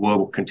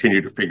 We'll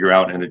continue to figure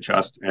out and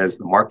adjust as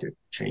the market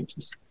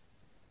changes.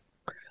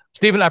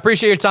 Stephen, I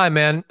appreciate your time,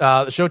 man.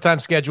 The Showtime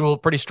schedule,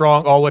 pretty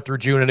strong all the way through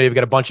June. I know you've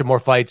got a bunch of more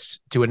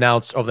fights to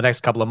announce over the next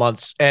couple of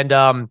months. And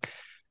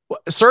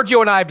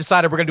Sergio and I have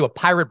decided we're going to do a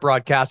pirate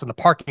broadcast in the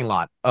parking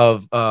lot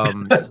of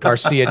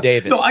Garcia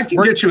Davis. No, I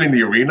can get you in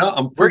the arena.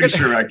 I'm pretty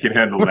sure I can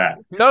handle that.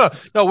 No.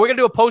 We're going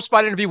to do a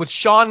post-fight interview with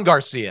Sean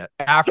Garcia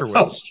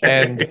afterwards.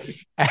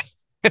 Okay. And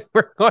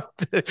we're going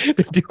to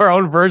do our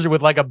own version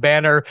with like a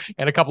banner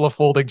and a couple of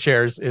folding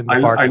chairs in the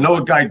parking lot. I know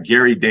a guy,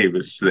 Gary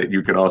Davis, that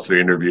you could also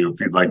interview if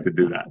you'd like to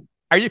do that.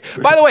 Are you?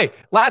 By the way,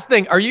 last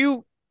thing, are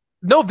you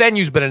no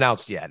venue's been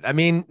announced yet. I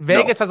mean,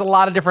 Vegas has a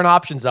lot of different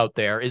options out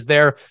there. Is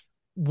there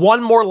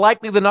one more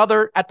likely than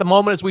other at the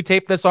moment as we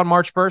tape this on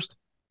March 1st?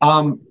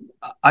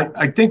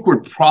 I think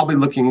we're probably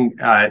looking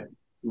at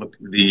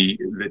the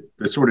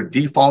sort of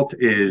default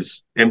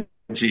is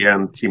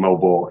MGM,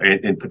 T-Mobile,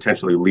 and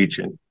potentially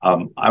Legion.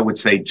 I would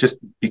say just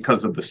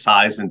because of the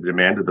size and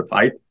demand of the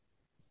fight,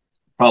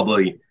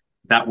 probably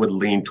that would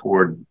lean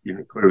toward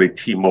clearly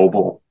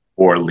T-Mobile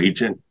or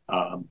Legion.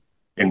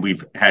 And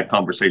we've had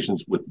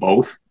conversations with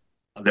both.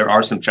 There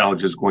are some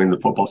challenges going to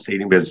the football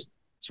stadium, as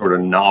sort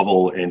of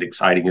novel and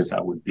exciting as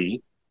that would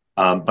be.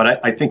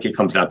 But I think it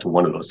comes down to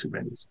one of those two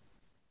venues.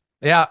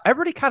 Yeah,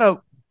 everybody kind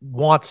of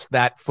wants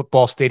that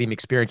football stadium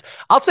experience.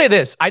 I'll say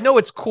this. I know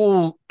it's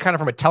cool kind of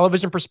from a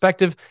television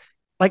perspective.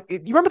 Like,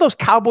 you remember those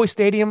Cowboy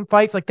Stadium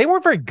fights? Like, they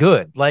weren't very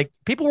good. Like,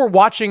 people were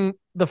watching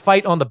the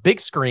fight on the big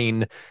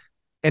screen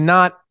and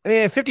not,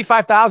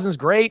 55,000 is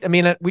great. I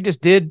mean, we just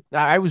did,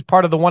 I was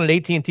part of the one at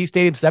AT&T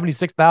Stadium,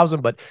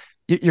 76,000, but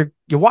you're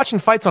watching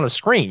fights on a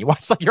screen. You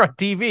watch like you're on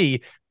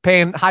TV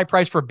paying high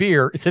price for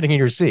beer sitting in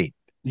your seat.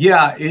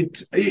 Yeah,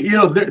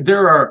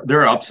 there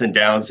are ups and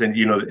downs, and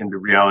in the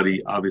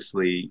reality,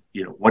 obviously,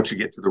 once you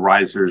get to the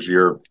risers,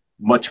 you're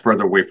much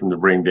further away from the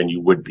ring than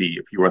you would be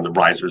if you were on the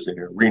risers in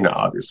an arena,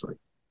 obviously.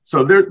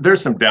 So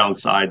there's some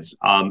downsides,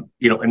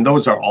 and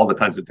those are all the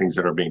kinds of things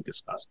that are being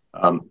discussed.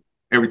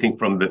 Everything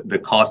from the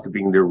cost of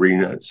being in the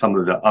arena, some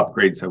of the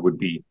upgrades that would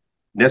be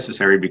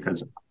necessary,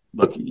 because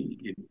look,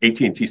 in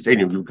AT&T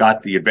Stadium, you've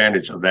got the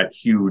advantage of that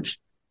huge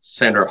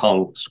center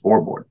hung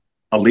scoreboard.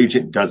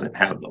 Allegiant doesn't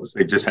have those.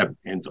 They just have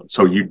end zones.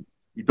 So you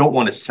don't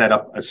want to set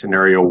up a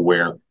scenario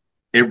where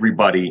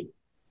everybody,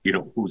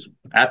 who's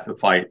at the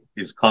fight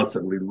is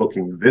constantly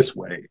looking this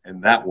way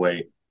and that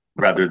way,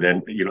 rather than,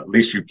 at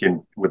least you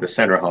can with a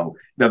center hung.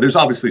 Now, there's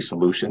obviously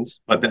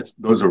solutions, but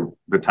those are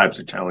the types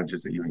of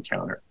challenges that you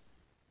encounter.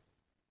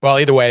 Well,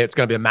 either way, it's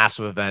going to be a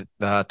massive event.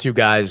 Two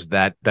guys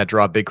that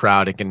draw a big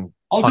crowd. It can.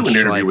 I'll do an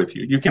interview with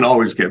you. You can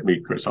always get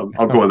me, Chris. I'll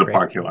go in the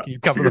parking lot. You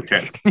come to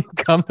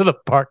the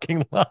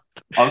parking lot.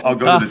 I'll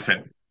go to the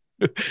tent.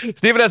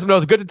 Stephen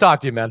Espinoza, good to talk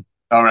to you, man.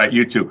 All right,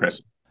 you too,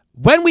 Chris.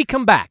 When we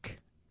come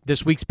back,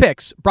 this week's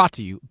picks brought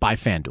to you by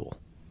FanDuel.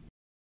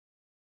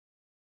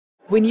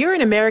 When you're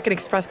an American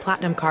Express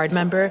Platinum Card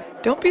member,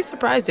 don't be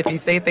surprised if you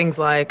say things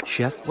like,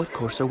 "Chef, what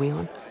course are we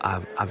on?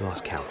 I've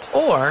lost count."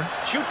 Or,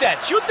 "Shoot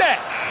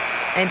that!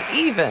 And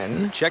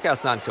even,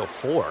 checkout's not until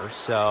 4,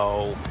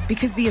 so...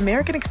 Because the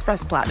American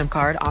Express Platinum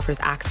Card offers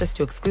access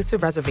to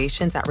exclusive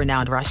reservations at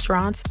renowned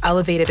restaurants,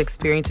 elevated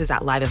experiences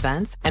at live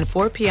events, and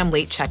 4 p.m.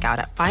 late checkout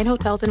at fine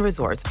hotels and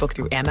resorts booked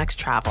through Amex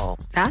Travel.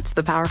 That's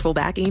the powerful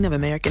backing of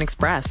American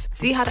Express.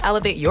 See how to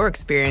elevate your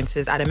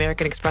experiences at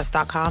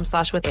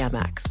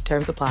americanexpress.com/withAmex.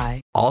 Terms apply.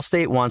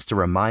 Allstate wants to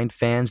remind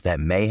fans that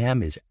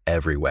mayhem is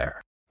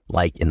everywhere.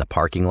 Like in the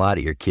parking lot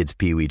at your kid's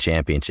Pee Wee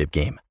Championship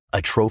game.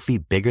 A trophy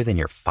bigger than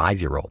your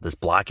 5-year-old is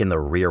blocking the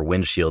rear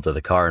windshield of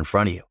the car in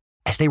front of you.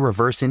 As they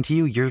reverse into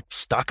you, you're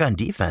stuck on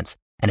defense.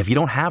 And if you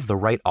don't have the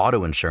right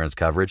auto insurance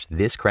coverage,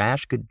 this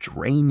crash could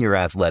drain your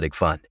athletic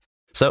fund.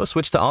 So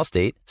switch to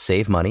Allstate,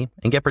 save money,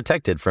 and get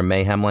protected from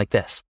mayhem like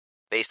this.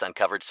 Based on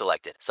coverage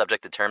selected,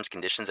 subject to terms,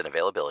 conditions, and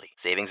availability.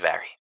 Savings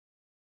vary.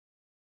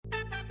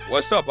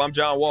 What's up? I'm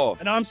John Wall.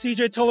 And I'm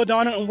CJ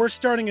Toledano, and we're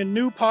starting a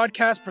new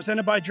podcast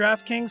presented by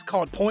DraftKings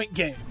called Point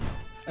Game.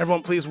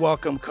 Everyone, please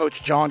welcome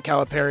Coach John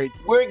Calipari.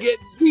 We're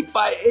getting beat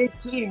by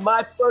 18.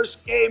 My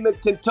first game in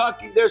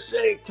Kentucky, they're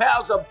saying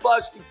Cal's a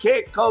bust. He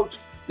can't coach.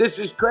 This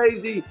is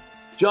crazy.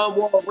 John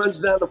Wall runs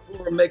down the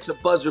floor and makes a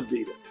buzzer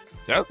beater.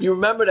 Yep. You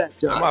remember that,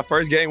 John? That's my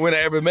first game win I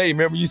ever made.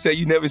 Remember you said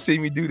you never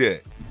seen me do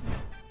that.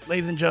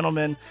 Ladies and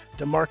gentlemen,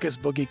 DeMarcus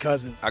Boogie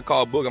Cousins. I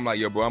called Boog. I'm like,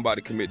 yo, bro, I'm about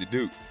to commit to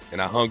Duke.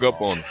 And I hung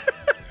up on him.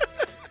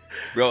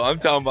 Bro, I'm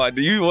talking about,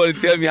 do you want to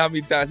tell me how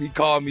many times he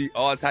called me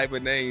all type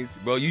of names?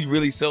 Bro, you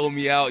really sold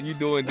me out. You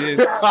doing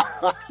this.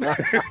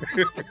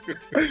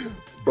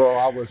 Bro,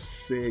 I was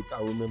sick.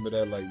 I remember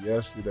that like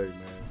yesterday, man.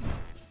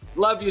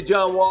 Love you,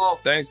 John Wall.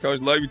 Thanks,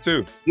 Coach. Love you,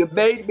 too. You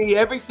made me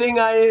everything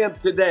I am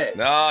today.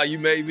 Nah, you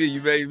made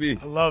me.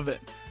 I love it.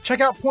 Check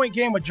out Point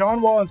Game with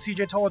John Wall and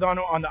CJ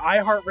Toledano on the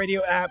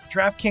iHeartRadio app,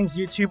 DraftKings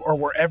YouTube, or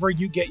wherever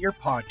you get your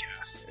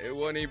podcasts. It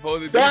wasn't even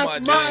supposed to be That's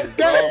my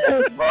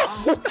dance, bro.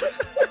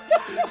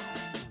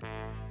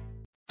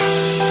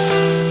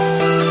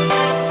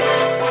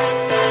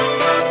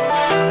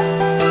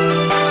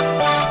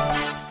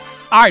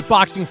 All right,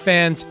 boxing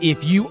fans,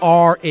 if you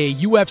are a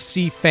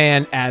UFC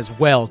fan as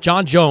well,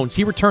 John Jones,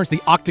 he returns to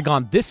the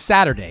Octagon this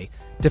Saturday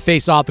to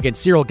face off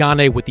against Cyril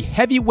Gane with the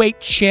heavyweight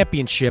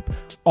championship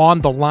on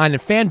the line.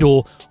 And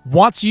FanDuel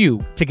wants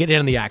you to get in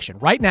on the action.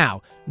 Right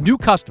now, new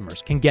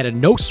customers can get a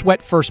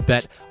no-sweat first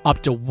bet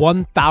up to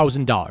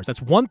 $1,000. That's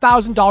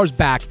 $1,000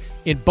 back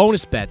in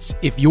bonus bets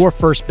if your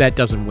first bet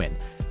doesn't win.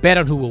 Bet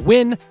on who will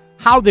win,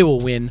 how they will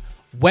win,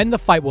 when the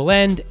fight will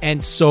end,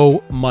 and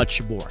so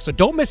much more. So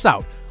don't miss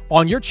out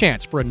on your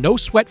chance for a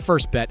no-sweat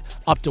first bet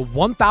up to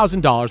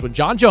 $1,000 when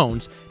John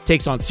Jones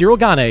takes on Cyril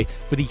Gane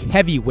for the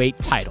heavyweight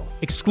title.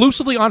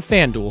 Exclusively on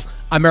FanDuel,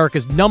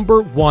 America's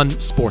 #1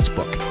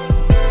 sportsbook.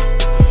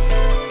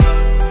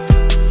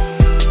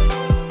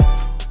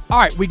 All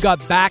right, we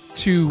got back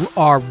to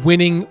our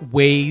winning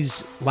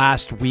ways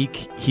last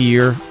week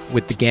here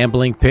with the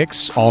gambling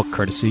picks, all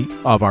courtesy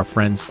of our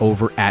friends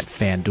over at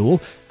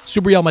FanDuel.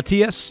 Subriel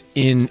Matias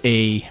in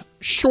a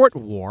short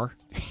war.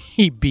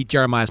 He beat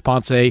Jeremiah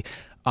Ponce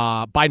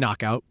by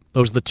knockout.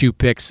 Those are the two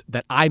picks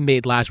that I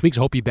made last week, so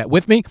hope you bet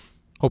with me.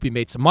 Hope you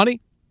made some money.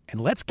 And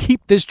let's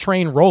keep this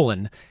train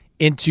rolling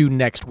into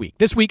next week.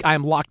 This week, I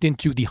am locked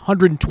into the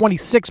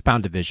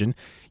 126-pound division.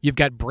 You've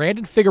got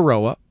Brandon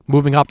Figueroa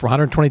moving up for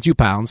 122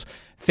 pounds,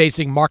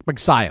 facing Mark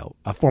Magsayo,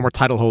 a former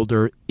title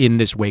holder in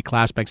this weight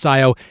class.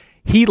 Magsayo,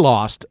 he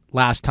lost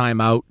last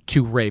time out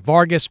to Ray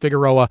Vargas.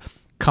 Figueroa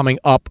coming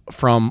up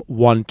from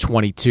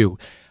 122.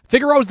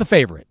 Figueroa's the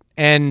favorite,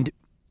 and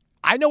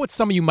I know what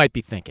some of you might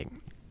be thinking.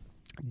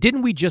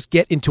 Didn't we just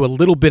get into a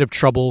little bit of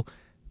trouble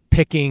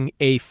picking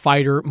a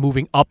fighter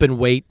moving up in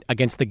weight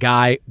against the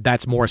guy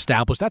that's more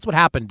established? That's what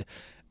happened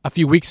a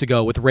few weeks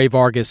ago with Ray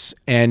Vargas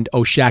and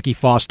O'Shaquie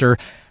Foster.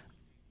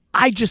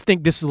 I just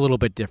think this is a little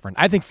bit different.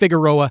 I think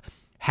Figueroa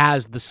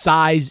has the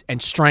size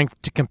and strength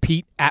to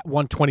compete at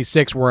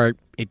 126, where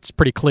it's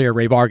pretty clear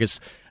Ray Vargas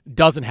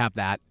doesn't have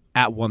that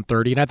at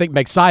 130. And I think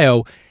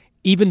Magsayo,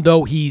 even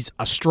though he's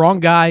a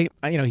strong guy,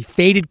 he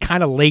faded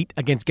kind of late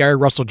against Gary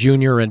Russell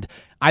Jr., and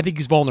I think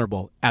he's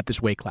vulnerable at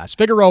this weight class.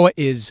 Figueroa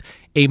is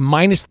a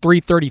minus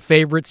 330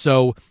 favorite,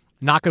 so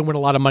not going to win a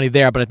lot of money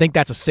there, but I think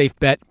that's a safe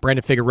bet,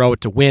 Brandon Figueroa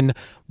to win.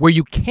 Where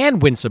you can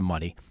win some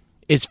money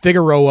is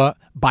Figueroa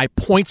by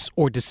points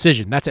or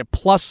decision. That's at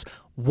plus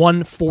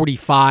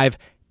 145.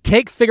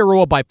 Take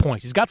Figueroa by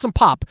points. He's got some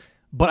pop,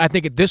 but I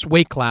think at this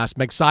weight class,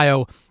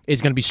 Magsayo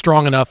is going to be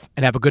strong enough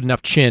and have a good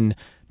enough chin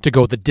to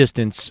go the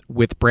distance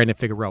with Brandon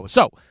Figueroa.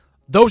 So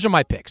those are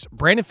my picks.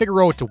 Brandon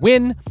Figueroa to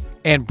win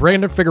and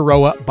Brandon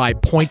Figueroa by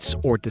points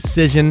or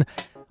decision.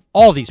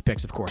 All these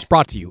picks, of course,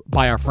 brought to you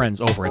by our friends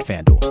over at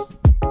FanDuel.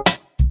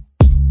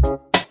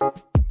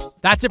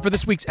 That's it for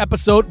this week's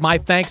episode. My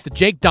thanks to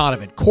Jake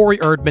Donovan, Corey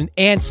Erdman,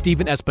 and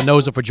Steven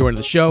Espinoza for joining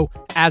the show.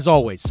 As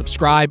always,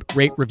 subscribe,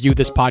 rate, review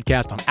this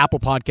podcast on Apple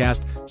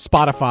Podcast,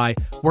 Spotify,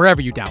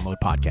 wherever you download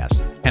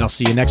podcasts. And I'll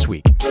see you next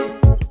week.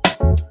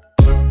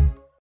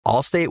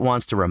 Allstate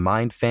wants to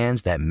remind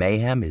fans that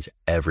mayhem is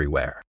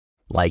everywhere.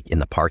 Like in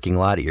the parking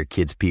lot at your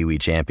kid's Pee Wee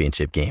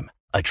Championship game.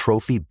 A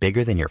trophy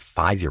bigger than your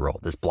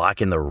 5-year-old is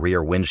blocking the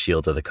rear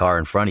windshield of the car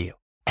in front of you.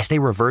 As they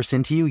reverse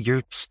into you,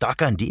 you're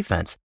stuck on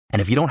defense.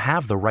 And if you don't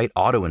have the right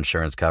auto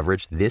insurance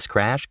coverage, this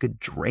crash could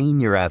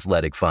drain your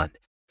athletic fund.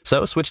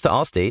 So switch to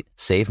Allstate,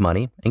 save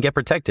money, and get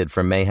protected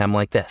from mayhem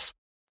like this.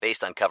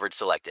 Based on coverage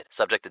selected,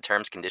 subject to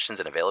terms,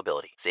 conditions, and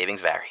availability. Savings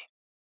vary.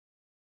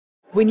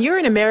 When you're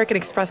an American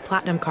Express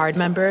Platinum Card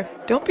member,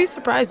 don't be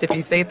surprised if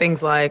you say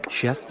things like,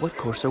 Chef, what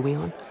course are we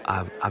on?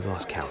 I've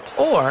lost count.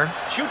 Or,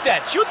 Shoot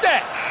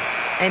that!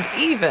 And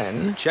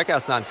even,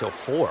 Checkout's not until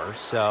 4,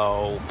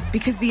 so...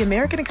 Because the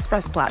American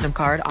Express Platinum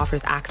Card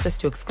offers access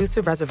to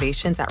exclusive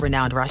reservations at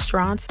renowned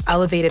restaurants,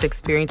 elevated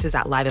experiences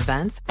at live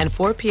events, and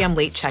 4 p.m.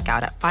 late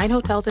checkout at fine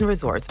hotels and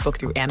resorts booked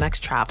through Amex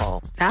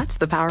Travel. That's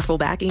the powerful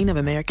backing of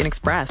American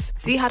Express.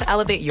 See how to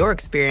elevate your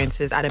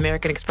experiences at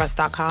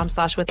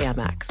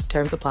americanexpress.com/withAmex.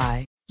 Terms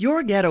apply.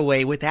 Your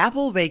getaway with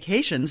Apple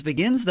Vacations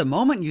begins the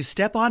moment you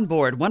step on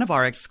board one of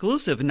our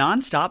exclusive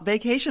nonstop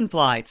vacation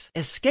flights.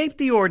 Escape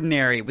the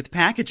ordinary with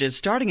packages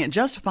starting at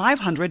just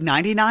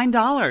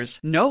 $599.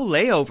 No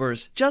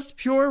layovers, just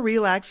pure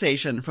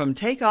relaxation from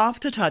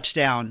takeoff to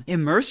touchdown.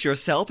 Immerse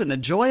yourself in the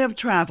joy of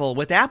travel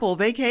with Apple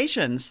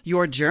Vacations.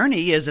 Your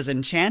journey is as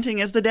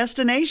enchanting as the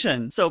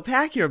destination, so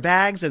pack your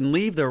bags and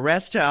leave the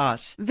rest to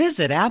us.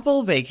 Visit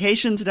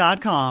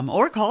applevacations.com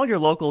or call your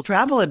local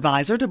travel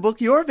advisor to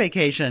book your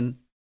vacation.